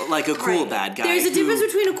cool, like a cool bad guy. There's a difference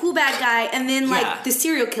between a cool bad guy and then like the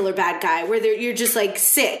serial killer bad guy, where you're just like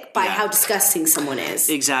sick by how disgusting someone is.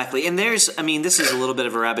 Exactly, and this is a little bit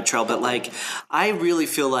of a rabbit trail, but like I really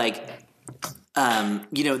feel like.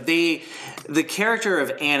 The character of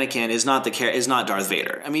Anakin is not Darth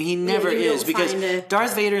Vader. I mean, he never is because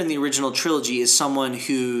Darth Vader in the original trilogy is someone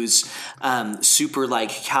who's super like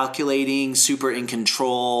calculating, super in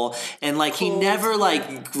control, and like he never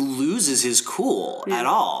like loses his cool at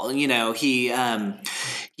all. He's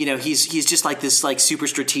just like this like super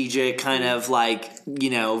strategic kind of like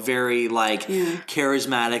very like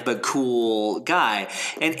charismatic but cool guy.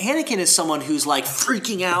 And Anakin is someone who's like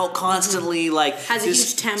freaking out constantly, like has a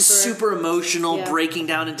huge temper, super emotional, breaking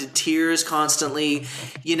down into tears constantly.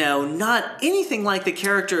 Not anything like the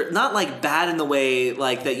character, not like bad in the way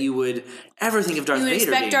like that you would ever think of Darth Vader. You would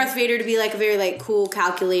expect Darth Vader to be like a very like cool,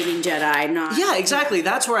 calculating Jedi, not exactly.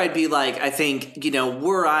 That's where I'd be like, I think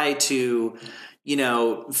were I to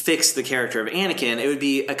fix the character of Anakin, it would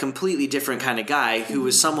be a completely different kind of guy who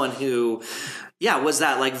was someone who, was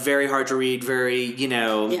that like very hard to read, very, Yeah,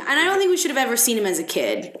 and I don't think we should have ever seen him as a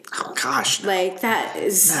kid. Oh, gosh. Like, that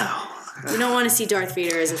is... No. You don't want to see Darth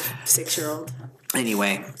Vader as a 6-year-old.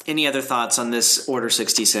 Anyway, any other thoughts on this Order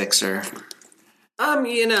 66, or...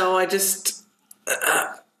 I just...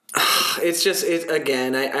 it's just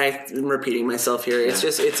again. I'm repeating myself here. It's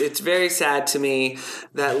just it's very sad to me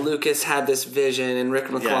that Lucas had this vision, and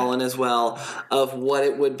Rick McClellan as well, of what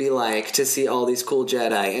it would be like to see all these cool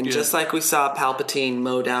Jedi. And just like we saw Palpatine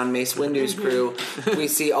mow down Mace Windu's crew, we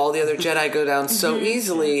see all the other Jedi go down so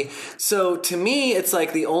easily. So to me, it's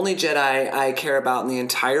like the only Jedi I care about in the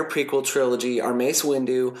entire prequel trilogy are Mace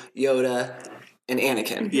Windu, Yoda, and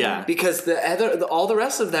Anakin. Yeah. Because all the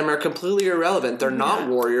rest of them are completely irrelevant. They're not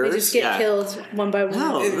warriors. They just get killed one by one.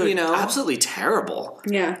 No, absolutely terrible.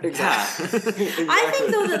 Yeah. Exactly. I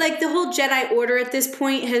think, though, that, like, the whole Jedi Order at this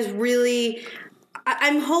point has really...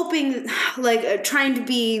 I'm hoping, like, trying to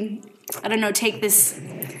be... I don't know, take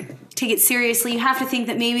it seriously. You have to think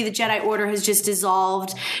that maybe the Jedi Order has just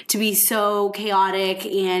dissolved to be so chaotic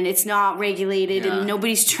and it's not regulated and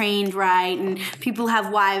nobody's trained right and people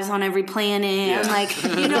have wives on every planet and, like,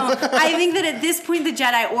 you know, I think that at this point the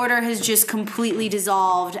Jedi Order has just completely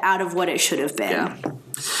dissolved out of what it should have been. Yeah.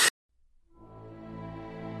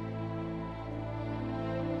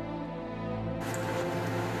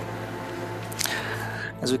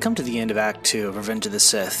 As we come to the end of Act 2 of Revenge of the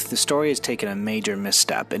Sith, the story has taken a major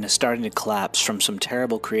misstep and is starting to collapse from some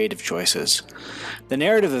terrible creative choices. The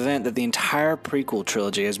narrative event that the entire prequel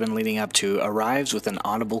trilogy has been leading up to arrives with an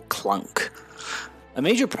audible clunk. A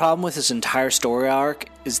major problem with this entire story arc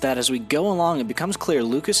is that as we go along, it becomes clear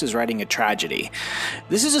Lucas is writing a tragedy.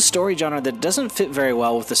 This is a story genre that doesn't fit very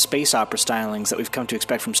well with the space opera stylings that we've come to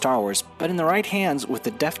expect from Star Wars, but in the right hands, with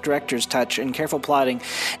the deft director's touch and careful plotting,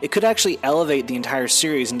 it could actually elevate the entire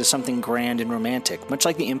series into something grand and romantic, much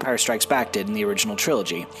like The Empire Strikes Back did in the original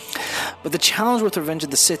trilogy. But the challenge with Revenge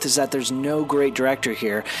of the Sith is that there's no great director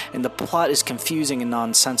here, and the plot is confusing and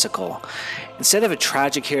nonsensical. Instead of a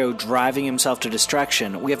tragic hero driving himself to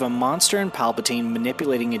destruction, we have a monster in Palpatine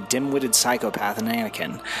manipulating a dim-witted psychopath in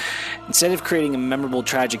Anakin. Instead of creating a memorable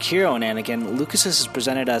tragic hero in Anakin, Lucas has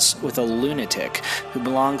presented us with a lunatic who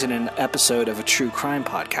belongs in an episode of a true crime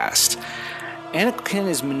podcast. Anakin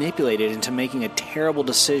is manipulated into making a terrible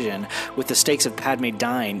decision with the stakes of Padme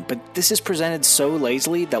dying, but this is presented so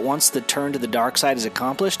lazily that once the turn to the dark side is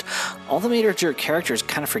accomplished, all the major characters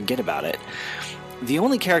kind of forget about it. The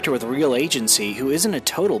only character with real agency who isn't a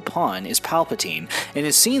total pawn is Palpatine, and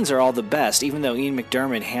his scenes are all the best, even though Ian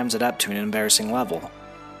McDiarmid hams it up to an embarrassing level.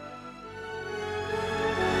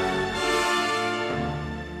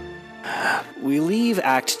 We leave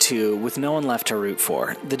Act 2 with no one left to root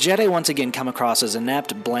for. The Jedi once again come across as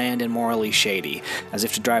inept, bland, and morally shady. As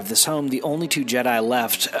if to drive this home, the only two Jedi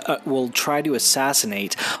left will try to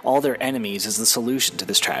assassinate all their enemies as the solution to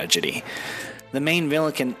this tragedy. The main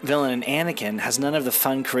villain in Anakin has none of the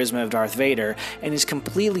fun charisma of Darth Vader and is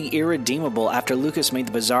completely irredeemable after Lucas made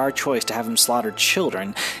the bizarre choice to have him slaughter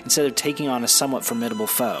children instead of taking on a somewhat formidable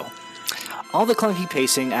foe. All the clunky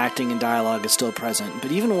pacing, acting, and dialogue is still present,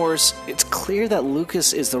 but even worse, it's clear that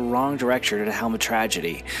Lucas is the wrong director to helm a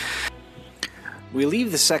tragedy. We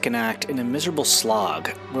leave the second act in a miserable slog,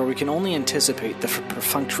 where we can only anticipate the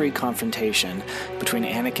perfunctory confrontation between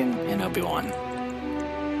Anakin and Obi-Wan.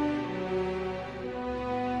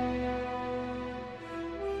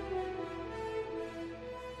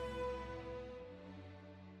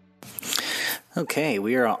 Okay,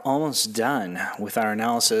 we are almost done with our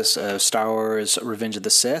analysis of Star Wars Revenge of the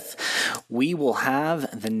Sith. We will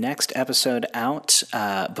have the next episode out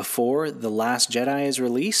before The Last Jedi is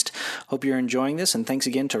released. Hope you're enjoying this, and thanks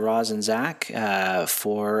again to Roz and Zach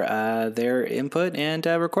for their input and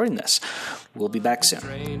recording this. We'll be back soon.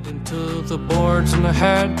 Trained into the boards and I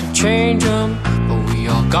had to change them, but we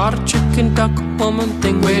all got a chicken duck woman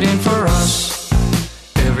thing waiting for us.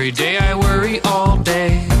 Every day I worry all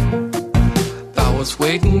day. What's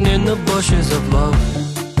waiting in the bushes of love?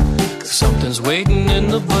 'Cause something's waiting in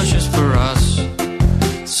the bushes for us.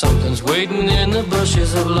 Something's waiting in the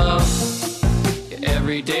bushes of love. Yeah,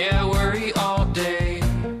 every day I worry all day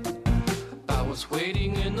about what's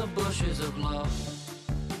waiting in the bushes of love.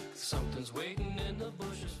 Something's waiting.